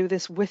able to do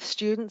this with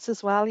students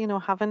as well,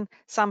 having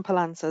sample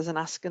answers and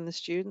asking the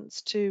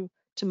students to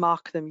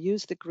mark them,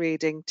 use the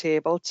grading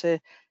table to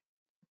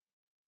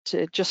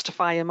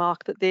justify a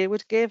mark that they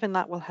would give, and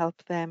that will help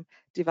them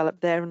develop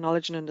their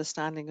knowledge and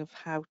understanding of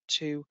how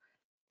to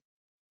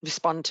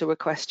respond to a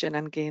question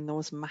and gain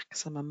those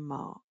maximum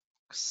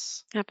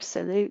marks.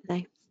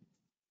 Absolutely.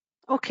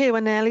 Okay,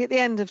 we're nearly at the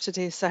end of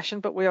today's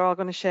session, but we are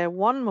going to share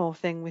one more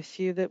thing with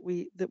you that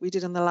we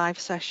did in the live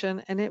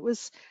session, and it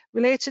was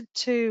related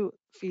to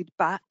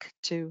feedback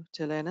to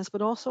learners,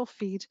 but also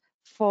feed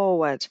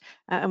forward.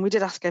 And we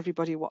did ask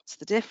everybody what's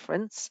the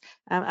difference,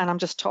 and I'm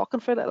just talking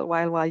for a little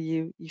while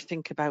you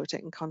think about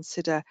it and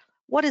consider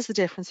what is the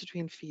difference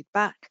between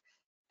feedback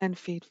and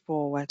feed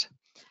forward.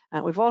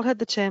 We've all heard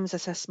the terms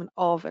assessment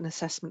of and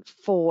assessment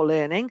for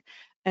learning,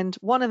 and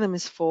one of them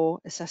is for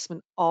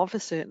assessment of a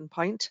certain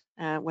point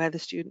where the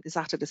student is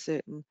at a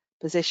certain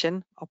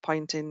position or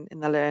point in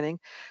the learning,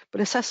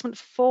 but assessment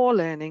for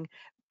learning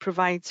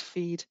provides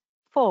feed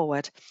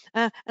forward.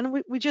 And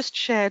we just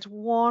shared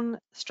one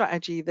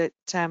strategy that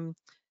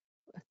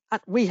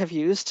we have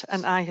used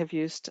and I have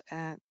used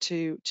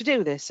to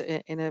do this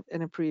in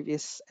a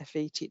previous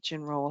FE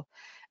teaching role.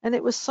 And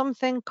it was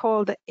something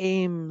called the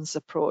AIMS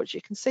approach.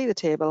 You can see the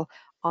table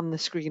on the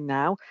screen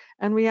now.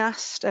 And we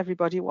asked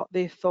everybody what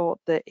they thought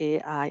the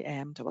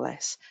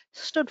AIMSS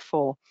stood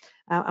for.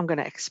 I'm going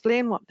to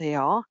explain what they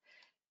are.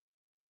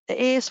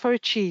 The A is for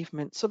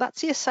achievement. So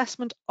that's the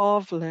assessment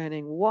of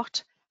learning.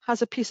 What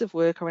has a piece of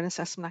work or an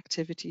assessment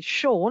activity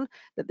shown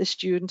that the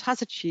student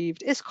has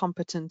achieved, is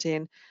competent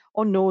in,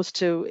 or knows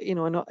to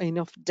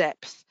enough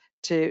depth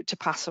to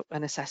pass up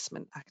an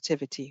assessment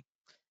activity.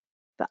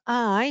 The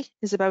I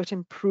is about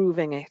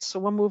improving it. So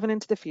we're moving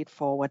into the feed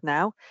forward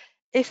now.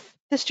 If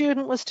the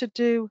student was to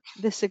do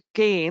this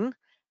again,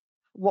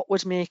 what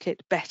would make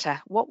it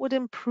better? What would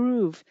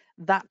improve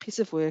that piece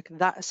of work,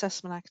 that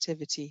assessment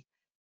activity?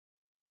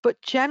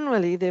 But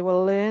generally, they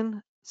will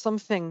learn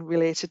something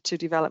related to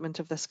development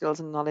of their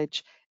skills and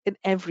knowledge in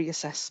every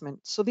assessment.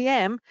 So the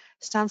M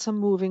stands for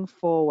moving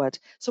forward.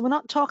 So we're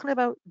not talking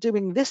about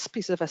doing this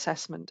piece of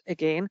assessment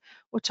again.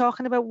 We're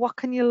talking about what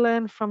can you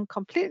learn from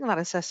completing that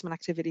assessment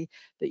activity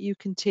that you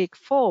can take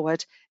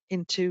forward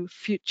into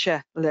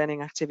future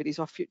learning activities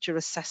or future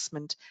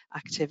assessment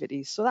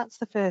activities. So that's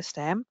the first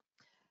M.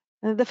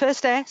 The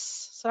first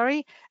S,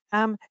 sorry,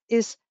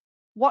 is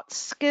what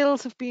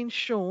skills have been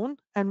shown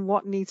and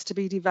what needs to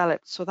be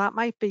developed. So that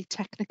might be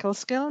technical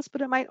skills,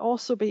 but it might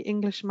also be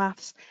English,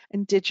 maths,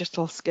 and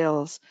digital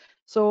skills.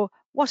 So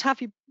what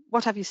have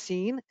you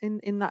seen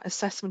in that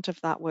assessment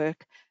of that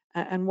work,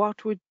 and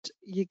what would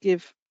you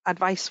give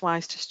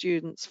advice-wise to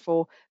students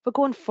for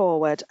going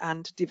forward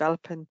and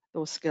developing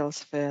those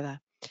skills further?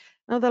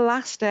 Now, the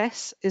last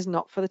S is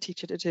not for the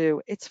teacher to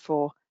do, it's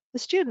for the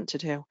student to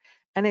do.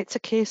 And it's a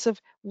case of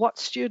what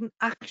student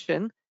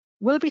action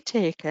will be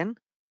taken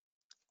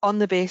on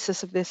the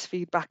basis of this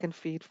feedback and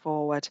feed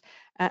forward.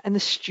 And the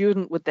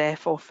student would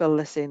therefore fill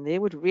this in. They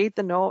would read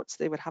the notes,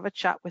 they would have a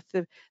chat with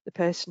the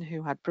person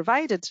who had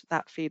provided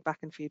that feedback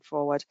and feed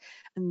forward,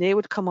 and they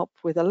would come up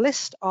with a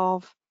list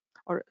of,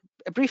 or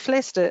a brief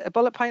list, a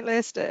bullet point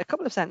list, a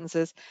couple of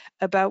sentences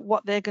about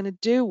what they're going to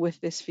do with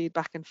this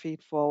feedback and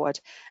feed forward.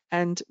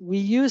 And we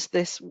used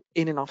this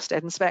in an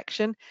Ofsted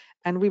inspection,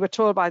 and we were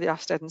told by the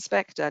Ofsted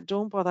inspector,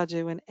 don't bother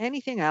doing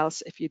anything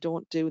else if you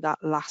don't do that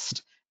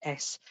last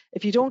S.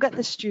 If you don't get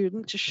the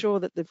student to show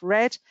that they've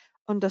read,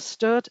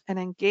 understood, and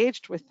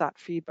engaged with that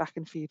feedback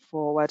and feed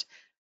forward,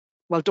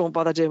 well, don't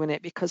bother doing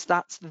it, because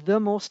that's the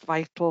most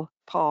vital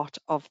part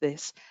of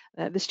this.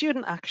 The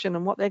student action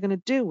and what they're going to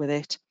do with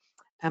it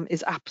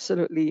is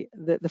absolutely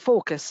the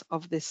focus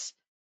of this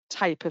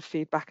type of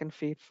feedback and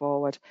feed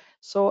forward.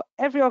 So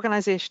every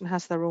organisation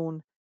has their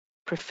own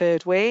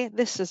preferred way.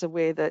 This is a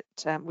way that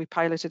we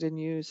piloted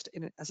and used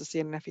as I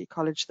say, in an FE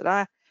college that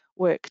I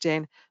worked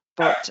in,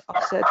 but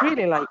Ofsted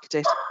really liked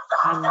it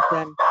and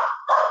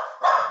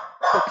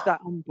took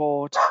that on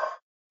board.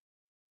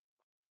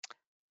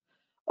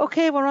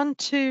 Okay, we're on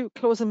to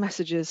closing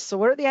messages. So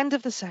we're at the end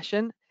of the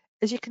session.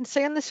 As you can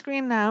see on the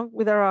screen now,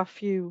 there are a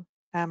few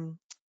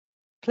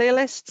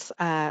playlists,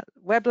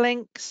 web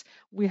links.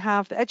 We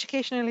have the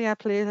Education Early Year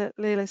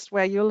playlist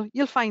where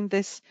you'll find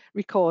this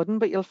recording,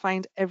 but you'll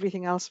find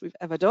everything else we've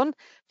ever done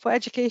for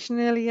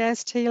Education Early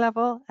Years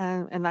T-level,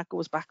 and that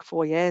goes back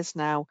 4 years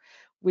now.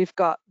 We've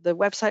got the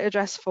website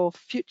address for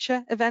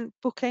future event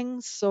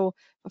bookings, so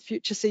for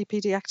future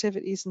CPD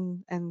activities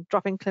and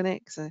drop-in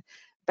clinics,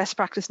 best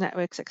practice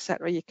networks,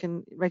 etc. You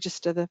can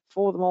register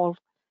for them all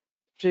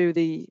through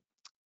the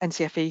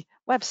NCFE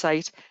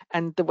website,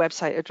 and the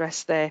website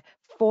address there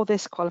for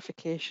this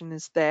qualification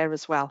is there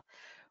as well.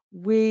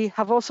 We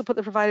have also put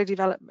the provider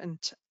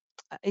development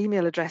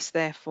email address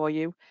there for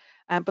you,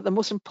 but the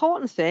most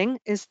important thing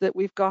is that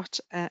we've got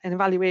an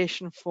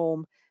evaluation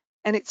form,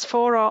 and it's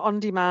for our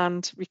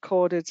on-demand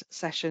recorded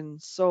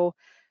sessions. So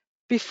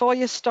before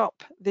you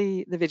stop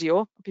the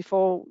video,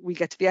 before we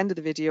get to the end of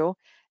the video,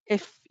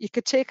 if you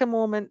could take a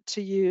moment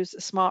to use a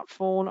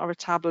smartphone or a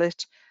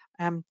tablet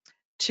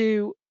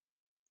to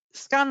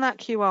scan that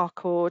QR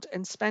code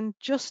and spend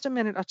just a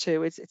minute or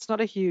two. It's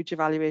not a huge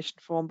evaluation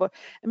form, but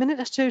a minute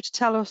or two to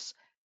tell us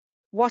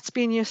what's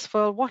been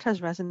useful, what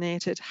has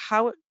resonated,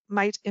 how it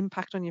might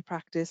impact on your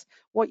practice,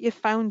 what you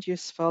found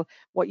useful,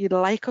 what you'd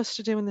like us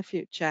to do in the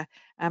future.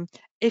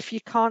 If you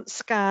can't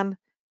scan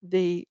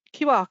the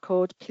QR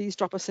code, please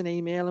drop us an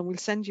email and we'll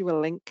send you a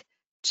link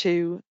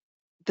to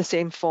the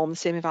same form, the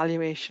same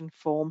evaluation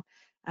form.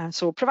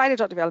 So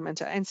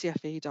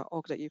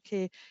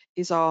provider.development@ncfe.org.uk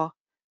is our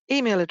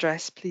email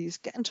address. Please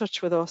get in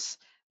touch with us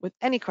with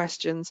any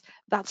questions.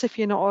 That's if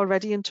you're not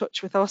already in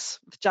touch with us,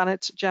 with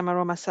Janet, Gemma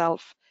or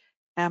myself,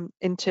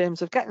 in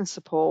terms of getting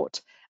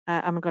support.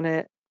 I'm going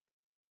to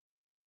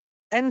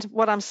end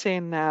what I'm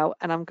saying now,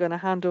 and I'm going to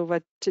hand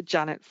over to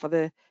Janet for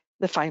the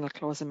final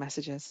closing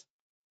messages.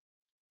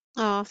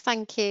 Oh,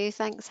 thank you.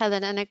 Thanks,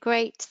 Helen. And a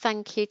great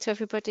thank you to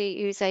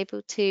everybody who's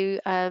able to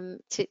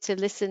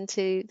listen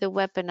to the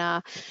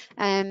webinar.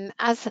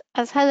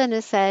 As Helen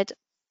has said,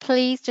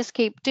 please just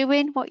keep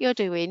doing what you're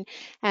doing.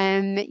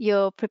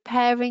 You're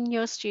preparing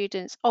your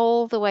students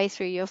all the way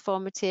through your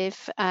formative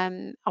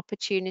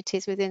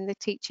opportunities within the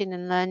teaching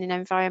and learning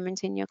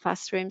environment in your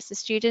classrooms. The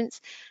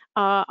students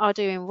are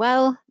doing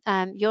well.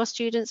 Your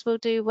students will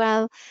do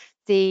well.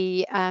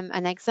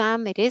 an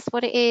exam. It is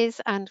what it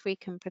is, and we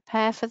can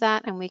prepare for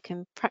that, and we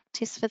can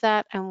practice for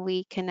that, and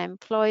we can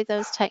employ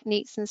those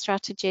techniques and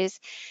strategies.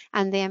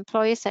 And the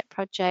employer set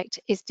project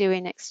is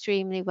doing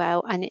extremely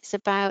well, and it's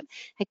about,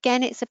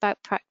 again, it's about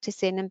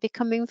practicing and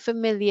becoming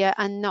familiar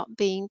and not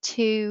being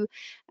too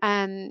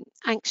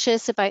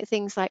anxious about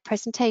things like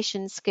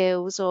presentation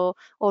skills, or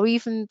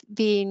even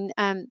being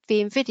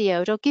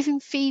videoed, or giving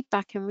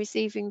feedback and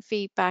receiving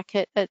feedback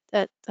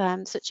at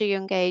such a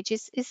young age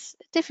is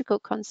a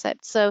difficult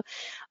concept. So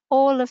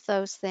all of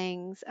those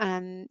things,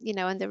 you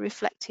know, and the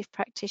reflective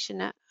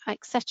practitioner,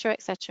 etc.,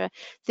 etc.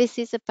 This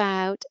is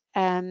about,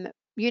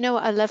 you know,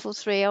 what a level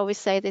 3, I always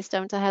say this,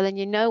 don't I, Helen?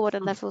 You know what a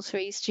level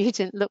 3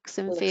 student looks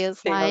and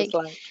feels like.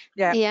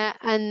 Yeah. Yeah,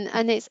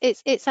 and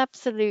it's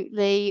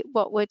absolutely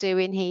what we're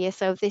doing here.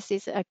 So this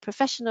is a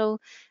professional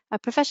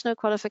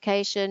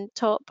qualification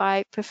taught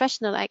by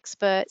professional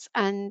experts,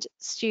 and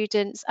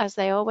students, as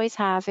they always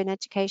have in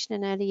education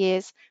in early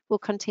years, will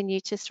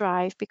continue to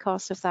thrive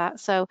because of that.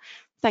 So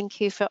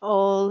thank you for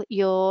all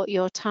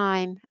your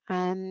time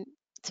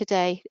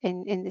today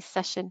in this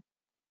session.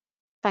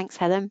 Thanks,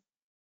 Helen.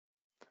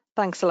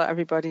 Thanks a lot,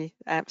 everybody.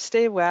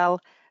 Stay well,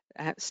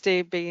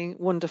 stay being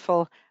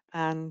wonderful,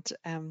 and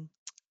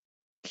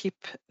keep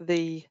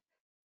the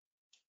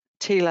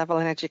T-level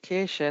in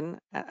education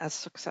as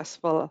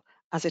successful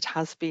as it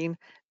has been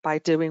by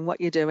doing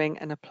what you're doing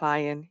and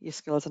applying your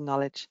skills and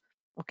knowledge.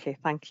 Okay,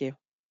 thank you.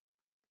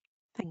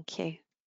 Thank you.